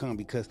wanting to come,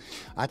 because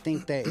I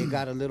think that it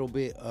got a little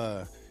bit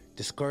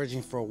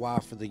discouraging for a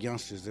while for the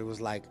youngsters. There was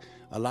like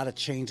a lot of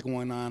change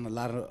going on, a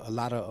lot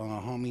of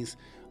homies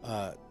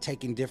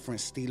taking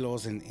different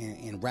estilos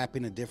and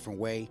rapping a different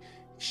way,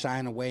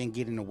 shying away and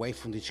getting away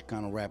from the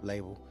Chicano rap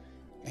label.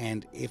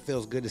 And it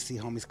feels good to see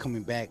homies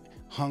coming back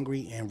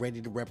hungry and ready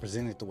to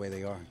represent it the way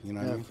they are. You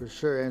know what I mean? For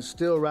sure. And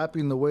still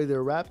rapping the way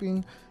they're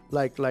rapping.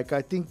 Like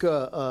I think,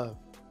 I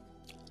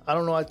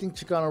don't know, I think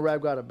Chicano rap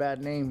got a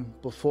bad name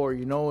before,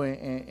 you know,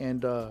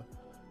 and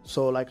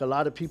so like a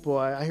lot of people,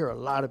 I hear a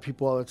lot of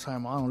people all the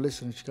time, I don't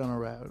listen to Chicano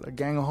rap. A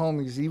gang of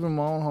homies, even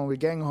my own homie,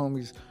 gang of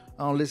homies,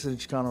 I don't listen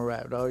to Chicano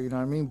rap, dog, you know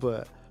what I mean?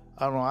 But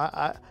I don't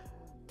know,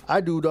 I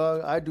do,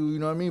 dog. I do, you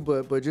know what I mean?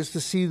 But just to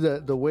see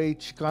the way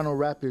Chicano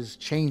rap is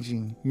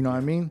changing, you know what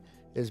I mean?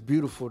 It's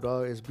beautiful,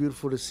 dog. It's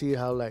beautiful to see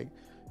how, like,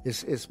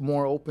 it's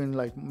more open,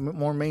 like,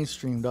 more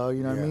mainstream, dog,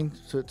 you know what I mean?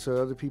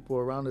 To other people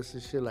around us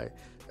and shit, like,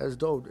 that's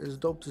dope. It's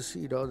dope to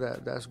see, dog.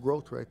 That's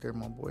growth right there,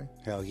 my boy.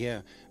 Hell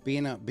yeah.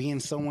 Being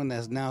someone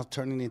that's now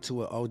turning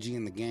into an OG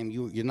in the game,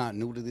 you're not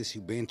new to this.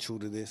 You've been true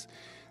to this.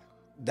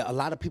 A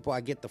lot of people,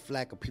 I get the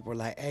flack of people are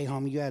like, hey,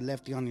 homie, you had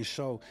Lefty on your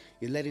show.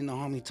 You're letting the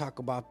homie talk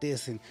about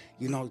this and,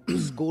 you know,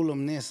 school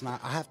him this. And I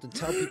have to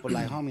tell people,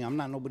 like, homie, I'm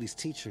not nobody's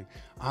teacher.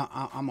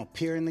 I'm a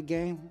peer in the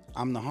game.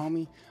 I'm the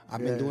homie.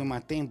 I've been doing my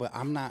thing, but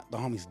I'm not the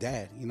homie's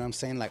dad. You know what I'm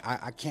saying? Like,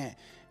 I can't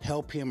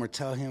help him or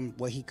tell him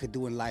what he could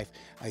do in life.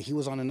 He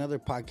was on another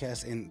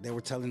podcast, and they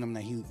were telling him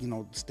that he, you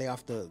know, stay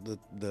off the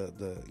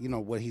you know,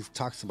 what he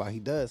talks about, he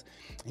does.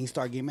 And he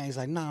started getting mad. He's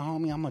like, nah,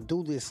 homie, I'm going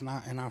to do this.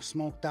 And I've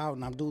smoked out,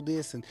 and I'll do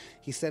this. And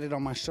he said it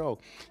on my show.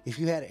 If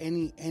you had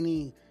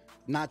any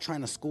not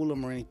trying to school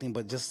him or anything,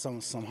 but just some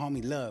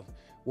homie love,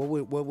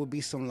 what would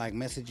be some, like,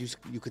 message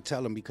you could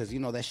tell him? Because, you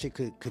know, that shit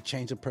could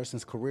change a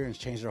person's career and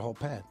change their whole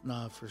path.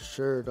 Nah, for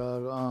sure,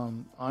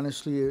 dog.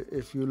 Honestly,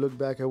 if you look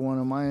back at one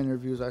of my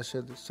interviews, I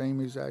said the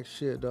same exact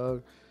shit,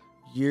 dog.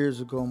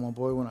 Years ago, my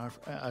boy,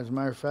 as a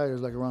matter of fact, it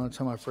was like around the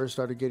time I first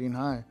started getting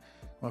high.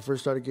 When I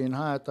first started getting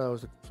high, I thought it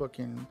was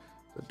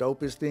the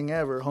dopest thing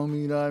ever,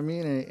 homie, you know what I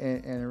mean?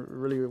 And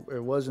really,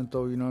 it wasn't,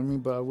 though, you know what I mean?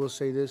 But I will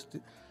say this,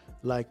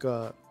 like,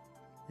 you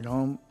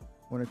know,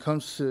 when it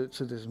comes to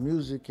this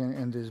music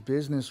and this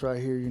business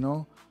right here, you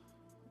know,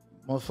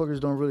 motherfuckers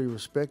don't really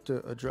respect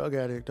a drug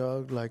addict,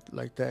 dog,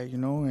 like that, you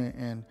know,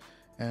 and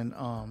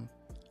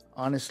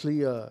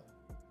honestly,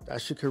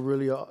 that shit could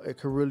really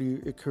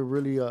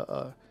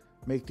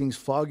make things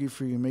foggy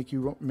for you, make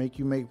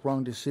you make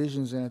wrong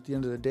decisions, and at the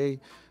end of the day,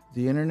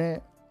 the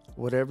internet,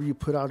 whatever you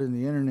put out in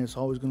the internet, is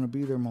always gonna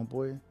be there, my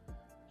boy.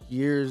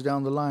 Years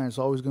down the line, it's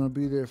always gonna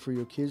be there for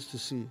your kids to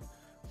see.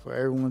 For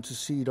everyone to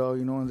see, dog,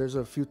 you know, and there's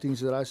a few things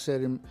that I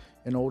said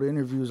in old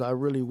interviews. I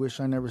really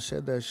wish I never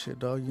said that shit,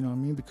 dog, you know what I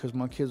mean? Because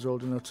my kids are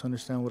old enough to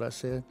understand what I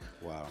said.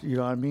 Wow. You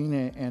know what I mean?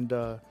 And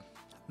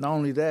not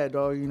only that,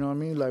 dog, you know what I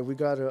mean? Like, we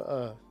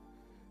gotta,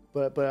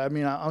 but I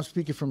mean, I'm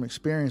speaking from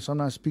experience. I'm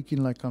not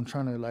speaking like I'm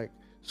trying to, like,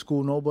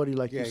 school nobody,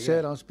 like you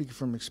said. I'm speaking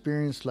from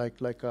experience.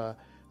 Like, I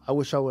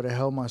wish I would have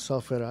held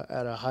myself at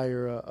a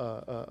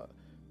higher,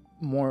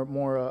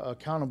 more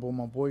accountable,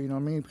 my boy, you know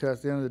what I mean? Because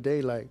at the end of the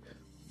day, like,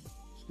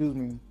 excuse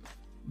me,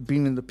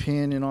 being in the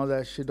pen and all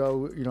that shit,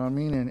 dog. You know what I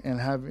mean? And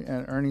having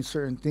and earning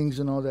certain things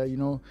and all that. You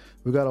know,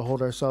 we gotta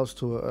hold ourselves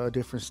to a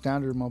different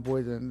standard, my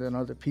boy, than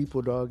other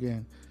people, dog.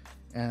 And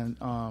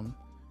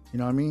you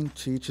know what I mean?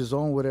 To each his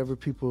own. Whatever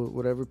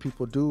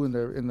people do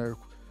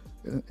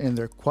in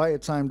their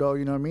quiet time, dog.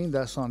 You know what I mean?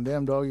 That's on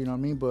them, dog. You know what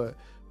I mean? But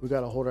we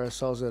gotta hold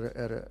ourselves at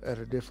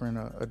a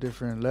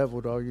different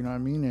level, dog. You know what I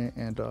mean?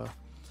 And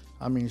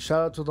I mean,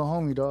 shout out to the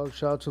homie, dog.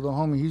 Shout out to the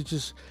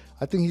homie.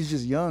 I think he's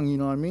just young, you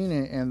know what I mean?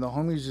 And the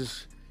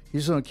homie's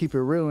he's gonna keep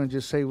it real and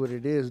just say what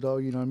it is,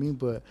 dog. You know what I mean?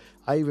 But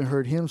I even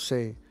heard him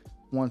say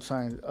one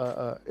time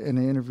in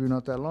an interview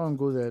not that long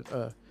ago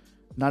that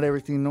not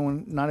everything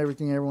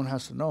everyone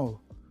has to know.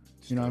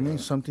 You know what I mean?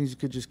 Some things you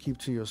could just keep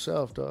to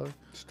yourself, dog.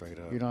 Straight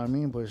up. You know what I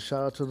mean? But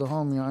shout out to the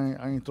homie.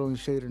 I ain't throwing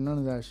shade or none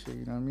of that shit.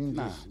 You know what I mean?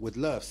 Nah, with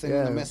love.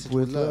 Sending the message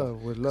with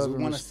love. With love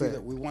and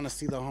respect. We want to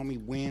see the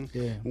homie win.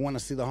 Yeah. We want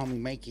to see the homie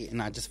make it. And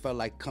I just felt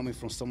like coming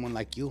from someone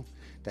like you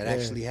that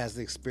actually has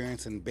the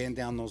experience and been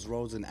down those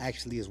roads and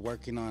actually is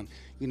working on,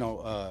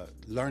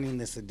 learning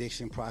this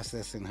addiction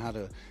process and how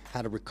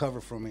to recover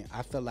from it.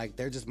 I feel like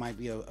there just might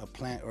be a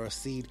plant or a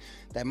seed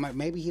that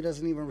maybe he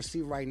doesn't even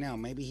receive right now.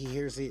 Maybe he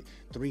hears it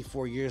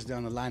 3-4 years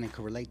down the line and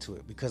can relate to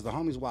it because the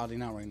homie's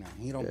wilding out right now.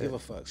 He don't give a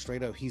fuck.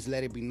 Straight up, he's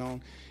let it be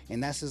known,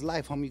 and that's his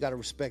life. Homie, you gotta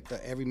respect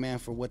every man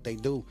for what they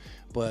do,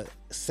 but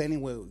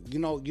sending what you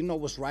know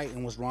what's right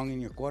and what's wrong in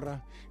your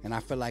cuerda. And I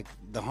feel like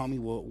the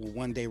homie will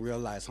one day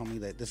realize,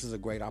 homie, that this is a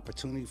great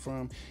opportunity for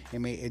him.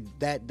 And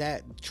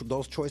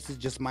those choices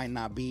just might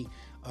not be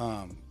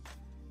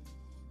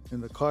in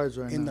the cards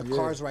right now. In the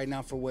cards right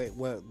now for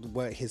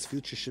what his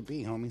future should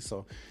be, homie.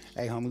 So,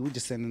 hey, homie, we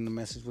just sending the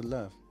message with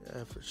love.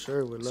 Yeah, for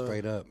sure, with love.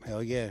 Straight up,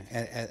 hell yeah.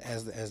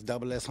 As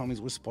double S homies,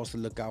 we're supposed to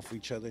look out for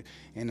each other,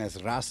 and as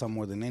Raza,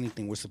 more than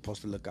anything, we're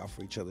supposed to look out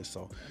for each other.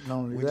 So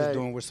we're just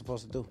doing what we're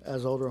supposed to do.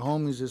 As older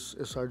homies,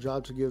 it's our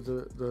job to give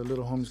the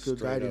little homies good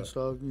guidance,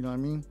 dog. You know what I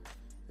mean?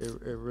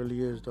 It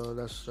really is, dog.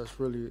 That's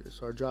really,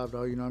 it's our job,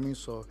 dog. You know what I mean?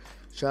 So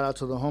shout out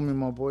to the homie,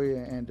 my boy.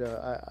 And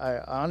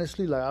I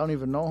honestly, like, I don't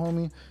even know,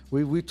 homie.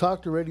 We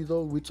talked already,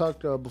 though. We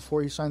talked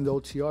before he signed the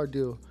OTR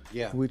deal.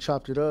 Yeah. We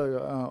chopped it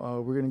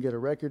up. We're gonna get a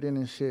record in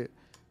and shit.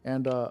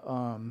 And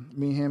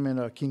me, him,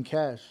 and King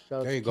Cash.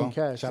 Shout out to King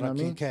Cash. Shout out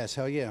King Cash.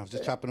 Hell yeah. I was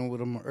just chopping it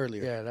with him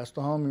earlier. Yeah, that's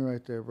the homie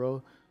right there,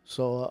 bro.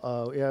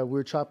 So, we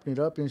were chopping it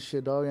up and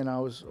shit, dog. And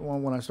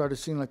when I started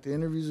seeing, like, the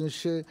interviews and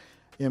shit,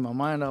 in my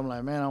mind, I'm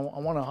like, man, I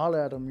want to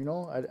holler at him, you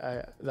know?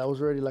 That was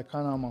already, like,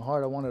 kind of on my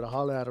heart. I wanted to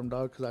holler at him,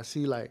 dog, because I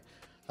see, like,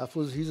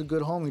 he's a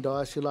good homie,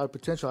 dog. I see a lot of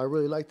potential. I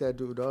really like that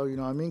dude, dog, you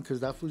know what I mean? Because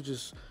that fool's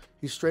just,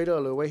 he's straight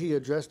up. The way he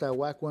addressed that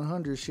Whack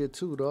 100 shit,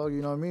 too, dog,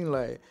 you know what I mean?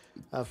 Like,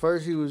 at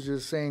first he was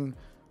just saying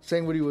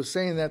what he was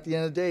saying. At the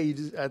end of the day, he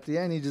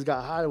just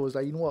got hot and was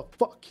like, you know what?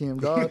 Fuck him,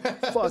 dog.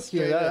 Fuck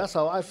him. That's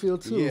how I feel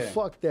too. Yeah.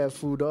 Fuck that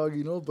fool, dog.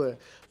 You know. But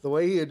the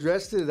way he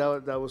addressed it,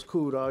 that was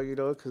cool, dog. You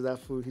know, because that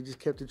fool, he just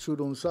kept it true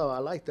to himself. I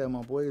like that,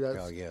 my boy.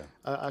 Hell yeah.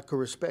 I could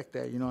respect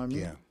that. You know what I mean?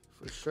 Yeah.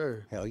 For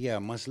sure. Hell yeah,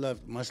 much love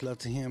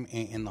to him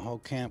and the whole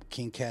camp,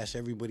 King Cash,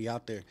 everybody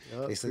out there.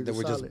 Yep, they said they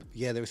were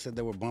they said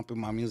they were bumping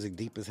my music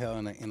deep as hell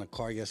in a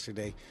car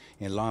yesterday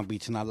in Long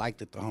Beach, and I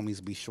liked it. The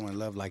homies be showing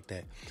love like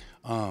that.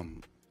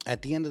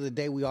 At the end of the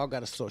day, we all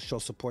got to show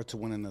support to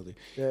one another.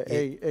 Yeah,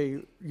 hey,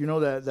 you know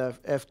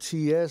that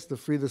FTS, the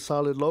Free the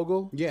Solid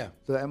logo? Yeah.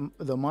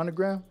 The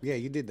monogram? Yeah,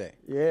 you did that.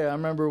 Yeah, I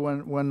remember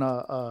when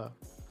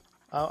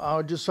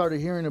I just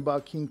started hearing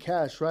about King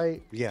Cash,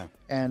 right? Yeah.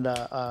 And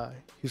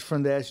he's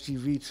from the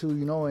SGV too,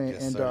 you know,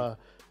 and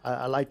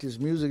I liked his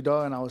music,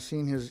 dog, and I was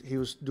seeing he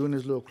was doing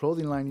his little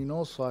clothing line, you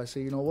know, so I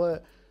said, you know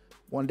what?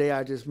 One day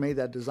I just made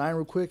that design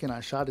real quick and I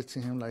shot it to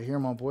him, like, here,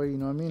 my boy, you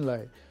know what I mean?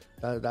 Like,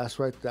 that's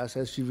right. That's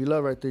SGV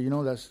love right there. You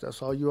know,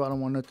 that's all you. I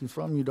don't want nothing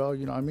from you, dog.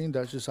 You know what I mean?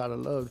 That's just out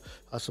of love.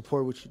 I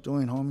support what you're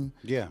doing, homie.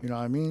 Yeah. You know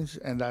what I mean?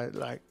 And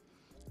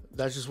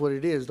that's just what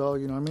it is, dog.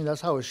 You know what I mean?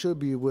 That's how it should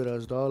be with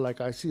us, dog. Like,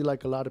 I see,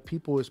 like, a lot of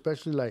people,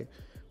 especially, like,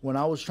 when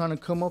I was trying to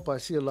come up, I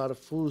see a lot of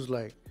fools,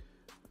 like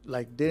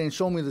they didn't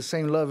show me the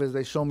same love as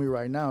they show me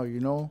right now, you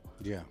know?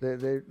 Yeah.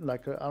 They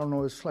like, I don't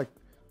know, it's like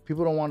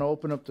people don't want to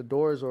open up the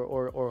doors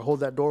or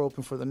hold that door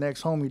open for the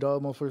next homie,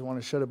 dog. Motherfuckers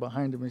want to shut it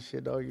behind them and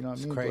shit, dog. You know what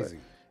I mean? It's crazy.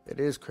 It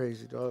is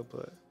crazy, dog,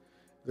 but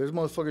there's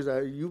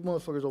motherfuckers you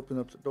motherfuckers open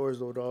up the doors,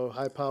 though, dog.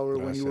 High power,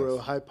 when you were a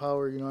high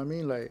power, you know what I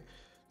mean? Like,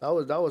 that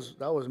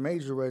was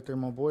major right there,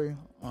 my boy,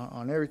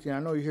 on everything.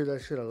 I know you hear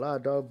that shit a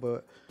lot, dog,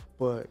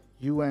 but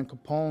you and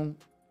Capone,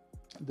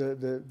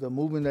 the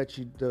movement that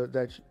you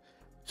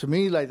to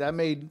me, like, that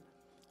made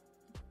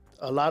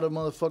a lot of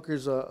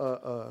motherfuckers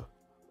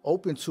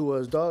open to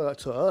us, dog,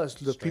 to us,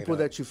 the Straight people up.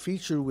 that you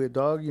featured with,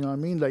 dog, you know what I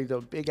mean? Like,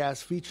 the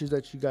big-ass features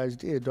that you guys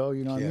did, dog,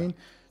 you know what I mean?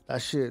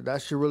 That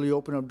shit really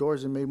opened up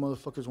doors and made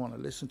motherfuckers want to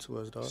listen to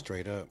us, dog.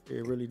 Straight up.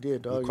 It really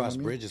did, dog. We crossed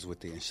you know bridges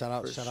with it. And shout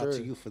out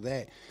to you for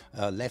that.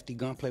 Lefty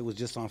Gunplay was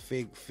just on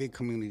Fig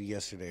Community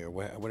yesterday, or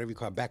whatever you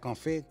call it, back on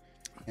Fig.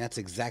 That's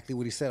exactly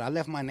what he said. I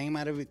left my name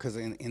out of it because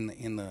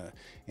in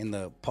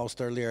the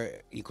post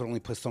earlier, you could only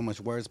put so much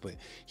words, but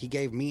he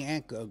gave me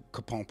and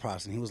Capone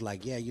props, and he was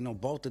like, yeah, you know,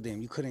 both of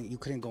them, you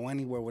couldn't go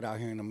anywhere without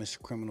hearing a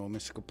Mr. Criminal,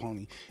 Mr.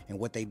 Capone, and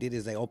what they did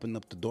is they opened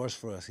up the doors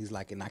for us. He's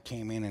like, and I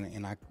came in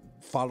and I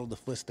followed the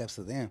footsteps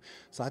of them.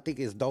 So I think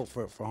it's dope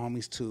for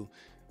homies to,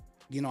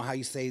 you know how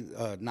you say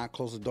not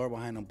close the door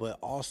behind them, but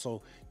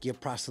also give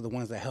props to the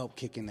ones that help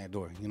kick in that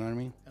door. You know what I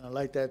mean? And I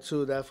like that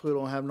too. That fool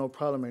don't have no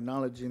problem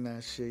acknowledging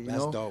that shit. You know?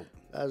 That's dope.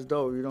 That's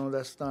dope. You know,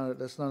 that's not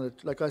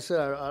like I said,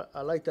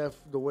 I like that,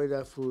 the way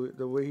that fool,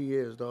 the way he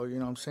is, though. You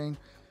know what I'm saying?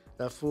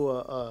 That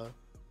fool,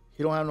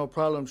 he don't have no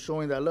problem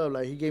showing that love.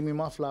 Like, he gave me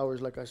my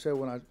flowers, like I said,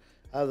 when I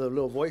have the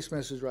little voice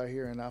message right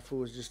here, and that fool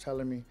was just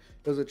telling me.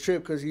 It was a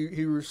trip because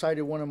he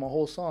recited one of my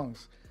whole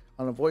songs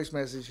on a voice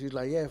message. He's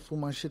like, yeah, fool,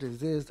 my shit is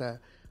this, that.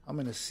 I'm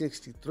in a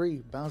 63,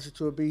 bouncing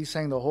to a beat. He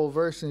sang the whole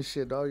verse and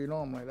shit, dog. You know,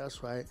 I'm like,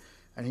 that's right.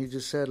 And he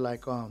just said,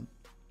 like,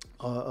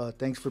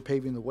 thanks for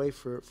paving the way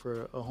for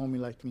a homie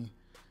like me.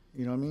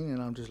 You know what I mean?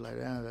 And I'm just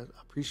like, I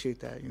appreciate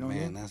that. You know what I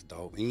mean? Man, that's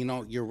dope. And you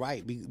know, you're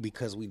right,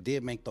 because we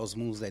did make those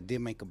moves that did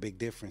make a big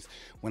difference.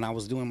 When I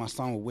was doing my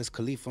song with Wiz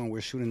Khalifa and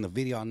we're shooting the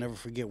video, I'll never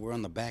forget, we're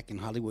on the back in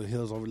Hollywood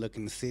Hills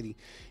overlooking the city.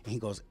 And he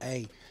goes,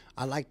 hey,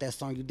 I like that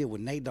song you did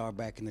with Nadar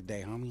back in the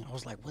day, homie. I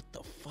was like, what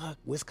the fuck?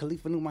 Wiz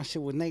Khalifa knew my shit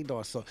with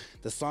Nadar. So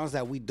the songs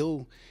that we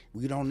do,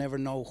 we don't never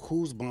know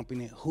who's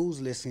bumping it,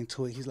 who's listening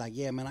to it. He's like,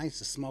 yeah, man, I used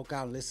to smoke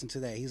out and listen to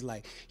that. He's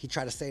like, he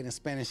tried to say it in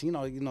Spanish. You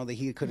know that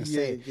he couldn't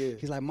say it. Yeah.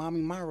 He's like,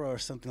 Mami Mara or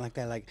something like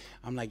that. Like,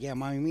 I'm like, yeah,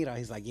 Mami Mira.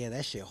 He's like, yeah,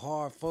 that shit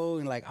hard, fool.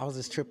 And like, I was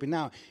just tripping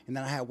out. And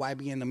then I had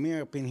YB in the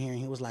mirror up in here, and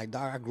he was like,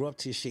 dog, I grew up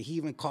to his shit. He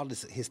even called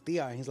his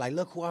tia. He's like,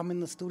 look who I'm in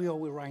the studio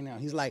with right now.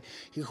 He's like,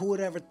 who would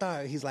ever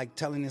thought? He's like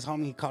telling his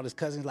homie, he called his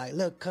cousin. He's like,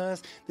 look,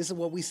 cuz, this is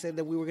what we said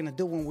that we were gonna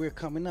do when we were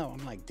coming up.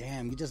 I'm like,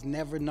 damn, you just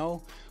never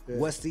know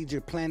what seeds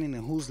you're planting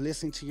and who's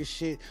listening to your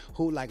shit.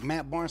 Who, like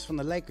Matt Barnes from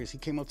the Lakers, he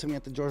came up to me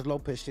at the George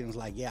Lopez shit and was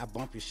like, yeah, I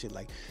bump your shit.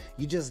 Like,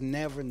 you just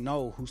never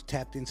know who's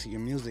tapped into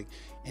your music,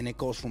 and it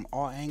goes from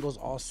all angles,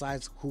 all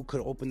sides, who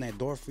could open that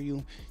door for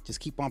you. Just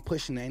keep on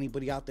pushing to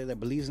anybody out there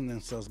that believes in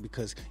themselves,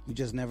 because you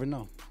just never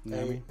know. You know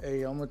what I mean?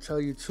 Hey, I'm gonna tell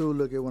you too,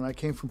 look, at when I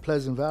came from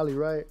Pleasant Valley,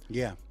 right?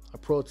 Yeah. I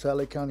pro to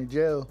LA County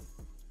Jail,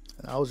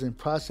 and I was in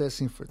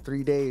processing for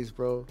 3 days,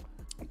 bro.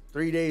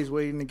 3 days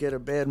waiting to get a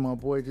bed, my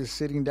boy, just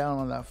sitting down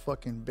on that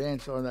fucking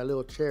bench or on that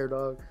little chair,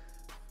 dog.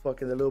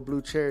 Fucking the little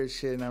blue chair and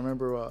shit. And I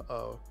remember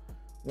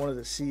one of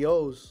the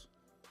COs,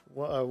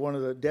 one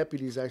of the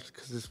deputies, actually,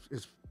 because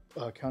it's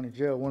county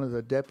jail, one of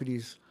the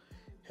deputies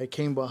had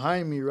came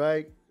behind me,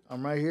 right?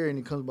 I'm right here, and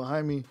he comes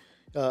behind me,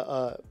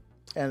 and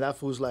that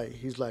fool's like,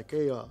 he's like,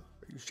 hey, are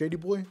you Shady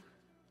boy?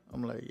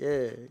 I'm like,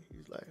 yeah.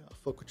 He's like, I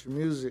fuck with your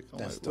music. I'm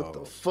That's like, what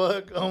dope. the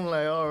fuck? I'm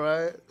like, all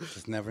right.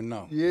 Just never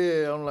know.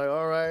 Yeah, I'm like,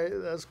 all right,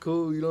 that's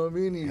cool. You know what I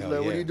mean? He's Hell like,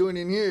 what are yeah. you doing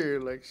in here?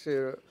 Like,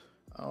 shit,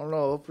 I don't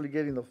know. Hopefully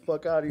getting the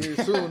fuck out of here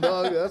soon,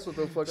 dog. That's what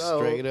the fuck I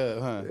hope. Straight up,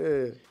 huh?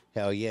 Yeah.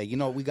 Hell yeah. You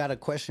know, we got a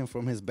question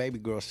from his baby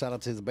girl. Shout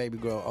out to his baby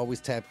girl.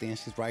 Always tapped in.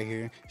 She's right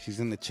here. She's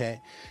in the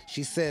chat.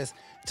 She says,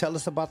 tell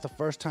us about the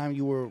first time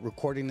you were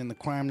recording in the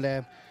crime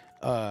lab.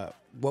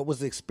 What was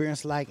the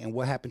experience like, and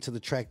what happened to the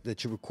track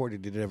that you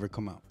recorded? Did it ever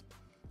come out?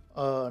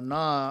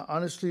 Nah,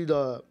 honestly,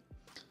 that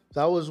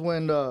was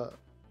when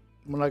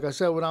like I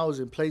said, when I was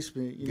in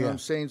placement, you know what I'm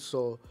saying?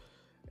 So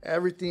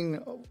everything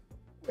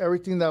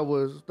that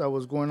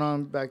was going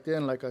on back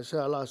then, like I said,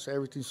 I lost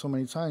everything so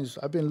many times.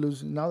 I've been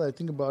losing, now that I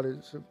think about it,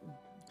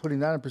 putting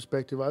that in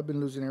perspective, I've been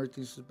losing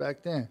everything since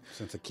back then.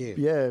 Since a kid?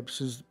 Yeah,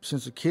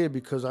 since a kid,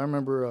 because I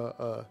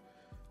remember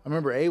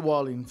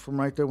AWOLing from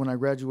right there when I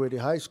graduated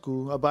high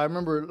school. But I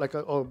remember, like,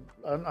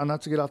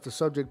 not to get off the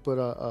subject,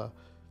 but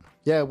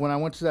yeah, when I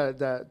went to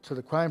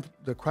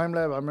the crime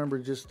lab, I remember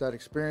just that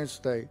experience.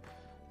 That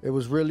it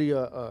was really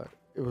how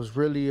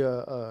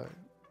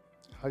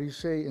do you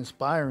say,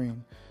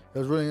 inspiring. It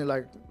was really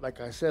like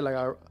I said, like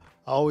I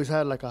always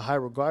had like a high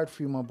regard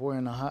for you, my boy,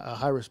 and a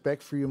high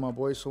respect for you, my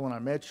boy. So when I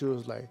met you, it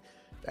was like,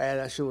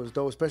 that shit was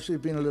dope, especially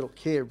being a little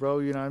kid, bro.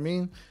 You know what I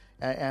mean?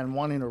 And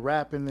wanting to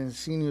rap, and then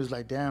seeing you was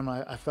like, damn,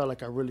 I felt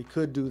like I really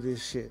could do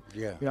this shit.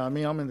 Yeah. You know what I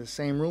mean? I'm in the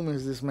same room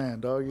as this man,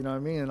 dog. You know what I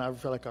mean? And I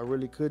felt like I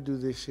really could do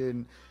this shit,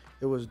 and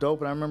it was dope.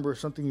 And I remember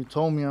something you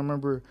told me. I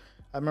remember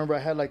I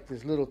had like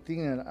this little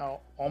thing, and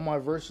all my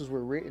verses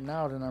were written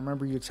out. And I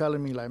remember you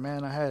telling me, like,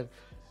 man,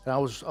 I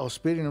was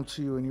spitting them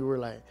to you, and you were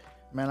like,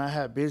 man, I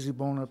had Busy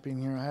Bone up in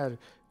here, I had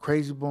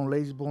Crazy Bone,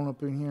 Lazy Bone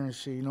up in here and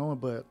shit, you know.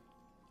 But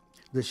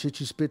the shit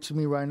you spit to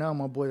me right now,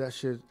 my boy, that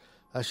shit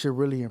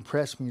really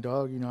impressed me,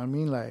 dog. You know what I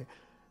mean? Like,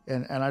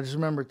 and I just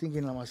remember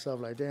thinking to myself,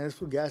 like, damn, this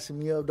fool gassing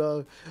me up,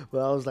 dog. But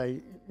I was like,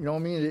 you know what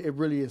I mean? It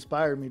really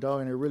inspired me,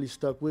 dog, and it really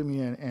stuck with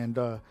me. And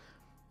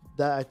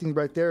that, I think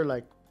right there,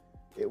 like,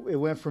 it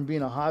went from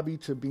being a hobby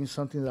to being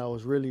something that I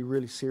was really,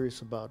 really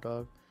serious about,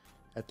 dog,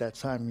 at that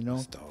time, you know?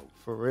 That's dope.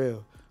 For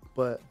real.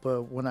 But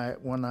when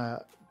I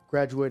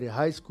graduated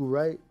high school,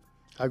 right?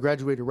 I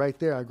graduated right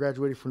there. I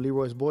graduated from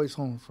Leroy's Boys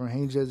Home, from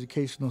Haynes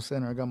Educational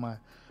Center. I got my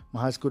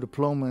high school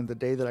diploma, and the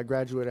day that I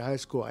graduated high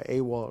school, I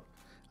AWOL'd.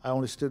 I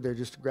only stood there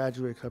just to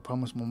graduate because I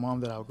promised my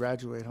mom that I would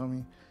graduate,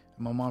 homie. And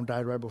my mom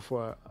died right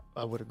before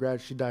I would have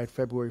graduated. She died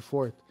February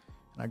 4th,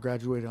 and I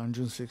graduated on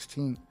June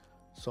 16th.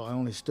 So I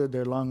only stood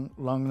there long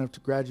enough to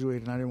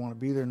graduate, and I didn't want to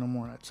be there no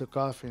more. And I took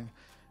off, and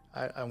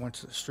I went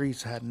to the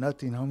streets. I had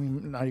nothing,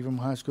 homie, not even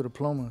my high school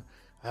diploma.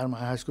 I had my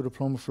high school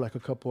diploma for like a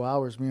couple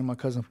hours. Me and my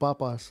cousin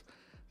Papas,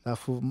 my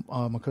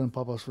cousin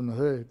Papas from the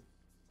hood,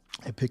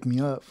 they picked me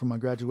up for my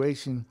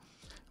graduation.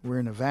 We were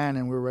in a van,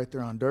 and we were right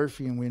there on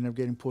Durfee, and we ended up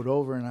getting pulled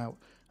over, and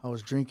I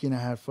was drinking. I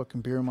had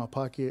fucking beer in my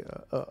pocket,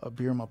 a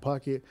beer in my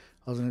pocket.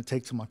 I was going to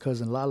take to my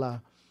cousin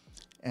Lala,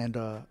 and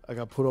I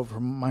got pulled over for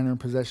minor in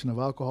possession of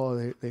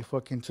alcohol. They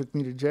fucking took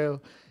me to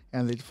jail,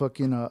 and they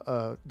fucking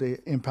they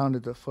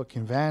impounded the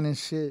fucking van and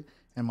shit.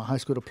 And my high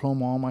school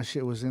diploma, all my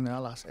shit was in there. I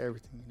lost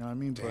everything, you know what I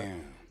mean? Damn.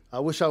 But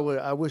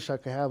I wish I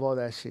could have all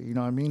that shit, you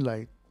know what I mean?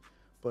 Like,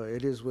 but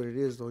it is what it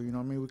is, though, you know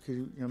what I mean? We could,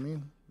 you know what I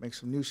mean? Make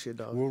some new shit,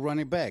 dog. We'll run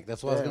it back.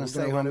 That's what I was gonna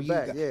say. Run Homie. it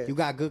back. You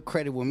got good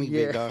credit with me,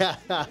 big dog.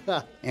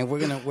 And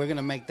we're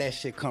gonna make that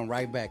shit come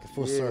right back,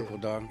 full circle,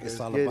 dog. It's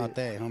all about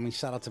that, homie.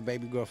 Shout out to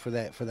baby girl for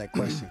that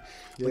question.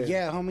 But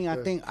yeah, homie, I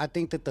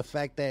think that the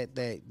fact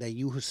that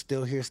you are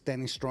still here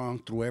standing strong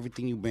through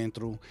everything you've been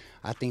through,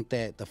 I think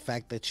that the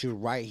fact that you're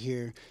right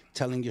here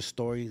telling your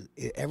story,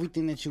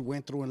 everything that you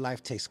went through in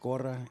life takes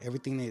corra.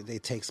 Everything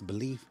it takes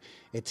belief.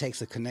 It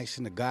takes a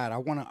connection to God.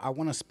 I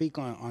wanna speak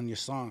on your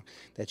song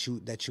that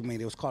you made.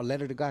 It was called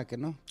Letter to God,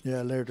 no?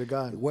 Yeah, Letter to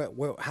God.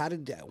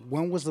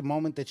 When was the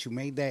moment that you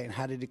made that, and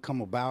how did it come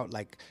about?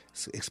 Like,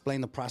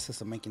 explain the process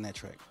of making that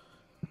track.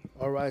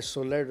 All right,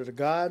 so Letter to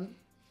God,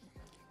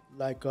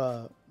 like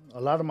a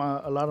lot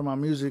of my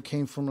music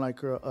came from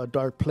like a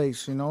dark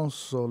place, you know.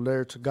 So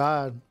Letter to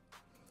God,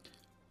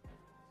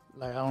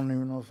 like I don't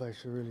even know if I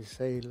should really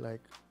say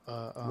like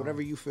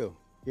whatever you feel.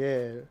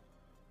 Yeah.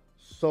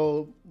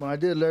 So when I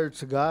did Letter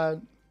to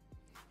God,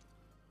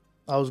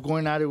 I was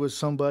going at it with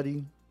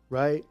somebody,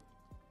 right?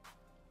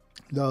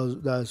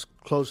 That's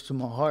close to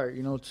my heart,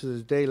 you know, to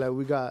this day. Like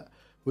we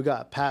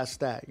got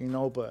past that, you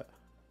know, but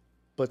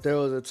there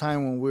was a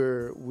time when we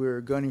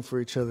were gunning for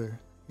each other.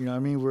 You know what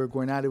I mean? We were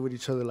going at it with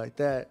each other like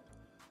that.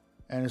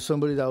 And it's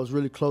somebody that was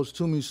really close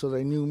to me, so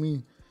they knew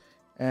me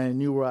and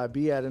knew where I'd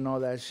be at and all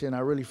that shit. And I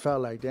really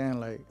felt like,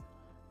 damn, like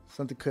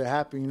something could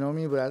happen, you know what I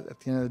mean? But at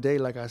the end of the day,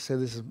 like I said,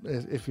 this is,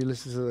 if you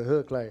listen to the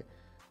hook, like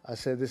I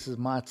said, this is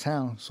my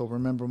town. So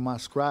remember my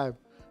scribe.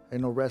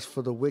 Ain't no rest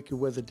for the wicked,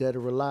 whether dead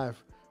or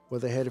alive.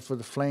 Whether headed for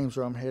the flames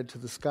or I'm headed to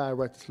the sky.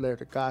 Write this letter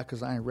to God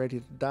because I ain't ready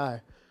to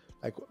die.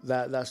 Like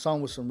that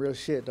song was some real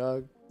shit,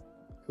 dog.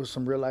 It was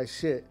some real life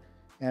shit.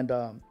 And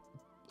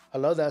I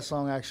love that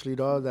song actually,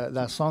 dog.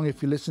 That song,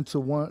 if you listen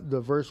to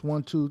the verse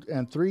 1, 2,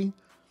 and 3,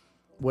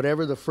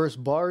 whatever the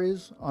first bar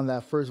is on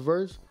that first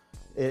verse,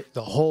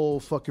 the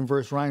whole fucking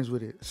verse rhymes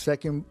with it.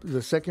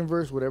 The second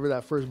verse, whatever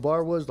that first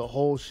bar was, the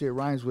whole shit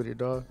rhymes with it,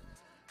 dog.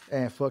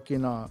 And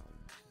fucking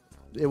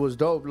it was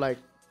dope. Like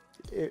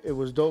it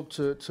was dope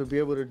to be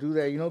able to do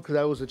that, you know, because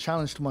that was a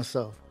challenge to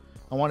myself.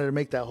 I wanted to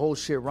make that whole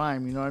shit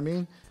rhyme, you know what I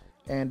mean?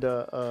 And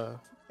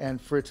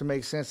for it to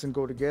make sense and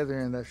go together,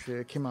 and that shit,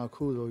 it came out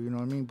cool though, you know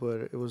what I mean?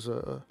 But it was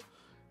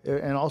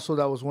and also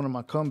that was one of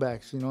my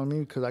comebacks, you know what I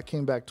mean? Because I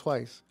came back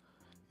twice,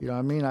 you know what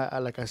I mean? I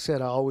like I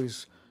said, I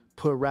always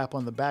put rap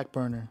on the back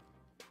burner,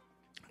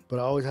 but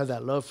I always had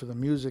that love for the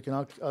music. And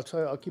I'll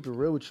tell you, I'll keep it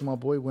real with you, my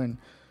boy. When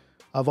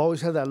I've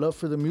always had that love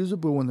for the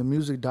music, but when the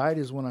music died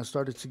is when I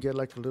started to get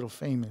like a little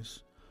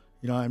famous,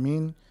 you know what I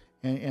mean?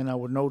 And I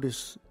would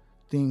notice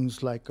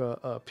things like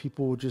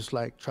people would just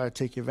like try to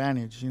take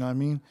advantage, you know what I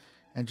mean?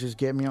 And just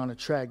get me on the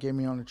track,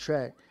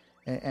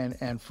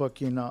 and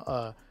fucking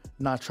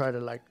not try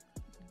to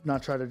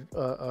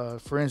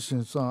for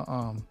instance,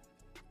 when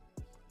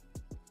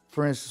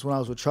I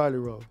was with Charlie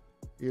Rowe,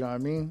 you know what I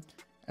mean?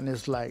 And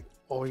it's like,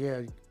 oh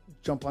yeah,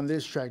 jump on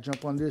this track,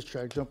 but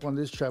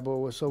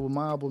what's up with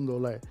my album though?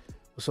 Like,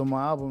 what's up with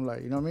my album?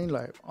 Like, you know what I mean?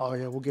 Like, oh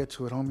yeah, we'll get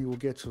to it, homie, we'll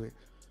get to it.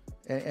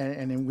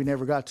 And then we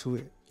never got to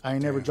it. I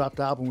ain't never dropped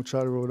the album with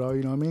Charlie Rowe, dog,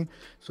 you know what I mean?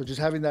 So just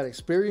having that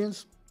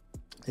experience,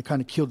 it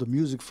kind of killed the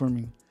music for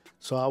me.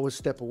 So I would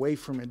step away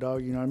from it,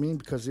 dog, you know what I mean?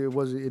 Because it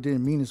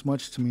didn't mean as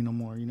much to me no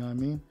more, you know what I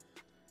mean?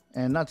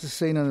 And not to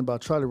say nothing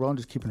about Charlie Rowe, I'm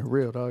just keeping it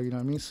real, dog, you know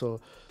what I mean?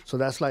 So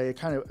that's like, it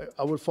kind of,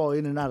 I would fall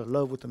in and out of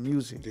love with the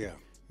music. Yeah.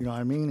 You know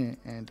what I mean?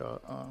 And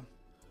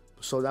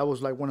so that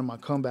was like one of my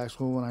comebacks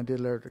when I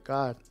did Letter to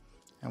God.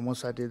 And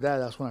once I did that,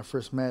 that's when I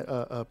first met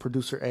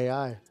producer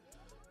AI.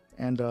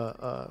 And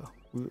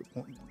we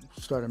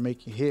started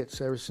making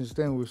hits. Ever since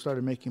then, we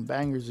started making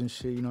bangers and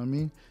shit, you know what I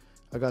mean?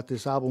 I got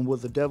this album,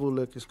 With the Devil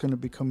Look. It's going to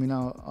be coming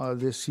out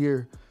this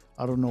year.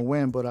 I don't know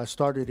when, but I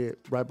started it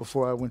right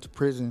before I went to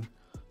prison.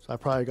 So I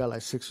probably got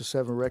like 6 or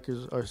 7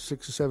 records or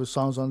 6 or 7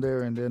 songs on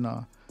there. And then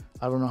I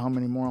don't know how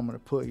many more I'm going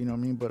to put, you know what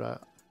I mean?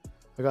 But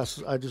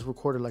I just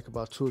recorded like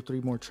about 2 or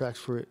 3 more tracks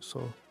for it.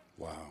 So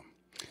wow.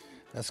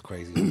 That's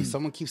crazy.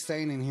 Someone keeps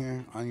saying in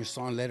here on your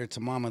song Letter to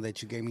Mama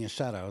that you gave me a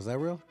shout out. Is that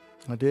real?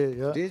 I did,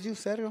 yeah. Did you,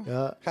 Sergio?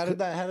 Yeah. How did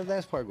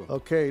that part go?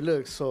 Okay,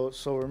 look, so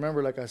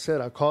remember, like I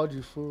said, I called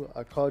you, fool.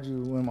 I called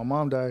you when my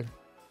mom died.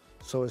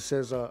 So it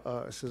says,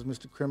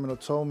 Mr. Criminal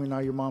told me now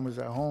your mom is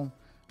at home.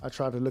 I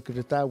try to look at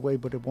it that way,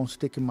 but it won't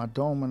stick in my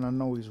dome, and I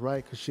know he's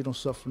right, because she don't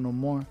suffer no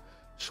more.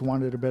 She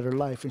wanted a better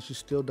life, and she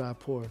still died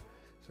poor.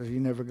 So you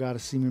never got to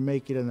see me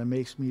make it, and that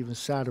makes me even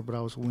sadder, but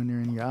I was a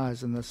winner in your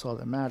eyes, and that's all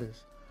that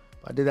matters.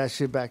 I did that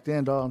shit back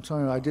then, dog. I'm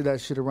telling you, I did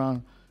that shit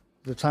around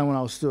the time when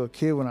I was still a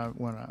kid, when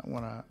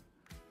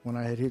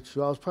I had hit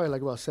you. I was probably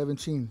like about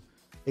 17,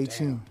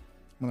 18. Damn.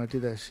 When I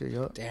did that shit,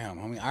 yo. Damn,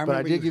 I mean, but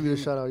I did give you a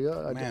shout out,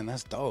 yo. Man,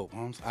 that's dope.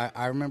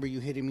 I remember you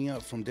hitting me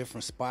up from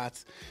different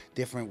spots,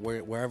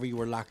 wherever you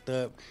were locked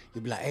up.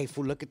 You'd be like, hey,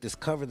 fool, look at this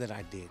cover that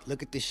I did.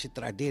 Look at this shit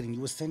that I did. And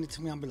you would send it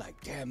to me. I'd be like,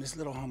 damn, this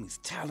little homie's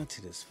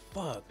talented as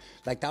fuck.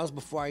 Like, that was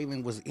before I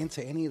even was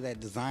into any of that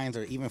designs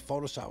or even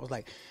Photoshop. I was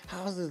like,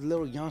 how is this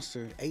little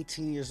youngster,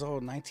 18 years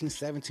old, 19,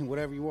 17,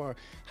 whatever you are,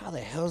 how the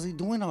hell is he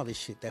doing all this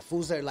shit? That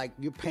fool's there, like,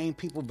 you're paying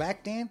people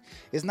back then.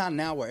 It's not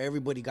now where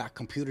everybody got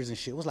computers and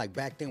shit. It was like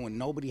back then when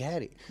nobody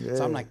had it. Yeah.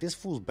 So I'm like, this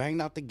fool's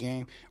banged out the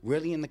game,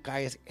 really in the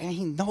guys, and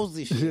he knows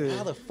this shit. Yeah.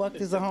 How the fuck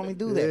does a homie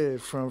do that?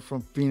 Yeah,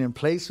 from being in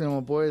placement,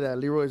 my boy, that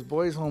Leroy's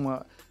Boys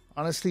home.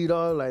 Honestly,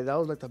 dog, like that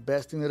was like the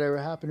best thing that ever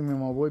happened to me,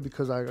 my boy,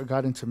 because I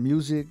got into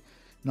music.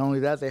 Not only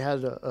that, they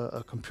had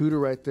a computer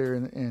right there,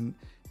 and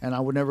I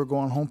would never go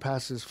on home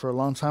passes. For a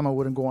long time, I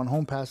wouldn't go on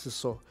home passes,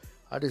 so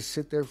I just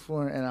sit there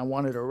and I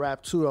wanted to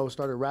rap too. I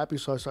started rapping,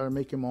 so I started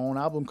making my own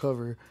album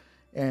cover.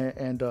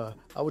 And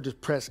I would just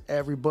press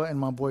every button,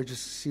 my boy,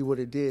 just to see what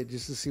it did,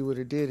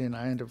 and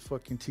I ended up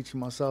fucking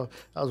teaching myself.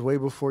 That was way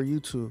before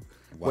YouTube,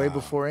 way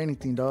before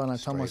anything, dog. And I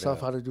taught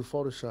myself how to do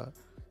Photoshop,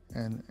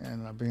 and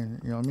I've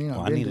been, you know what I mean?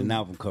 I need an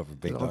album cover,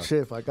 big dog.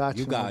 Chip, I got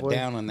you. You got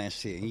down on that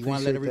shit. You want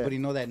to let everybody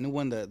know that new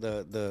one,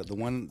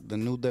 the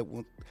new that.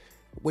 What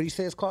do you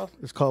say it's called?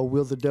 It's called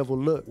Will the Devil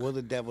Look. Will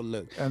the Devil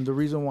Look. And the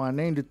reason why I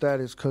named it that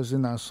is because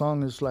in that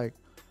song, it's like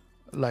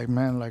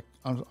man, like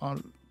I'm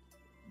on.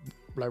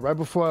 Like right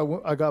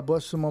before I got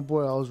busted, my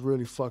boy, I was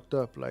really fucked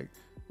up, like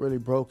really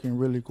broken,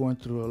 really going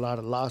through a lot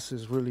of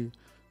losses, really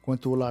going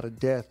through a lot of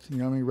death. You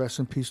know what I mean? Rest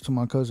in peace to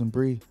my cousin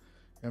Bree. You know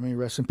what I mean?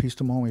 Rest in peace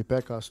to my homie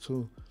Beckas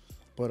too.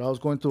 But I was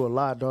going through a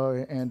lot,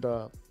 dog. And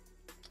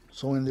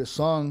so in this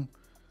song,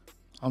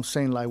 I'm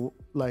saying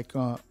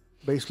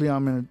basically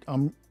I'm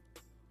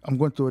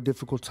going through a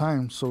difficult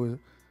time. So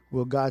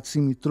will God see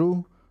me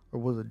through, or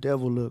will the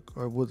devil look,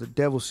 or will the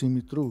devil see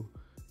me through?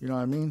 You know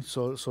what I mean?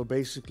 So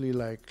basically,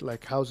 like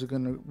what's it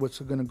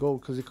gonna go?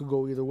 Because it could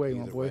go either way,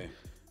 my boy.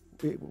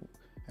 And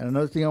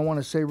another thing I want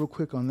to say real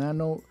quick on that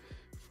note,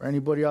 for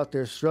anybody out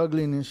there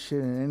struggling and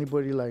shit, and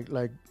anybody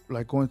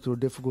like going through a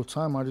difficult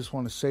time, I just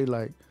want to say,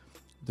 like,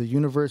 the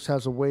universe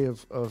has a way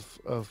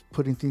of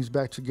putting things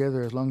back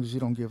together as long as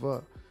you don't give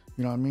up.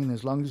 You know what I mean?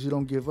 As long as you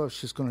don't give up,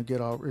 it's gonna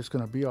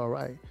be all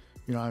right.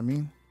 You know what I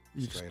mean?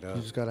 You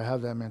just got to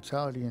have that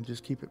mentality and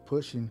just keep it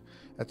pushing.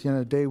 At the end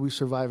of the day, we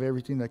survive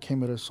everything that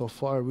came at us so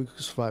far. We could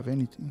survive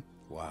anything.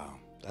 Wow.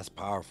 That's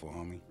powerful,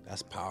 homie.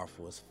 That's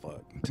powerful as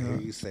fuck. To hear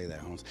you say that,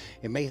 Holmes.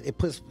 It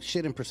puts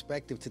shit in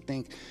perspective to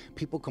think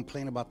people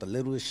complain about the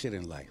littlest shit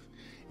in life.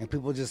 And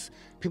people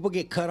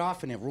get cut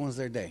off and it ruins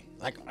their day.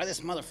 Like, oh,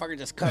 this motherfucker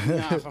just cut me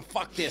off and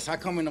fuck this. I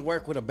come into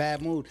work with a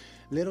bad mood.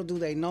 Little do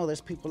they know there's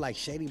people like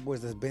Shady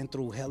Boys that's been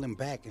through hell and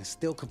back and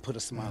still could put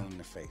a smile on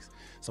their face.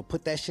 So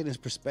put that shit in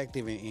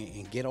perspective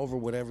and get over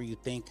whatever you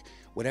think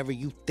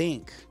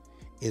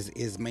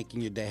is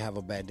making your day have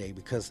a bad day.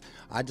 Because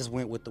I just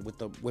went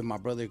with my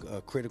brother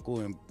Critical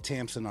and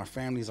Temps and our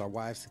families, our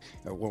wives.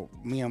 Well,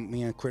 me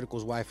and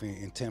Critical's wife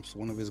and Temps,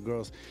 one of his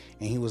girls,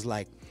 and he was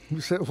like, "You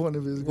said one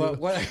of his girls,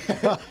 one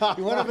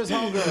of his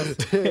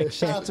homegirls."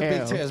 Shout out to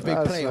Big Tez, big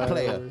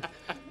player.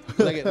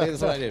 Look at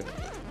this, what I did.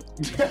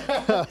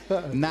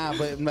 Nah,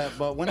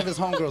 but one of his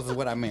homegirls is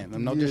what I meant.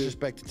 No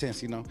disrespect to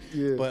Tense, you know.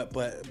 Yeah.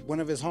 But one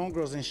of his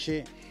homegirls and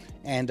shit,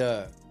 and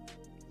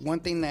one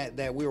thing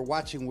that we were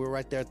watching, we were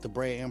right there at the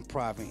Brea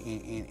Improv,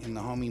 and the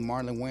homie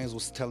Marlon Wayans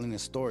was telling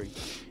his story,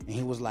 and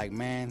he was like,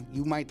 "Man,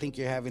 you might think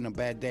you're having a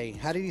bad day."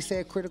 How did he say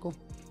it, Critical?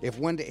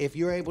 If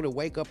you're able to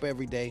wake up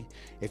every day,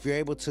 if you're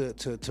able to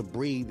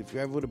breathe, if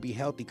you're able to be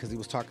healthy, because he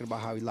was talking about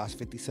how he lost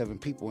 57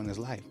 people in his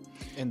life.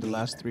 In the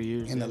last 3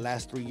 years. In the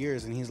last 3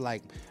 years. And he's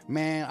like,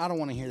 man, I don't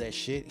want to hear that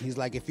shit. He's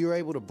like, if you're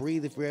able to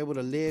breathe, if you're able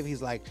to live,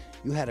 he's like,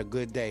 you had a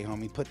good day,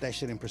 homie. Put that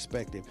shit in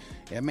perspective.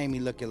 It made me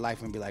look at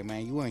life and be like,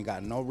 man, you ain't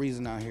got no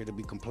reason out here to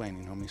be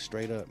complaining, homie.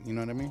 Straight up. You know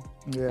what I mean?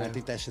 Yeah. And I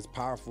think that shit's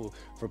powerful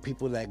for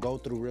people that go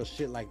through real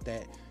shit like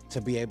that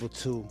to be able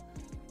to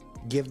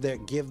give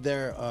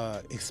their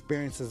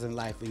experiences in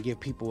life and give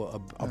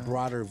people a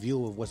broader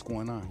view of what's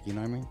going on. You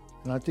know what I mean?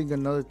 And I think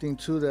another thing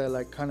too that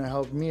like kind of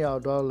helped me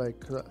out, dog.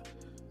 Like I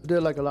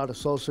did like a lot of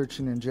soul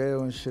searching in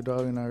jail and shit,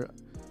 dog. And I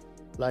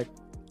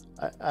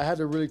had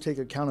to really take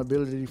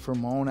accountability for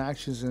my own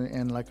actions.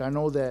 And like I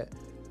know that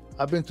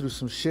I've been through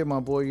some shit,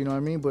 my boy. You know what I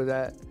mean?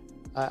 But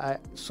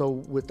so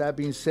with that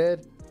being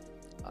said,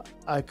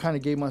 I kind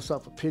of gave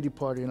myself a pity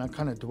party and I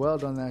kind of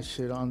dwelled on that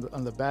shit, on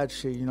the bad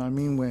shit. You know what I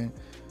mean? When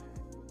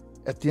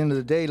at the end of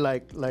the day,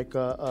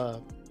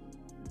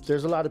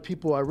 there's a lot of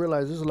people, I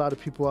realize there's a lot of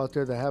people out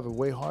there that have it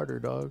way harder,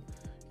 dog.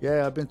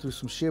 Yeah, I've been through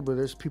some shit, but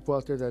there's people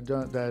out there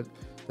that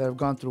have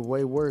gone through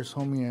way worse,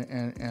 homie,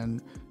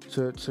 and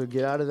to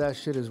get out of that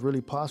shit is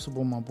really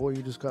possible, my boy.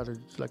 You just gotta,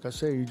 like I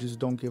said, you just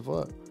don't give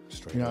up.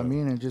 Straight you know up. what I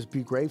mean? And just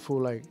be grateful.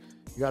 Like,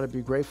 you gotta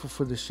be grateful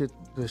for the shit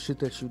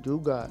that you do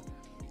got.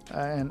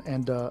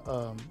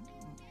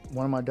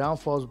 One of my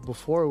downfalls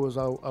before was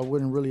I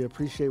wouldn't really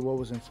appreciate what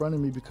was in front of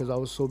me because I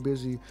was so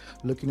busy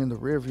looking in the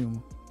rear view.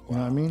 You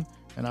know what I mean?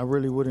 And I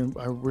really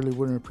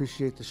wouldn't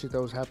appreciate the shit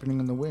that was happening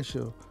in the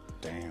windshield.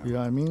 Damn. You know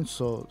what I mean?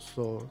 So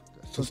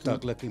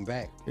stuck looking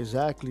back.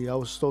 Exactly. I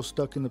was so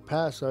stuck in the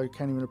past, I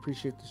can't even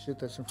appreciate the shit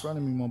that's in front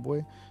of me, my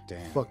boy.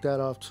 Damn. Fuck that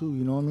off too,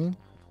 you know what I mean?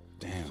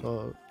 Damn.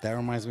 So, that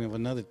reminds me of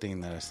another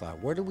thing that I saw.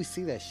 Where do we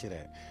see that shit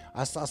at?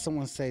 I saw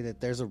someone say that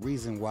there's a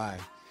reason why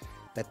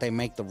that they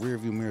make the rear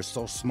view mirror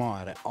so small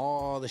out of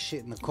all the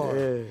shit in the car.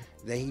 Yeah.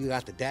 You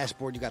got the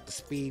dashboard, you got the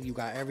speed, you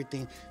got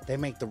everything. They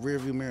make the rear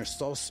view mirror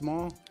so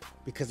small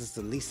because it's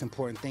the least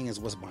important thing is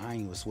what's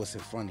behind you, it's what's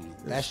in front of you.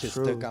 That shit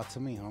stuck out to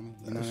me, homie.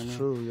 You know what I mean? That's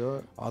true,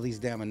 yeah. All these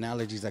damn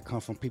analogies that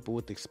come from people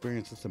with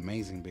experience, it's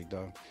amazing, big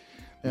dog.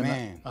 And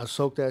Man. I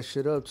soak that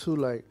shit up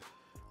too,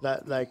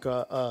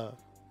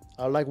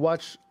 I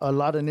watch a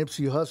lot of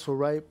Nipsey Hussle,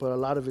 right? But a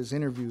lot of his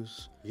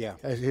interviews. Yeah.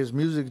 His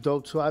music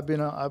dope too. I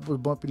was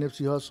bumping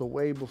Nipsey Hussle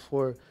way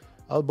before.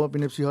 I was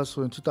bumping Nipsey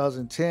Hussle in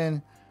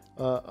 2010.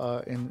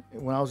 And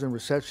when I was in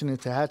reception in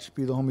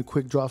Tehachapi, the homie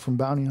Quick Draw from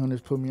Bounty Hunters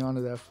put me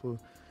onto that fool.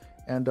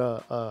 And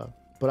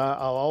but I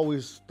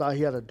always thought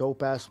he had a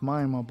dope ass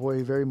mind, my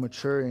boy. Very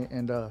mature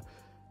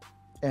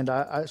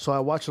so I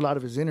watch a lot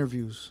of his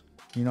interviews.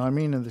 You know what I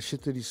mean? And the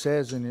shit that he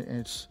says, and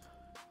it's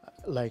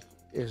like.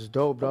 It's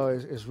dope,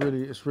 dog. It's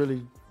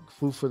really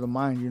food for the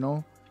mind, you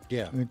know?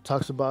 Yeah. And it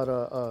talks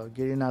about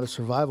getting out of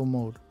survival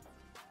mode.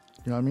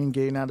 You know what I mean?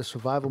 Getting out of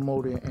survival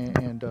mode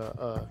and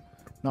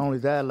not only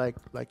that, like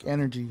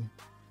energy. You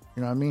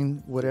know what I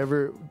mean?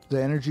 Whatever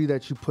the energy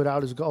that you put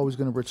out is always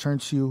going to return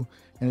to you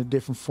in a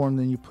different form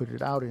than you put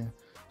it out in.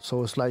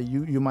 So it's like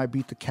you might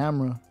beat the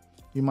camera,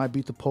 you might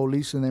beat the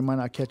police, and they might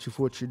not catch you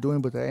for what you're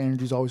doing, but the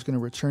energy is always going to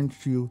return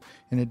to you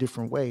in a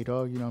different way,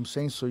 dog. You know what I'm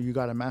saying? So you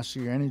got to master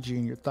your energy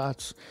and your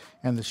thoughts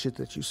and the shit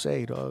that you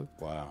say, dog.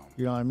 Wow.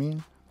 You know what I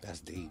mean? That's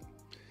deep.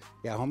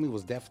 Yeah, homie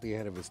was definitely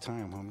ahead of his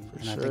time, homie. For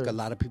and sure. I think a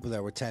lot of people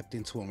that were tapped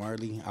into him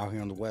early out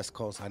here on the West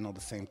Coast, I know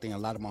the same thing. A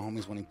lot of my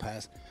homies, when he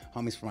passed,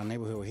 homies from my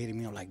neighborhood were hitting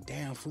me. I'm like,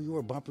 damn, fool, you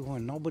were bumping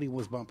him. Nobody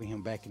was bumping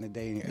him back in the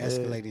day, and you're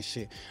escalating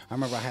shit. I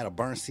remember I had a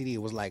burn CD.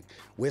 It was like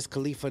Wiz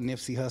Khalifa,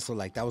 Nipsey Hussle.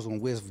 Like, that was when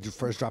Wiz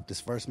first dropped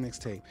his first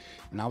mixtape.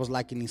 And I was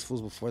liking these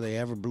fools before they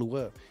ever blew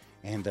up.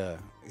 And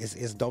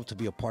it's dope to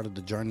be a part of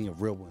the journey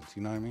of real ones.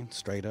 You know what I mean?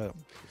 Straight up.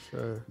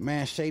 Sure.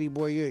 Man, Shady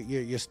Boy,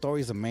 your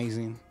story's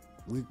amazing.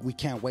 We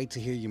can't wait to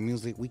hear your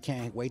music. We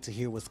can't wait to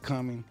hear what's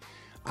coming.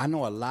 I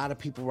know a lot of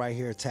people right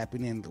here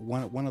tapping in.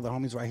 One of the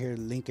homies right here,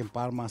 Lincoln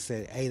Palma,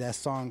 said, hey, that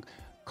song,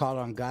 Call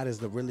on God, is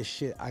the realest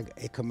shit.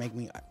 It could make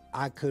me,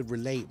 I could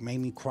relate, made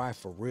me cry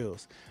for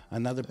reals.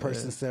 Another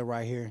person said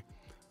right here,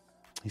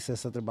 he said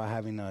something about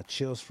having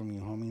chills from you,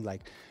 homie.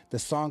 Like, the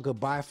song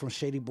Goodbye from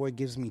Shady Boy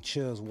gives me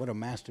chills. What a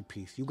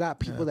masterpiece. You got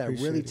people that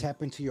really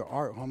tap into your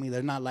art, homie.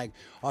 They're not like,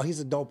 oh, he's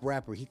a dope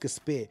rapper, he could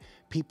spit.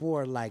 People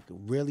are like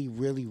really,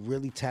 really,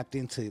 really tapped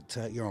into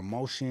your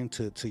emotion,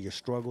 to your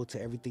struggle, to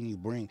everything you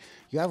bring.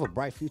 You have a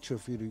bright future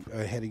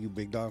ahead of you,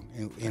 big dog,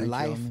 in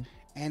life.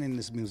 And in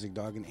this music,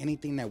 dog. And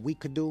anything that we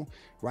could do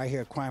right here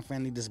at Crime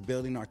Family, just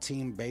building our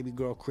team, Baby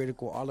Girl,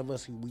 Critical, all of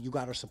us, you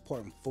got our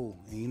support in full.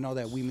 And you know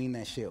that we mean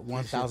that shit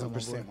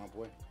 1,000%, my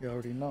boy. You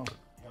already know.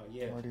 Hell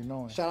yeah. You already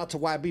know it. Shout out to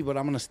YB, but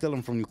I'm going to steal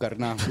him from you,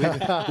 carnal.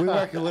 We're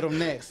working with him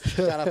next.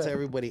 Shout out to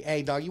everybody.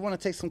 Hey, dog, you want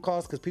to take some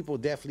calls? Because people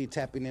definitely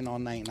tapping in all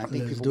night. And I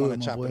think people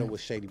want to chop it up with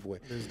Shady Boy.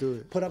 Let's do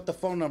it. Put up the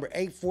phone number,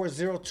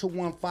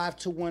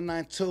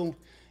 840-215-2192.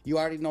 You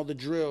already know the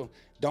drill.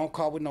 Don't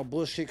call with no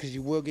bullshit because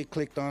you will get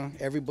clicked on.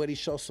 Everybody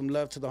show some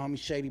love to the homie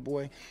Shady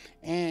Boy.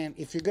 And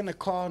if you're going to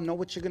call, know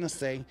what you're going to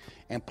say.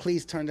 And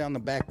please turn down the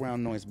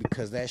background noise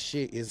because that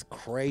shit is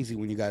crazy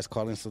when you guys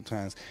call in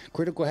sometimes.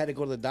 Critical had to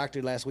go to the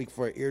doctor last week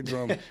for an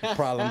eardrum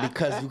problem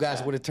because you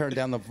guys would have turned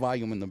down the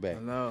volume in the back.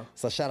 I know.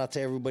 So shout out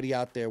to everybody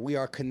out there. We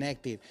are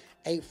connected.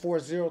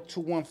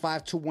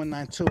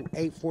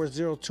 840-215-2192.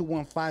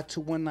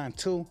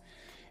 840-215-2192.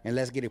 And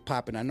let's get it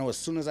popping. I know as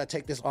soon as I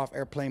take this off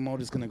airplane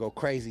mode, it's going to go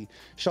crazy.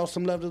 Show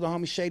some love to the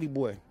homie Shady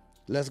Boy.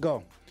 Let's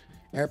go.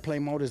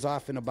 Airplane mode is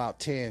off in about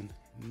 10,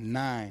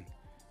 9,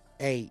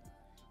 8,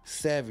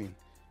 7,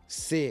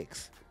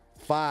 6,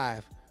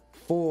 5,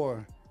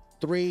 4,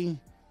 3,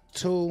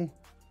 2,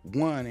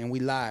 1. And we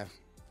live.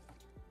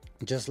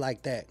 Just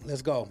like that.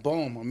 Let's go.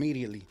 Boom.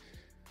 Immediately.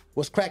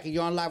 What's cracking?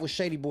 You're on live with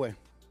Shady Boy.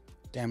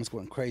 Damn, it's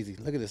going crazy.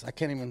 Look at this. I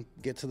can't even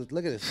get to the...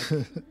 Look at this.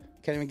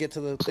 Can't even get to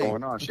the thing. What's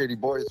going on, Shady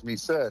Boy? It's me,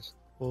 Seth.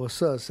 Well, what's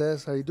up,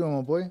 Seth? How you doing,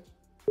 my boy?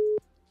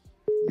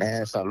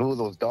 Man,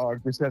 saludos,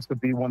 dog. This has to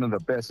be one of the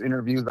best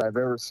interviews I've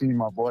ever seen,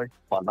 my boy.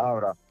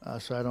 Palabra.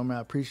 That's right, man.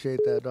 I appreciate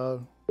that,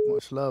 dog.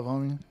 Much love,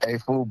 homie. Hey,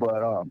 fool, but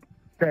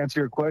to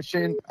answer your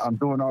question, I'm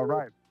doing all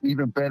right.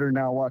 Even better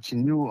now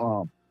watching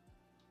you.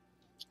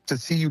 To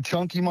see you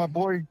chunky, my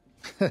boy,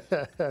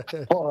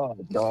 Oh,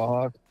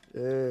 dog.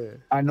 Yeah.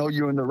 I know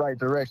you're in the right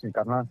direction,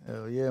 carnal.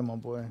 Hell yeah, my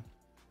boy.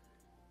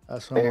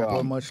 That's right, Hey, my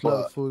boy. Much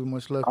love, fool.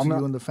 Much love to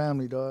you and the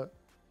family, dog.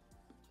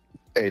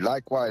 Hey,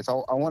 likewise.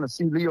 I want to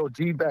see Leo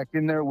G back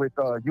in there with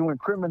you and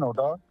Criminal,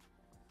 dog.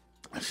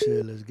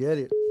 Shit, let's get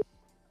it.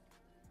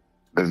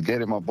 Let's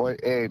get it, my boy.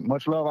 Hey,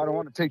 much love. I don't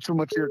want to take too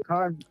much of your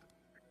time.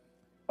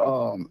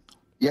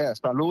 Yeah,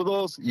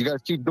 saludos. You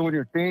guys keep doing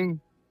your thing.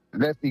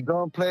 Lefty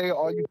Gunplay,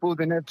 all you fools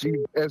in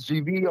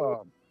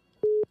SGV.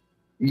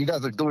 You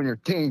guys are doing your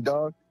thing,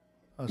 dog.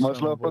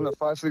 Much love from the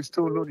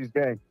 562 Loonies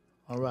gang.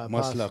 All right,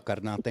 much love,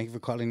 Carnal. Thank you for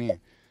calling in.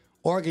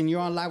 Oregon, you're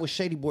on live with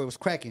Shady Boy. What's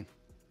cracking?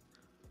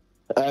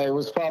 Hey,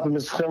 what's poppin',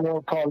 Mr.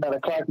 Criminal? Calling out a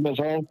Clackamas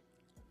home.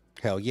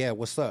 Hell yeah,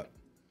 what's up?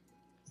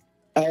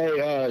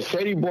 Hey,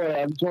 Shady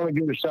Boy, I just want to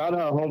give a shout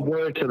out,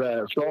 homeboy, to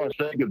that song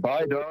 "Say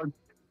Goodbye," dog.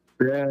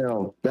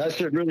 Damn, that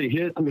shit really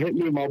hit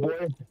me, my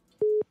boy.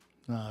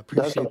 Nah, I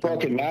appreciate That's a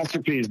fucking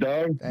masterpiece,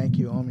 dog. Thank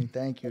you, homie.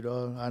 Thank you,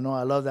 dog. I know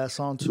I love that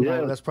song too.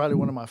 Yeah. That's probably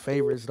one of my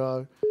favorites,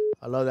 dog.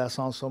 I love that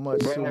song so much.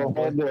 Bro, too, my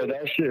boy. homeboy,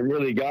 that shit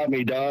really got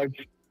me, dog.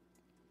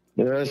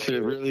 Yeah, that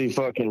shit really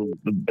fucking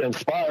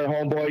inspired,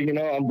 homeboy. You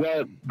know, I'm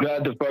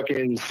glad to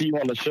fucking see you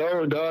on the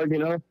show, dog. You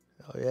know.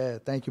 Oh yeah,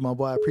 thank you, my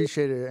boy. I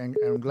appreciate it, and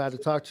I'm glad to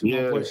talk to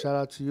you, my boy. Shout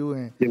out to you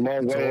and my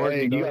to way. Oregon,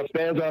 Hey, you dog. got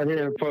fans out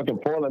here in fucking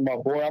Portland, my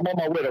boy. I'm on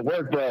my way to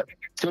work, but as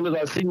soon as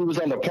I see you was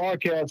on the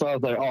podcast, I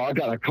was like, oh, I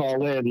gotta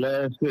call in,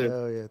 man. Shit.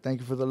 Hell yeah, thank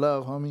you for the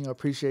love, homie. I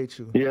appreciate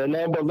you. Yeah,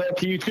 no, but love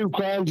to you too,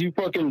 Crimes. You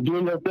fucking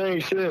doing your thing,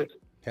 shit.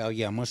 Hell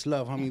yeah, much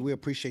love, homie. We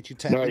appreciate you All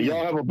tapping right, in.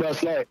 y'all have a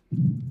blessed night.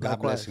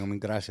 God bless you, homie.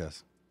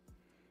 Gracias.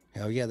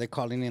 Hell yeah, they're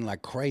calling in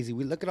like crazy.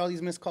 We look at all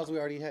these missed calls we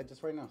already had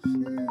just right now.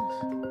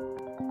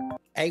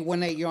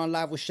 818, you're on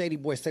live with Shady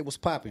Boy. Say what's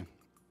popping.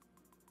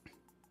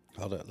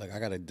 Hold up, like I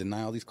gotta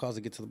deny all these calls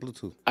to get to the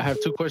Bluetooth. I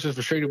have two questions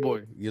for Shady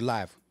Boy. You're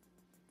live.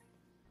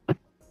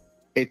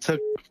 It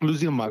took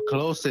losing my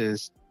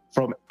closest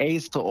from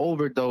AIDS to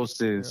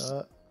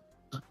overdoses.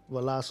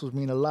 Well, loss was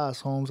mean a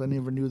loss, Holmes. I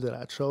never knew that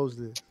I chose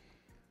this.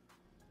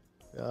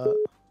 Yeah.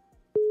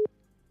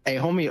 Hey,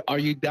 homie, are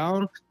you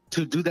down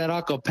to do that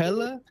a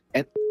cappella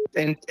and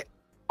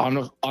on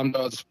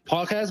the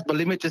podcast? But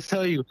let me just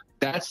tell you,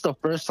 that's the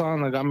first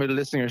song that got me to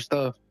listen to your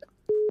stuff.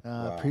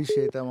 I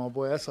appreciate that, my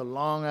boy. That's a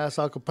long ass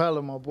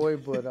acapella, my boy.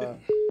 But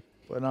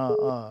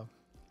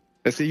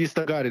Let's see, you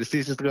still got it.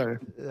 You still got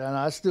it. And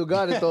I still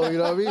got it though, you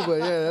know what I mean? But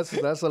yeah,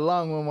 that's a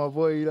long one, my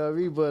boy, you know what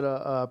I mean? But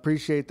I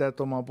appreciate that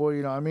though, my boy,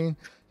 you know what I mean?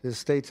 Just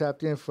stay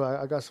tapped in for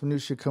I got some new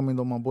shit coming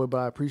though, my boy, but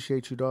I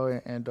appreciate you,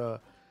 dog. And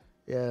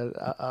yeah,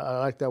 I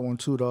like that one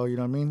too, dog, you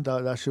know what I mean?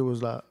 That shit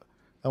was like,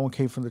 that one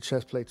came from the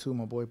chest plate too,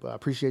 my boy, but I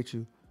appreciate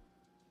you.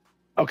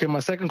 Okay, my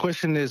second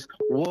question is,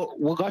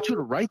 what got you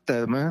to write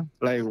that, man?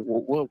 Like,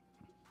 what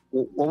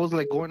was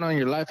like going on in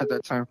your life at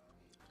that time?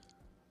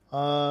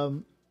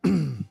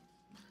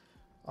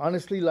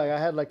 Honestly, like I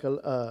had like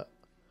a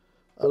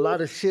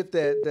lot of shit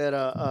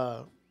that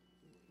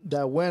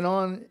went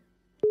on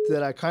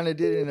that I kind of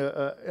did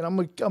and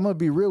I'm gonna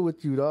be real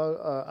with you,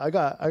 dog. I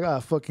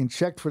got fucking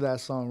checked for that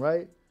song,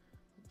 right?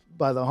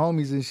 By the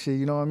homies and shit,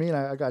 you know what I mean?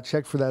 I got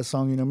checked for that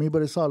song, you know what I mean?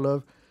 But it's all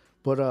love.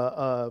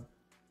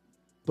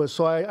 But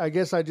so I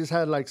guess I just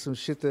had like some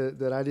shit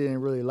that I didn't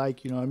really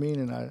like, you know what I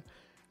mean? And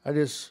I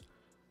just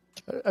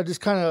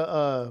kind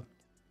of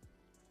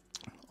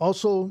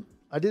also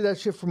I did that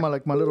shit for my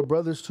little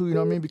brothers too, you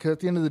know what I mean? Because at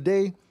the end of the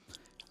day,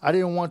 I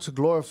didn't want to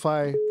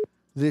glorify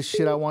this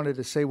shit. I wanted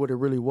to say what it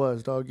really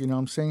was, dog, you know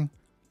what I'm saying?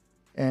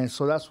 And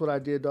so that's what I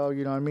did, dog,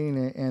 you know what I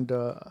mean? And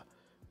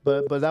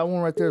but that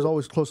one right there is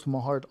always close to my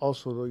heart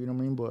also, though, you know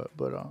what I mean?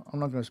 But I'm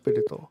not going to spit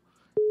it though.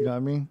 You know what I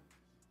mean?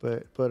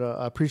 But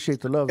I appreciate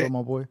the love, though,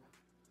 my boy.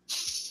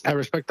 I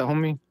respect the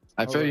homie.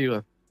 I feel you.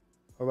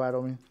 All right,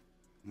 homie.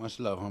 Much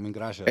love, homie.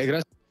 Gracias. Hey,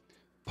 gracias.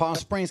 Palm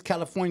Springs,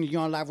 California.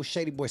 You're on live with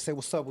Shady Boy. Say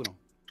what's up with him.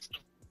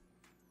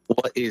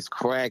 What is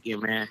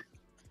cracking, man?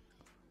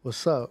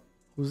 What's up?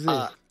 Who's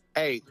this?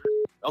 Hey,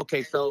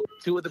 okay, so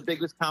two of the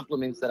biggest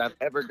compliments that I've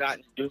ever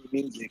gotten doing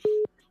music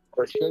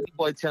were Shady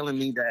Boy telling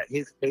me that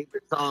his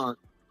favorite song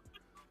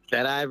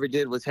that I ever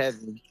did was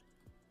Heaven,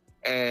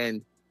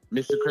 and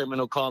Mr.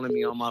 Criminal calling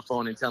me on my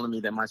phone and telling me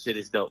that my shit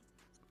is dope.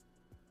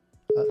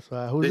 That's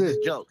right. Who's This this?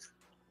 is Jokes.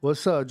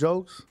 What's up,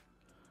 Jokes?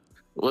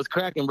 What's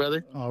cracking,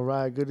 brother? All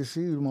right, good to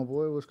see you, my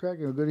boy. What's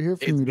cracking? Good to hear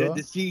from It's you, good dog.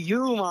 to see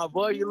you, my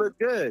boy. You look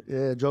good.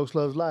 Yeah, Jokes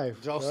Loves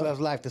Life. Jokes Loves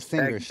Life, the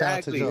singer.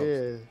 Exactly. Shout out to Jokes.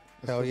 Yeah,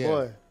 that's Hell the yeah.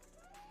 boy.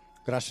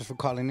 Gracias for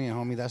calling in,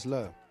 homie. That's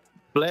love.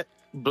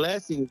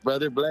 Blessings,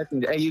 brother.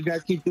 Blessings. Hey, you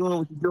guys keep doing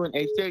what you're doing.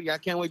 Hey, Shady, I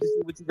can't wait to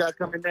see what you got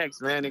coming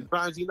next, man. And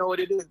Crimes, you know what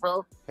it is,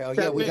 bro. Hell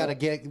yeah, Tap we in.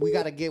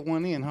 gotta get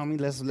one in, homie.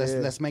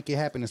 Let's make it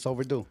happen. It's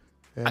overdue.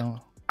 Yeah.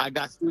 I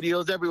got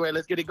studios everywhere.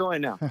 Let's get it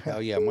going now.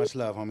 Hell yeah, much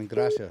love, homie.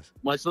 Gracias.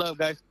 Much love,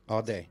 guys.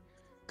 All day.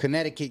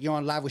 Connecticut, you're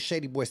on live with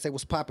Shady Boy. Say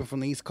what's popping from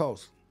the East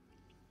Coast.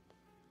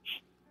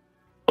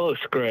 Oh,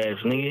 scratch,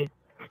 nigga.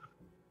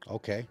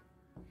 Okay.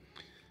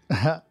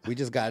 We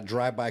just got a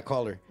drive-by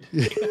caller.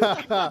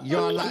 You're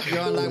on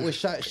live with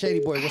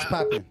Shady Boy. What's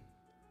popping?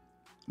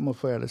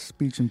 Motherfucker had a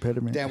speech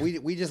impediment. Damn,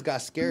 we just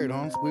got scared,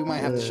 huh? We might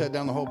have to shut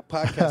down the whole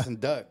podcast and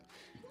duck.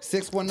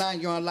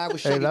 619, you're on live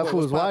with Shady Boy. Hey, that What's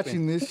fool's poppin'?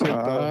 watching this shit,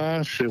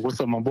 though. Shit. What's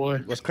up, my boy?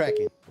 What's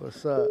cracking?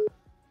 What's up?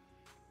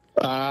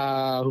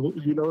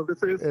 You know what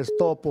this is? It's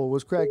Topo.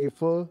 What's cracking,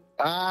 fool?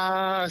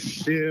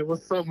 Shit.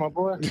 What's up, my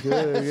boy?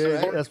 Good,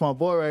 yeah. That's my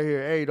boy right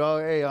here. Hey,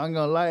 dog. Hey, I'm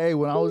gonna lie. Hey,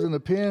 when I was in the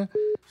pen,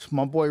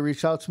 my boy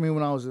reached out to me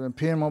when I was in the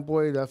pen. My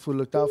boy, that fool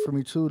looked out for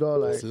me too,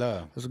 dog. Like, That's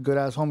love. That's a good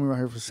ass homie right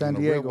here from San And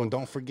a real Diego. one,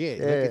 don't forget.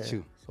 Yeah, Look at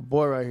you. it's a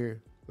boy right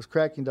here. What's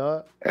cracking,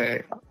 dog?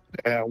 Hey,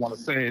 I want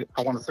to say,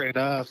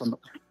 dog,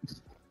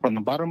 from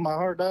the bottom of my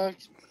heart, dog.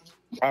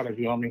 Proud of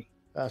you, homie.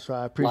 That's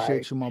right. I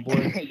appreciate you, my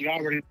boy. You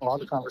already know all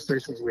the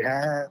conversations we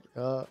had.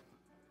 I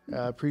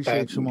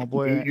appreciate you, my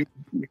boy.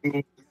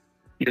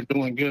 You're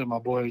doing good, my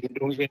boy. You're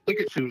doing good. Look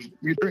at you.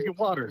 You're drinking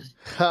water.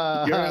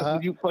 Your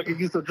ass, you fucking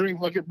used to drink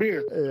fucking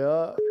beer.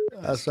 Yeah,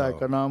 that's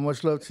right. Nah,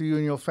 much love to you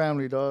and your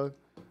family, dog.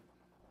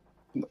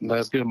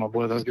 That's good, my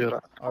boy. That's good.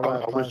 All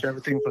right, I wish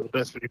everything for the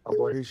best for you, my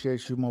boy.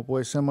 Appreciate you, my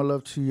boy. Send my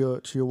love to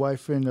your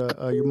wife and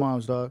your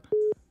mom's, dog.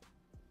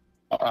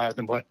 All right,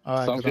 then, boy. All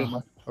right, sounds good,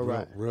 man. All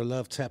right. Real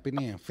love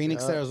tapping in.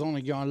 Phoenix, Arizona,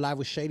 you're on live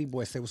with Shady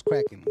Boy. Say what's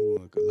cracking.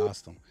 Ooh,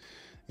 lost them.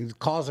 These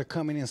calls are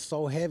coming in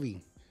so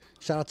heavy.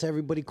 Shout out to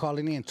everybody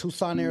calling in.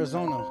 Tucson,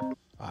 Arizona.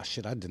 Oh,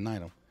 shit, I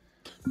denied them.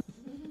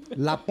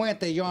 La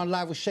Puente, you're on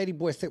live with Shady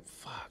Boy. Say,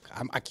 fuck.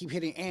 I keep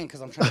hitting N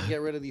because I'm trying to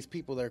get rid of these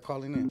people that are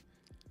calling in.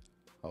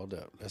 Hold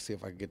up. Let's see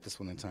if I can get this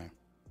one in time.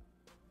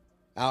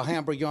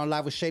 Alhambra, you're on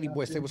live with Shady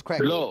Boy. Say what's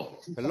cracking. Hello.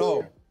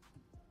 Hello.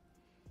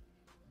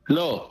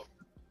 Hello.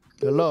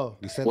 Hello.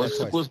 You said What's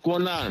that twice.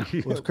 going on?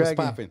 What's cracking?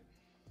 Popping?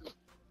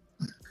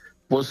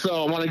 What's up?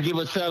 I want to give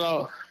a shout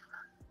out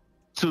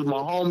to my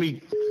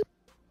homie.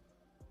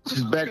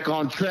 He's back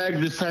on track.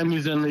 This time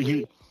he's in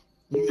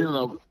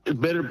a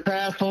better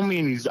path, homie,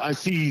 and I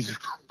see he's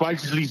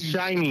righteously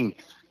shining.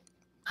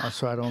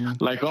 That's right, homie.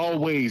 Like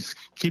always,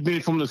 keeping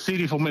it from the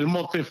city, from El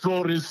Monte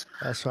Flores.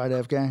 That's right,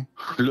 F-Gang.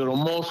 Little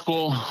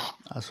Moscow.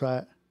 That's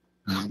right.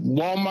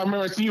 Walmart,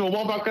 Maracino,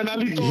 Walmart,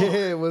 Canalito.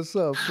 Yeah, what's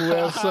up, fool?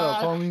 What's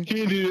up, homie?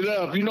 Heated it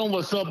up. You know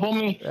what's up,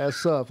 homie?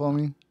 That's up,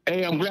 homie.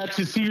 Hey, I'm glad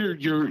to see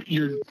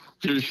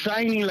you're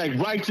shining like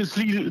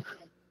righteously.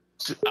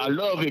 I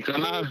love it,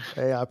 canal.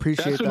 Hey, I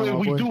appreciate That's that, the way my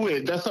we boy. do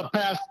it. That's a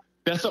path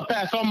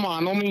I'm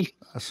on, homie.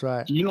 That's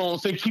right. You know what I'm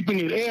saying? Keeping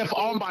it F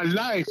all my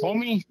life,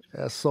 homie.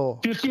 That's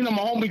so. 15 of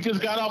my homie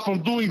just got out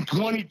from doing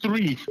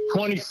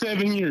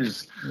 27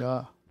 years.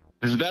 Yeah.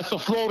 That's the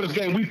Flores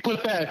game. We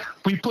put that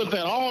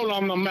all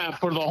on the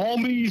map for the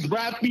homies,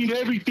 rapping,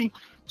 everything.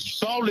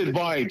 Solid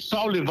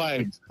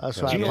vibes.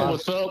 That's right. You know man.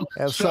 what's up?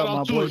 That's Shout up, my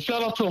out boy. to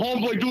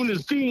Homeboy doing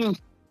his thing.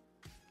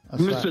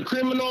 That's Mr. right.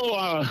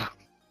 Criminal,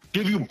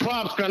 give you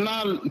props,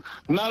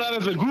 not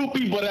as a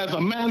groupie, but as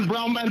a man,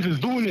 brown man, just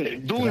doing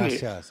it.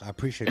 Gracias. I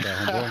appreciate that,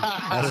 homeboy.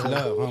 That's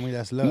love, homie.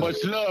 That's love.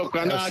 Much love,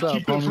 carnal. That's up,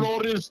 Keep it homie.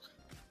 Flores.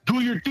 Do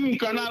your thing,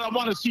 carnal. I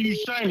want to see you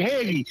shine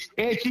heavy.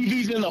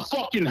 HEV's in the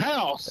fucking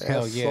house.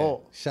 Hell That's yeah.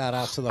 so. Shout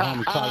out to the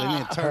homie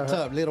calling in. Turned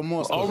up, little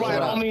Moscow. All right,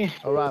 homie.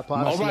 All right,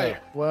 Pops. All right.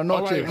 Well, no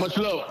All right, much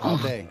love. All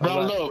day.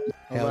 Brown love.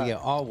 Hell yeah,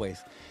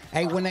 always.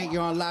 Hey, when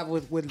you're on live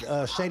with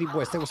Shady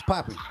Boy, say what's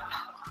popping.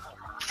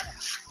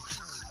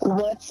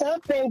 What's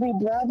up, baby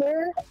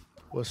brother?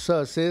 What's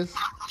up, sis?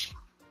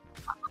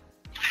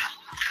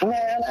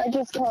 Man, I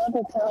just want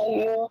to tell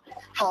you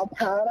how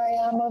proud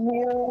I am of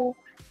you.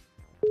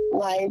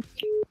 Like,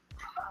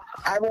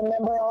 I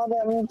remember all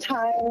them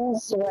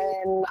times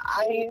when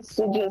I used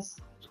to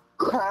just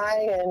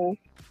cry and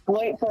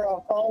wait for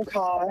a phone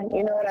call,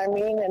 you know what I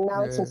mean? And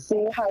now to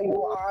see how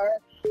you are,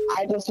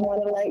 I just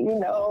want to let you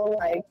know,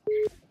 like,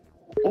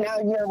 now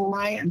you're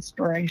my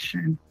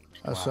inspiration.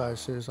 That's right,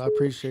 sis. I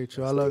appreciate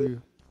you. I love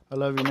you. I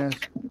love you, Ness.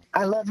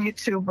 I love you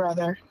too,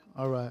 brother.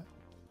 All right.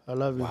 I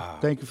love you. Wow.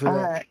 Thank you for All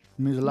that. right.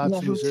 It means a lot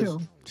Love to you, you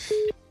sis.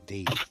 too.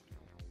 Deep.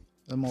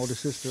 I'm my older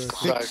sister.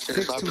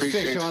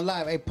 626, you're on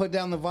live. Hey, put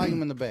down the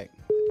volume in the back.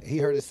 He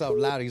heard himself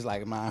loud. He's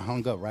like, man, I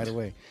hung up right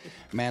away.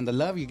 Man, the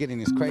love you're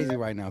getting is crazy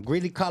right now.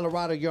 Greeley,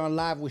 Colorado, you're on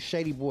live with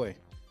Shady Boy.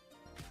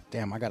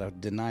 Damn, I got to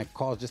deny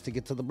calls just to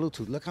get to the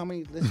Bluetooth. Look how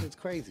many, this is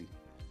crazy.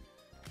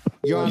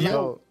 You're on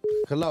live.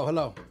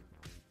 Hello.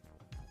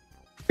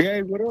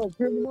 Hey, what up,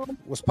 criminal?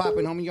 What's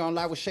popping, homie? You're on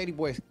live with Shady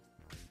Boy.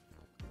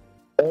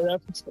 Hey,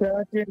 that's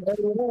cracking. Hey,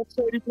 what up,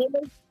 Shady Boy?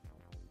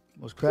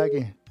 What's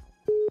cracking?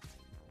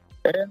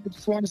 And I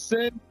just want to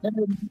say, my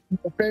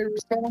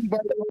favorite song by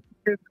the way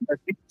is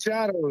Deep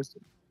Shadows.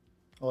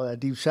 Oh, that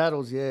Deep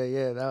Shadows.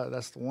 Yeah.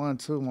 That's the one,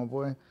 too, my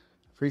boy.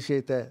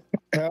 Appreciate that.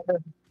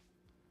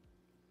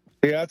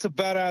 Yeah, it's a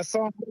badass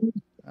song.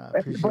 I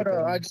appreciate But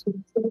that. I just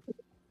want to say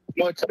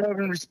much love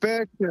and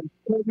respect and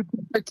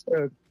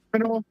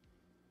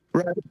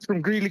right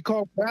from Greeley,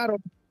 Colorado.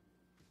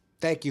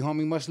 Thank you,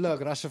 homie. Much love.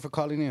 Gracias for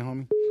calling in,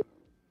 homie.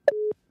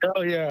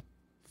 Hell yeah.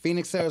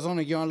 Phoenix,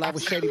 Arizona, you're on live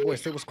with Shady Boy.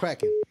 Say what's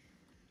cracking.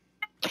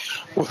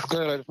 What's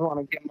good? I just want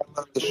to give my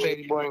love to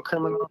Shady Boy and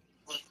Criminal.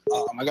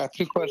 I got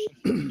two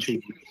questions.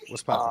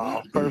 What's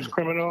poppin'? First,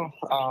 criminal.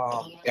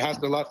 It has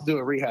a lot to do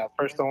with rehab.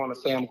 First, I want to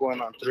say I'm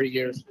going on 3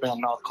 years,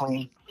 been all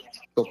clean.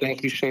 So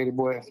thank you, Shady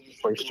Boy,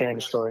 for sharing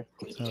the story.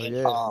 Oh,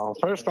 yeah.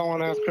 First, I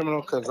want to ask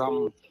criminal because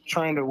I'm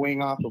trying to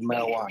wing off of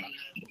marijuana.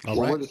 All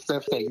What right. were the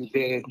steps that you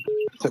did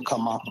to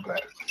come off of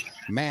that?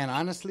 Man,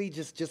 honestly,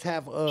 just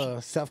have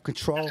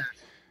self-control.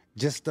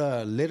 Just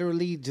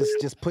literally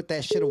just put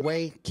that shit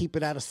away. Keep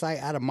it out of sight,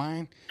 out of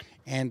mind.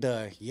 And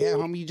yeah,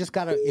 homie, you just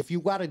gotta, if you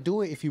gotta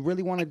do it, if you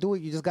really want to do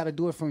it, you just gotta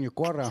do it from your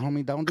quarter,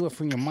 homie. Don't do it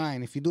from your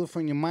mind. If you do it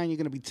from your mind, you're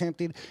gonna be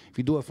tempted. If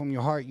you do it from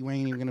your heart, you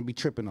ain't even gonna be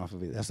tripping off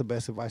of it. That's the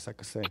best advice I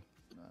could say.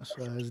 That's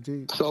right. That's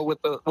deep. So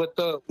with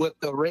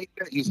the rate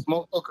that you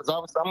smoke, because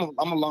obviously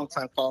I'm a long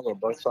time follower,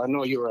 bro. So I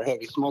know you were a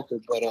heavy smoker,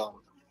 but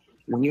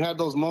when you had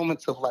those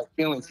moments of like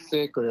feeling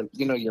sick or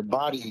your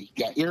body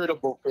got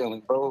irritable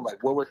feeling, bro,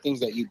 like what were things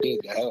that you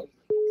did to help?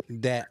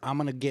 That I'm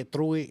gonna get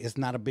through it. It's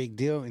not a big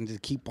deal, and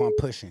just keep on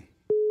pushing.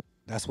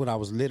 That's what I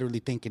was literally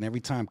thinking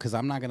every time. Because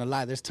I'm not gonna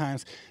lie, there's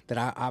times that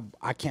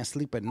I can't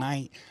sleep at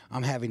night.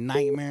 I'm having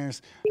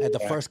nightmares. At the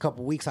first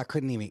couple weeks, I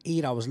couldn't even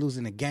eat. I was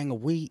losing a gang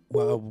of weight,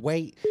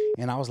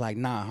 and I was like,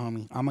 nah,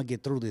 homie, I'm gonna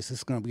get through this.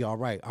 It's gonna be all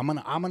right. I'm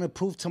gonna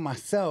prove to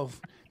myself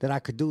that I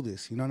could do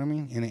this. You know what I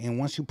mean? And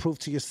once you prove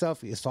to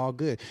yourself, it's all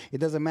good. It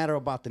doesn't matter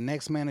about the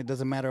next man. It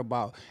doesn't matter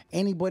about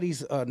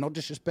anybody's. No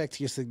disrespect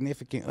to your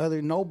significant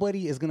other.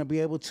 Nobody is gonna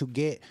be able to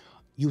get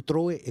you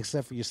through it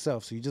except for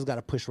yourself. So you just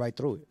gotta push right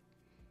through it.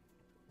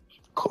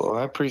 Cool,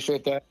 I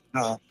appreciate that.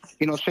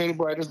 Shady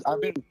Boy, I've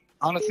been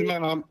honestly,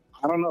 man.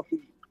 I don't know if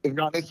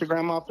you're on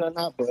Instagram off that or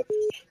not, but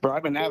bro,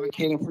 I've been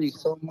advocating for you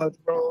so much,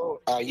 bro.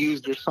 I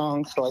used your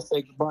song, so I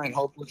say goodbye and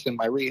hopeless in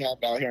my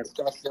rehab out here in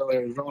Scottsdale,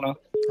 Arizona.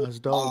 That's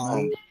dope,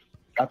 man.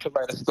 I to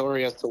write a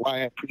story as to why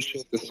I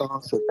appreciate the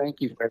song. So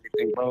thank you for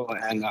everything, bro.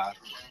 And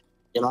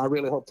I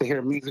really hope to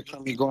hear music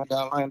from you going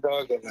down line,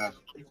 dog. And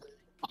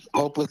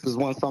Hopeless is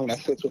one song that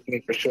sits with me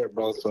for sure,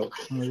 bro. So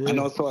I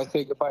know, so I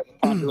say goodbye to the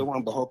popular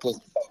one, but Hopeless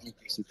helped me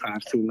through some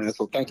times too, man.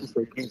 So thank you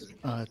for your music.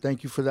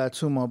 Thank you for that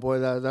too, my boy.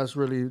 That's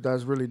really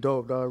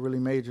dope, dog. Really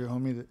major,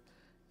 homie.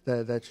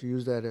 That you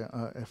use that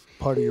as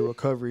part of your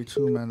recovery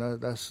too, man.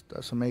 That's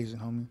amazing,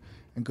 homie.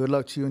 And good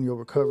luck to you in your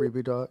recovery,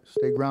 big dog.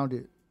 Stay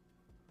grounded.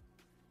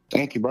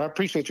 Thank you, bro. I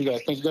appreciate you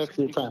guys. Thank you guys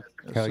for your time.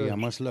 Hell yeah,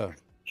 much love.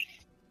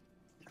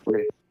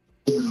 Great.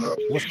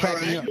 What's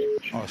cracking up?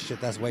 Oh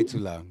shit, that's way too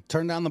loud.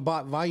 Turn down the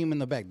volume in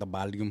the back. The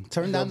volume.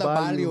 Turn down the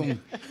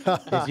volume.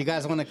 If you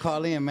guys want to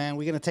call in, man,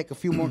 we're gonna take a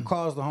few more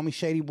calls. The homie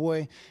Shady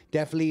Boy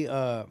definitely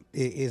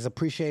is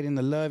appreciating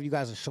the love. You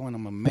guys are showing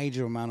him a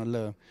major amount of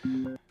love.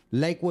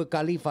 Lakewood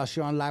Khalifa,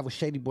 you're on live with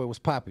Shady Boy. What's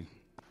popping?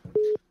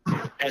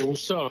 Hey,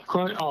 what's up,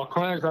 Crunch?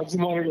 I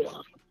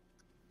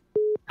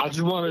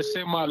just want to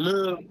say my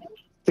love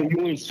to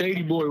you and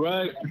Shady Boy,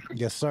 right?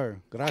 Yes, sir.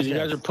 Gracias. You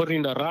guys are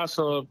putting the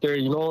raza up there,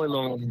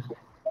 and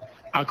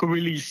I could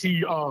really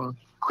see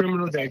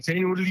criminals that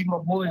genuinely, my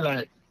boy,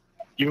 like,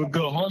 you're a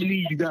good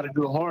homie, you got a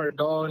good heart,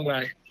 dog.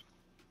 Like,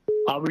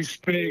 I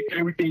respect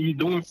everything you're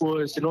doing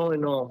for us, and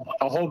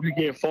I hope you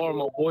get far,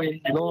 my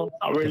boy,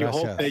 I really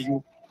hope that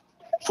you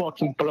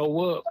fucking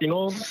blow up,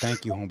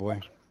 Thank you,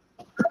 homeboy.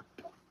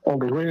 On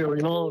the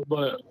real,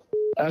 but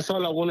that's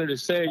all I wanted to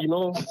say,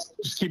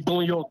 Just keep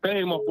doing your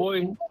thing, my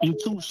boy. You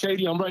too,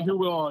 Shady. I'm right here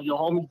with your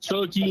homie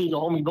Chucky and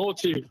your homie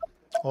Dolce.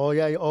 Oh,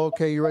 yeah.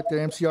 Okay, you're right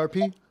there,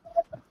 MCRP?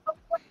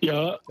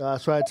 Yeah.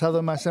 That's right. Tell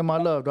them I send my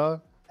love,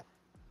 dog.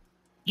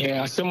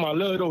 Yeah, I send my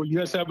love, though. You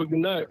guys have a good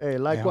night. Hey,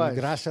 likewise.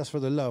 Hey, gracias for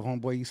the love,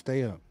 homeboy. You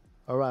stay up.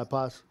 All right,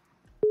 Pops.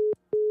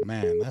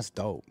 Man, that's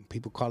dope.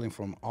 People calling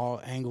from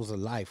all angles of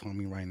life,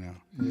 homie, right now.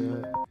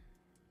 Yeah.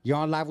 You're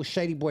on live with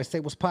Shady Boy. Say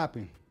what's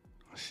popping.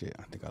 Oh, shit.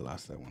 I think I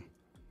lost that one.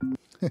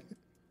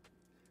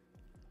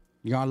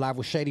 You're on live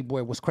with Shady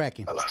Boy. What's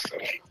cracking?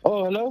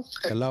 Oh, hello?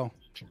 Hello?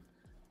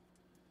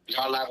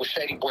 You're on live with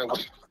Shady Boy.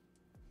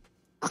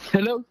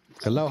 Hello?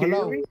 Hello, Can you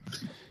hello. hear me?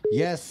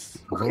 Yes,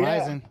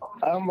 Verizon.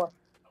 Yeah,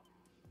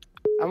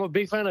 I'm a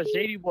big fan of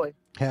Shady Boy,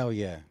 Hell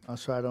yeah.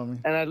 That's right,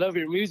 homie. and I love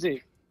your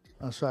music.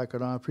 That's right,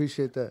 Cardon. I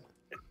appreciate that.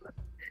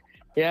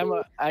 Yeah,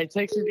 I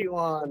texted you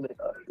on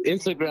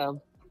Instagram.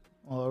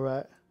 All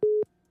right.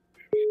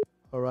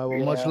 Well,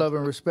 Yeah. much love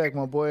and respect,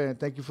 my boy, and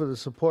thank you for the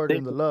support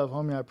and the love,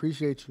 homie. I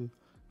appreciate you.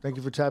 Thank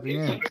you for tapping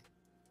in.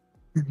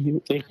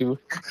 Thank you.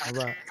 All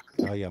right.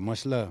 Oh yeah,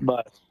 much love.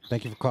 Bye.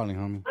 Thank you for calling,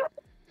 homie.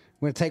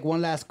 We're gonna take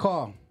one last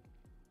call.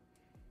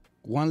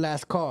 One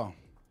last call.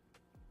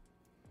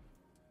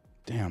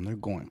 Damn, they're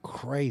going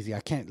crazy. I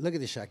can't look at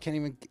this shit. I can't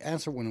even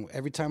answer when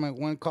every time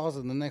one calls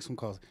and the next one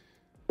calls.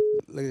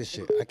 Look at this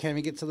shit. I can't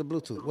even get to the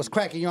Bluetooth. What's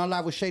cracking? You're on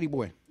live with Shady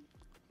Boy.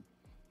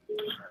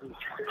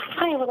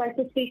 Hi, I would like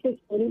to speak to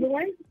Shady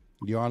Boy.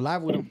 You're on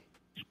live with him.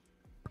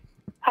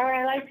 All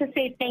right, I'd like to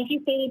say thank you,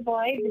 Shady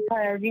Boy,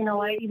 because you know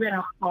what, you've been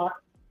a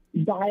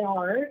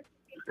diehard.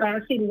 I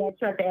actually met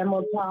you at the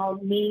Emerald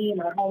Town. Me and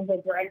my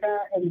husband Brenda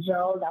and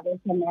Joe, that was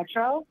in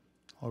Metro.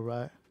 All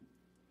right.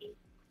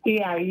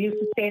 Yeah, you used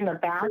to stay in the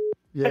back.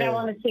 But I Yeah.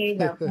 want to say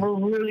that we're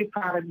really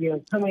proud of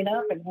you coming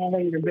up and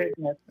handling your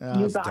business. Yeah,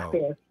 You that's got dope.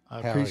 this. I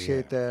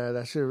appreciate that.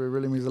 That shit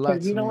really means a lot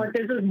Because to you know me. what?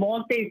 This is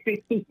Monte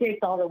 66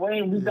 all the way,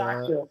 and we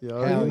got you. You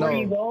already Anywhere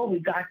you know. go, we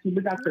got you.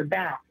 We got your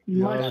back.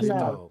 You Much already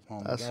love.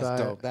 know. That's right.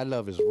 dope. That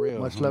love is real.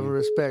 Much homie. love and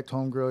respect,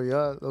 homegirl.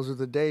 Yeah, those are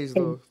the days,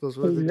 though. Those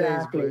were the days,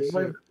 Exactly.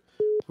 but shit.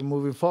 We're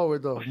moving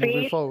forward, though. Moving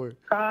Faith, forward.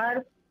 God,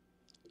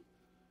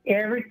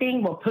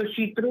 everything will push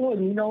you through,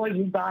 and you know what?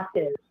 You got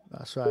this.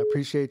 That's right. I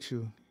appreciate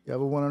you. You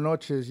have a buenas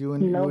noches, you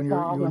and No your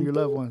problem.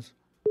 loved ones.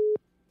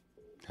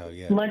 Hell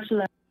yeah. Much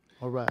love.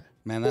 All right.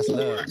 Man, that's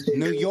love.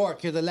 New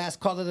York, you're the last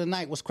call of the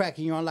night. What's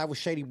cracking? You're on live with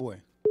Shady Boy.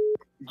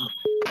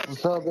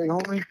 What's up, big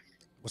homie?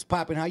 What's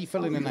popping? How you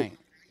feeling tonight?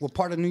 What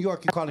part of New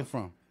York you calling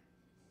from?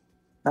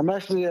 I'm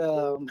actually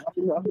I'm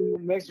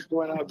in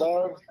Mexico right now,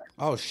 dog.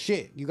 Oh,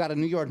 shit. You got a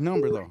New York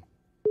number, though.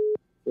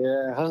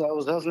 Yeah, I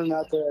was hustling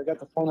out there. I got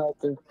the phone out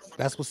there.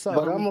 That's what's up.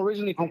 But homie. I'm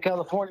originally from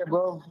California,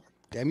 bro.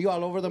 Damn, you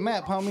all over the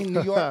map, homie.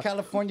 New York,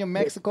 California,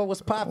 Mexico.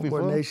 What's popping,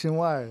 We're fool?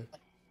 nationwide.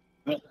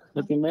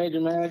 Nothing major,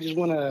 man. I just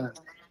want to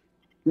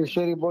give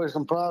Shady Boy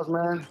some props,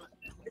 man.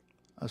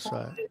 That's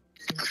right.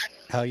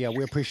 Hell yeah,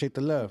 we appreciate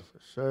the love. For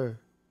sure.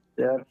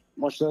 Yeah,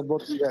 much love,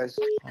 both of you guys.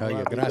 Hell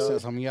yeah,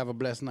 gracias, homie. You have a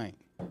blessed night.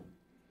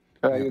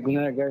 All right, good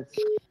night, guys.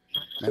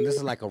 Man, this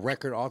is like a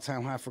record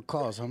all-time high for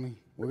calls, homie.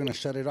 We're going to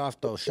shut it off,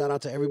 though. Shout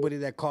out to everybody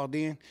that called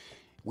in.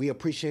 We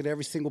appreciate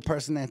every single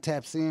person that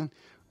taps in.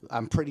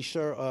 I'm pretty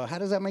sure. How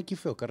does that make you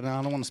feel? Carnal?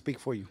 I don't want to speak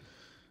for you.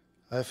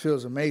 That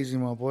feels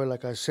amazing, my boy.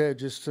 Like I said,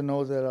 just to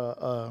know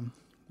that,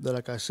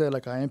 like I said,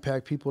 like I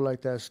impact people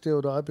like that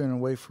still, though. I've been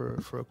away for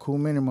a cool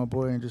minute, my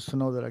boy, and just to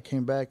know that I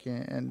came back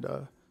and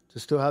to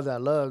still have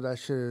that love, that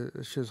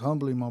shit's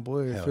humbling, my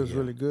boy. It feels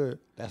really good.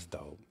 That's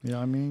dope. You know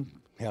what I mean?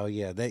 Hell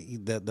yeah.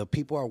 The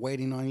people are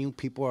waiting on you.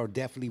 People are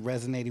definitely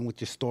resonating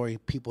with your story.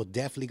 People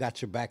definitely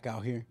got your back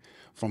out here.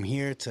 From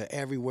here to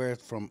everywhere,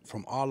 from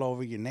all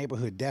over your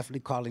neighborhood,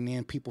 definitely calling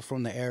in. People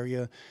from the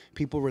area.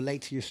 People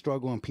relate to your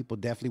struggle, and people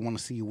definitely want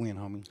to see you win,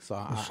 homie. So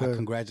I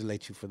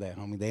congratulate you for that,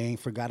 homie. They ain't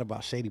forgot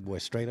about Shady Boy,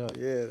 straight up.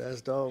 Yeah,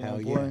 that's dope, Hell my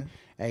yeah. boy.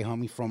 Hey,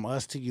 homie, from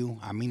us to you,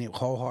 I mean it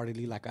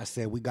wholeheartedly. Like I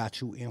said, we got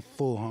you in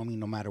full, homie.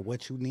 No matter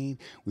what you need,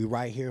 we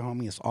right here,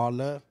 homie. It's all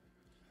love.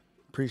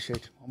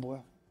 Appreciate you, my boy.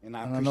 And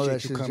I know appreciate that you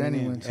shit's coming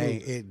genuine, in. too. Hey,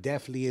 it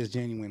definitely is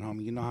genuine,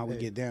 homie. You know how we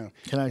get down.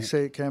 Can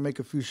I make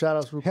a few shout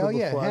outs real quick Hell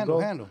yeah, before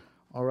handle. I go?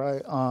 All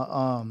right.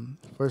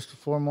 First and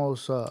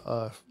foremost,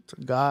 to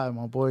God,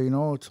 my boy,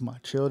 to my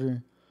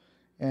children.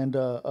 And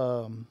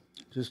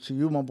just to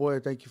you, my boy,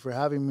 thank you for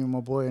having me,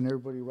 my boy, and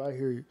everybody right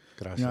here.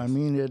 Gracias. You know what I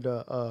mean? And,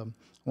 I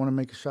want to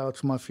make a shout out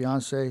to my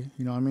fiance,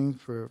 you know what I mean,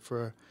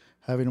 for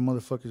having the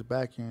motherfuckers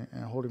back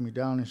and holding me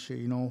down and shit,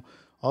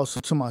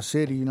 Also to my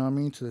city, you know what I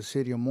mean, to the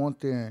city of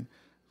Monte. And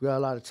we got a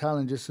lot of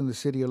talent just in the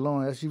city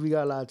alone. Actually, we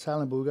got a lot of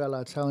talent, but we got a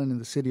lot of talent in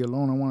the city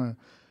alone. I want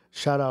to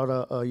shout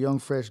out Young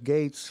Fresh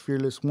Gates,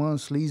 Fearless One,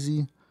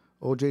 Sleazy,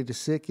 OJ the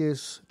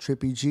Sickest,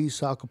 Trippy G,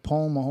 Sal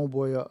Capone, my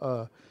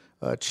homeboy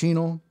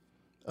Chino,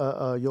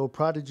 Yo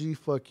Prodigy,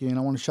 I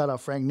want to shout out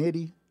Frank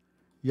Nitty,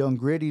 Young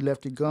Gritty,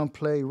 Lefty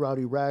Gunplay,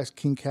 Rowdy Rax,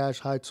 King Cash,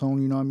 High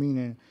Tone, you know what I mean?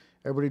 And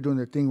everybody doing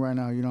their thing right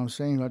now, you know what I'm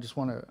saying? I just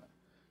want to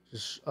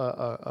just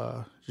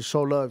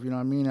show love, you know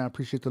what I mean? I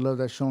appreciate the love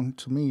that's shown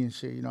to me and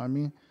shit, you know what I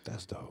mean?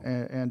 That's dope.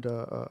 And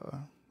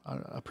I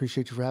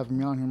appreciate you for having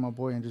me on here, my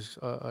boy, and just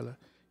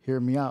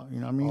hearing me out, you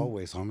know what I mean?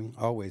 Always, homie.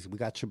 Always. We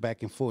got your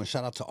back in full. And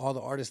shout out to all the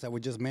artists that were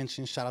just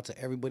mentioned. Shout out to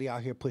everybody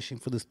out here pushing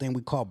for this thing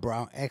we call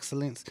Brown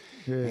Excellence.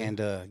 Yeah. And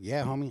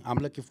yeah, homie, I'm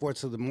looking forward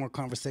to the more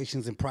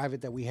conversations in private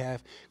that we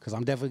have, because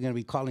I'm definitely gonna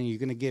be calling you.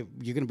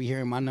 You're gonna be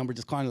hearing my number,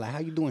 just calling like, how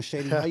you doing,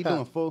 Shady? How you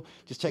doing, fool?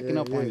 Just checking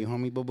up on you,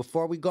 homie. But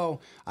before we go,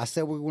 I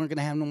said we weren't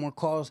gonna have no more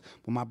calls,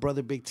 but my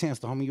brother Big Temps,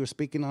 the homie you were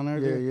speaking on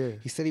earlier,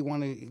 he said he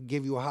wanted to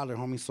give you a holler,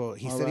 homie. So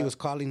he said he was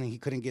calling and he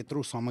couldn't get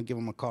through, so I'm gonna give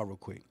him a call real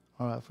quick.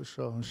 All right, for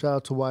sure. And shout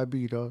out to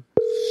YB, dog.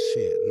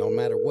 Shit, no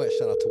matter what,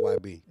 shout out to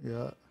YB.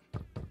 Yeah.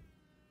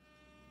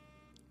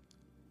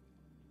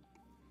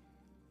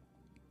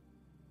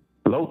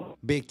 Hello?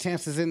 Big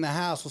Temps is in the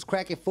house. What's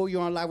cracking? Fool, you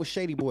on live with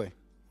Shady Boy.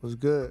 What's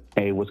good?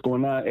 Hey, what's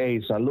going on?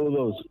 Hey,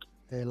 saludos.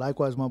 Hey,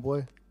 likewise, my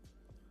boy.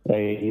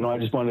 Hey, I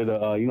just wanted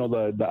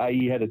to, the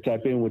IE had to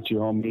tap in with you,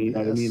 homie. You know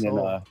what I mean?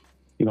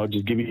 And,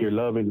 just give you your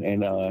love and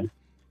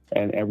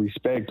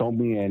respect,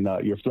 homie,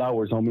 and your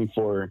flowers, homie,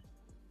 for,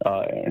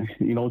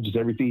 just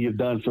everything you've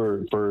done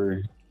for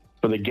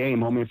the game,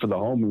 homie, for the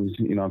homies.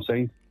 You know what I'm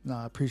saying?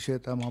 Nah, I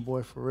appreciate that, my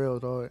boy, for real,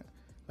 dog.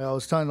 Like I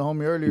was telling the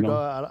homie earlier,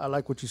 dog, I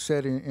like what you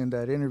said in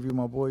that interview,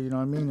 my boy, you know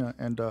what I mean?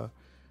 And I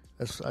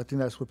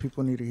think that's what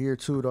people need to hear,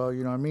 too, dog,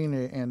 you know what I mean?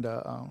 And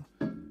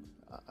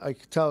I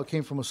could tell it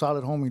came from a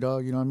solid homie,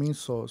 dog, you know what I mean?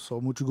 So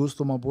mucho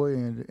gusto, my boy,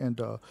 and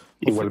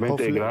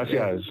Igualmente,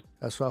 gracias. Yeah,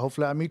 that's right.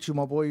 Hopefully I meet you,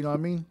 my boy, you know what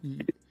I mean?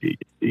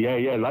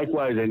 Yeah,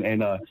 likewise.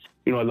 And a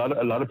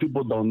lot of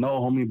people don't know,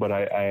 homie, but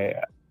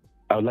I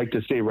would like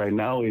to say right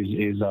now is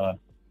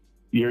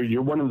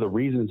you're one of the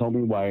reasons,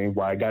 homie,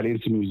 why I got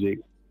into music.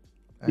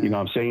 You know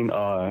what I'm saying?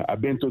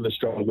 I've been through the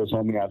struggles,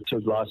 homie. I've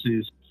took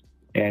losses,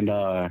 and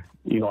I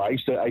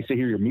used to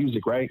hear your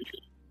music, right?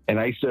 And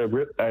I used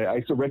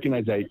to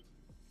recognize that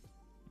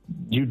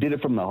you did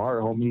it from the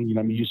heart, homie. You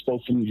know, I mean, you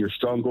spoke from your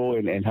struggle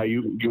and how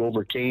you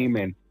overcame,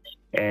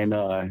 and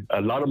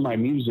a lot of my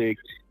music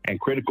and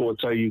Critical will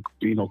tell you,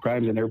 you know,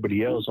 Crimes and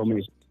everybody else,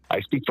 homie,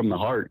 I speak from the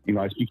heart. You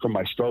know, I speak from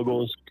my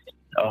struggles.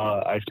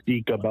 I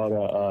speak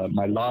about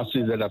my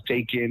losses that I've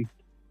taken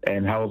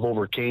and how I've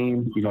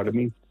overcame. You know what I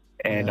mean?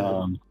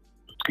 And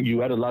you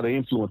had a lot of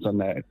influence on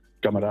that,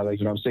 camarada.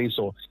 You know what I'm saying?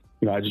 So,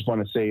 you know, I just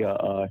want to say,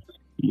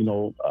 you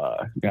know,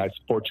 I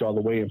support you all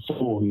the way in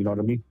full. You know what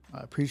I mean? I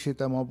appreciate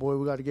that, my boy.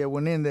 We got to get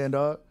one in there,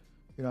 dog.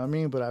 You know what I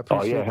mean? But I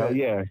appreciate that. Hell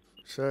yeah.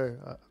 Sure.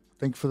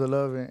 Thank you for the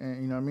love,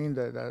 and you know what I mean?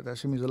 That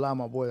shit means a lot,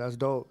 my boy. That's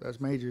dope.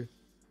 That's major.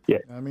 Yeah. You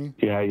know what I mean?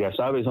 Yeah.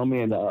 Sabes,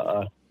 homie.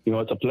 And, you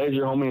know, it's a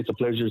pleasure, homie. It's a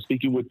pleasure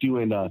speaking with you.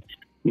 And,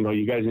 you know,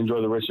 you guys enjoy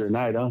the rest of your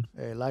night, huh?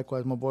 Hey,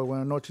 likewise, my boy.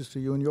 Buenas noches to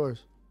you and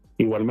yours.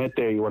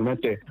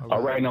 Igualmente.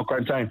 All right, now,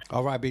 crime time.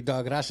 All right, big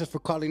dog. Gracias for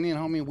calling in,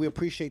 homie. We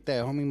appreciate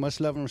that, homie.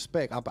 Much love and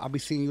respect. I'll be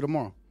seeing you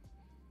tomorrow.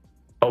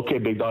 Okay,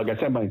 big dog. I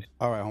said mine.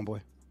 All right,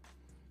 homeboy.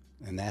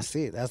 And that's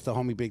it. That's the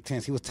homie Big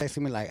Tense. He was texting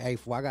me like, hey,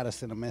 fool, I got to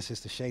send a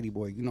message to Shady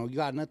Boy. You know, you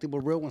got nothing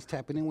but real ones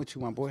tapping in with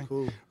you, my boy.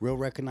 Cool. Real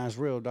recognize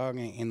real, dog.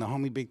 And the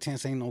homie Big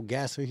Tense ain't no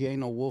gasser. He ain't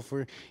no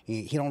wolfer.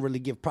 And he don't really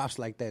give props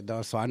like that,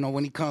 dog. So I know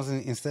when he comes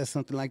in and says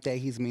something like that,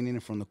 he's meaning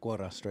it from the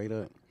quarter, straight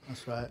up.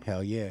 That's right.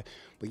 Hell yeah.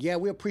 But yeah,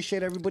 we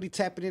appreciate everybody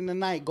tapping in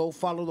tonight. Go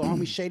follow the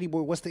homie Shady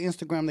Boy. What's the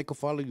Instagram they can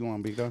follow you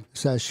on, big dog?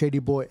 It's at Shady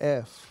Boy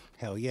F.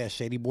 Hell yeah,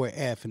 Shady Boy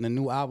F. And the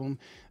new album,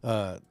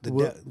 Will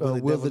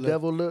the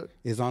Devil Look?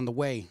 is on the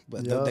way.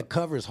 But the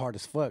cover is hard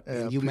as fuck. Yeah,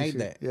 and you made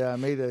that. Yeah, I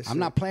made that shit. I'm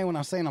not playing when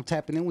I'm saying I'm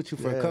tapping in with you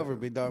for a cover,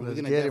 big dog. We're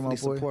going to definitely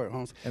support,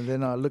 Holmes. And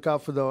then look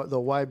out for the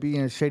YB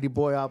and Shady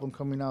Boy album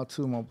coming out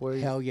too, my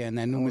boy. Hell yeah, and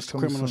that new Mr.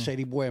 Criminal soon.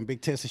 Shady Boy and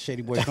Big Tessa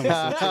Shady Boy coming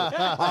soon too.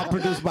 All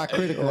produced by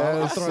Critical.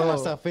 I'm throwing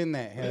myself in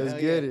that. Let's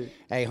get it.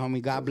 Hey,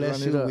 homie, God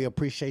bless you. We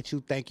appreciate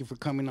you. Thank you for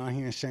coming on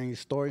here and sharing your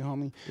story,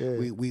 homie.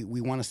 Yeah.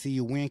 We want to see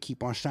you win.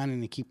 Keep on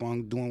shining and keep on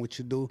doing what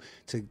you do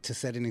to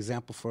set an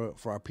example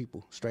for our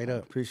people. Straight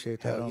up. Appreciate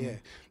that. Hell yeah.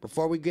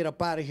 Before we get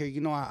up out of here, you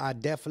know, I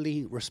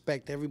definitely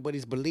respect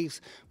everybody's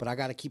beliefs, but I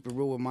got to keep it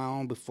real with my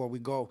own before we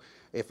go.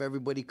 If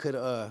everybody could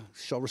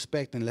show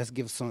respect, and let's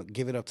give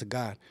it up to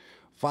God.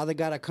 Father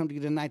God, I come to you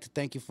tonight to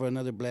thank you for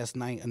another blessed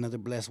night, another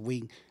blessed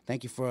week.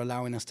 Thank you for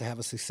allowing us to have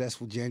a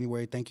successful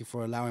January. Thank you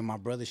for allowing my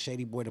brother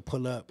Shady Boy to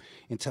pull up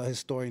and tell his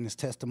story and his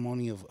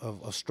testimony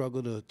of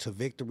struggle to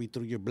victory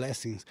through your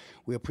blessings.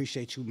 We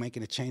appreciate you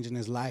making a change in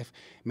his life,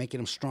 making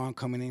him strong,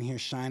 coming in here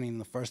shining.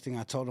 And the first thing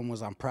I told him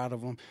was I'm proud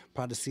of him,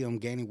 proud to see him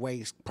gaining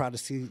weight, proud to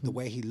see the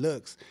way he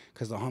looks,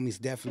 because the homie's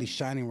definitely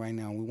shining right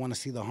now. We want to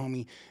see the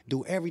homie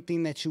do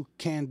everything that you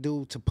can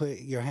do to put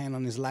your hand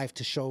on his life,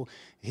 to show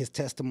his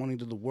testimony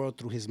to the world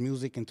through his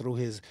music and through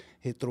his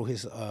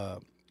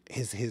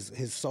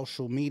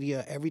social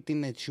media,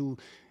 everything that you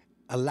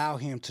allow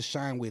him to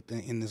shine with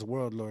in this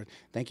world, Lord.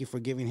 Thank you for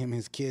giving him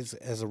his kids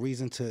as a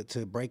reason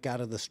to break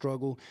out of the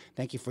struggle.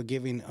 Thank you for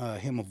giving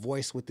him a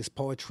voice with this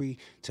poetry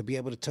to be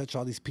able to touch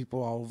all these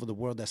people all over the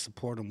world that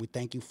support him. We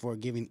thank you for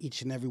giving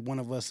each and every one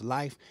of us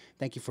life.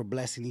 Thank you for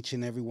blessing each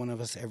and every one of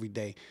us every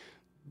day.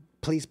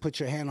 Please put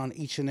your hand on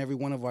each and every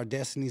one of our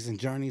destinies and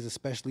journeys,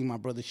 especially my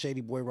brother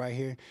Shady Boy right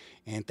here.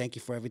 And thank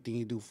you for everything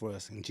you do for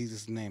us. In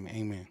Jesus' name,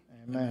 amen.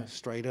 Amen.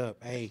 Straight up.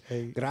 Hey,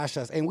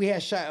 gracias. And we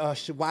had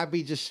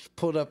YB just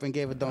pulled up and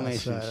gave a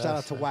donation. Right, shout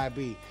out to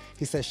YB.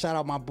 He said, shout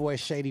out my boy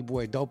Shady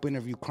Boy. Dope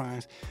interview,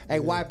 Crimes. Hey,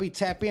 YB,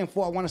 tap in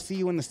for I want to see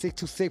you in the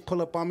 626.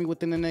 Pull up on me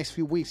within the next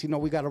few weeks. You know,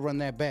 we got to run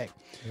that back.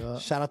 Yeah.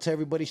 Shout out to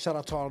everybody. Shout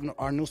out to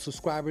our new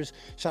subscribers.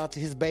 Shout out to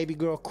his baby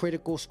girl,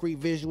 Critical,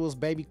 Street Visuals,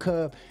 Baby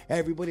Cub,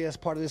 everybody that's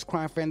part of this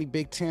crime family,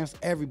 Big Temps,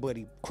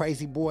 everybody.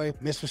 Crazy Boy,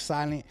 Mr.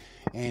 Silent,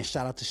 and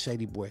shout out to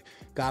Shady Boy.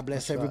 God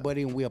bless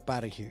everybody, and we up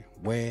out of here.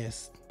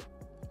 West.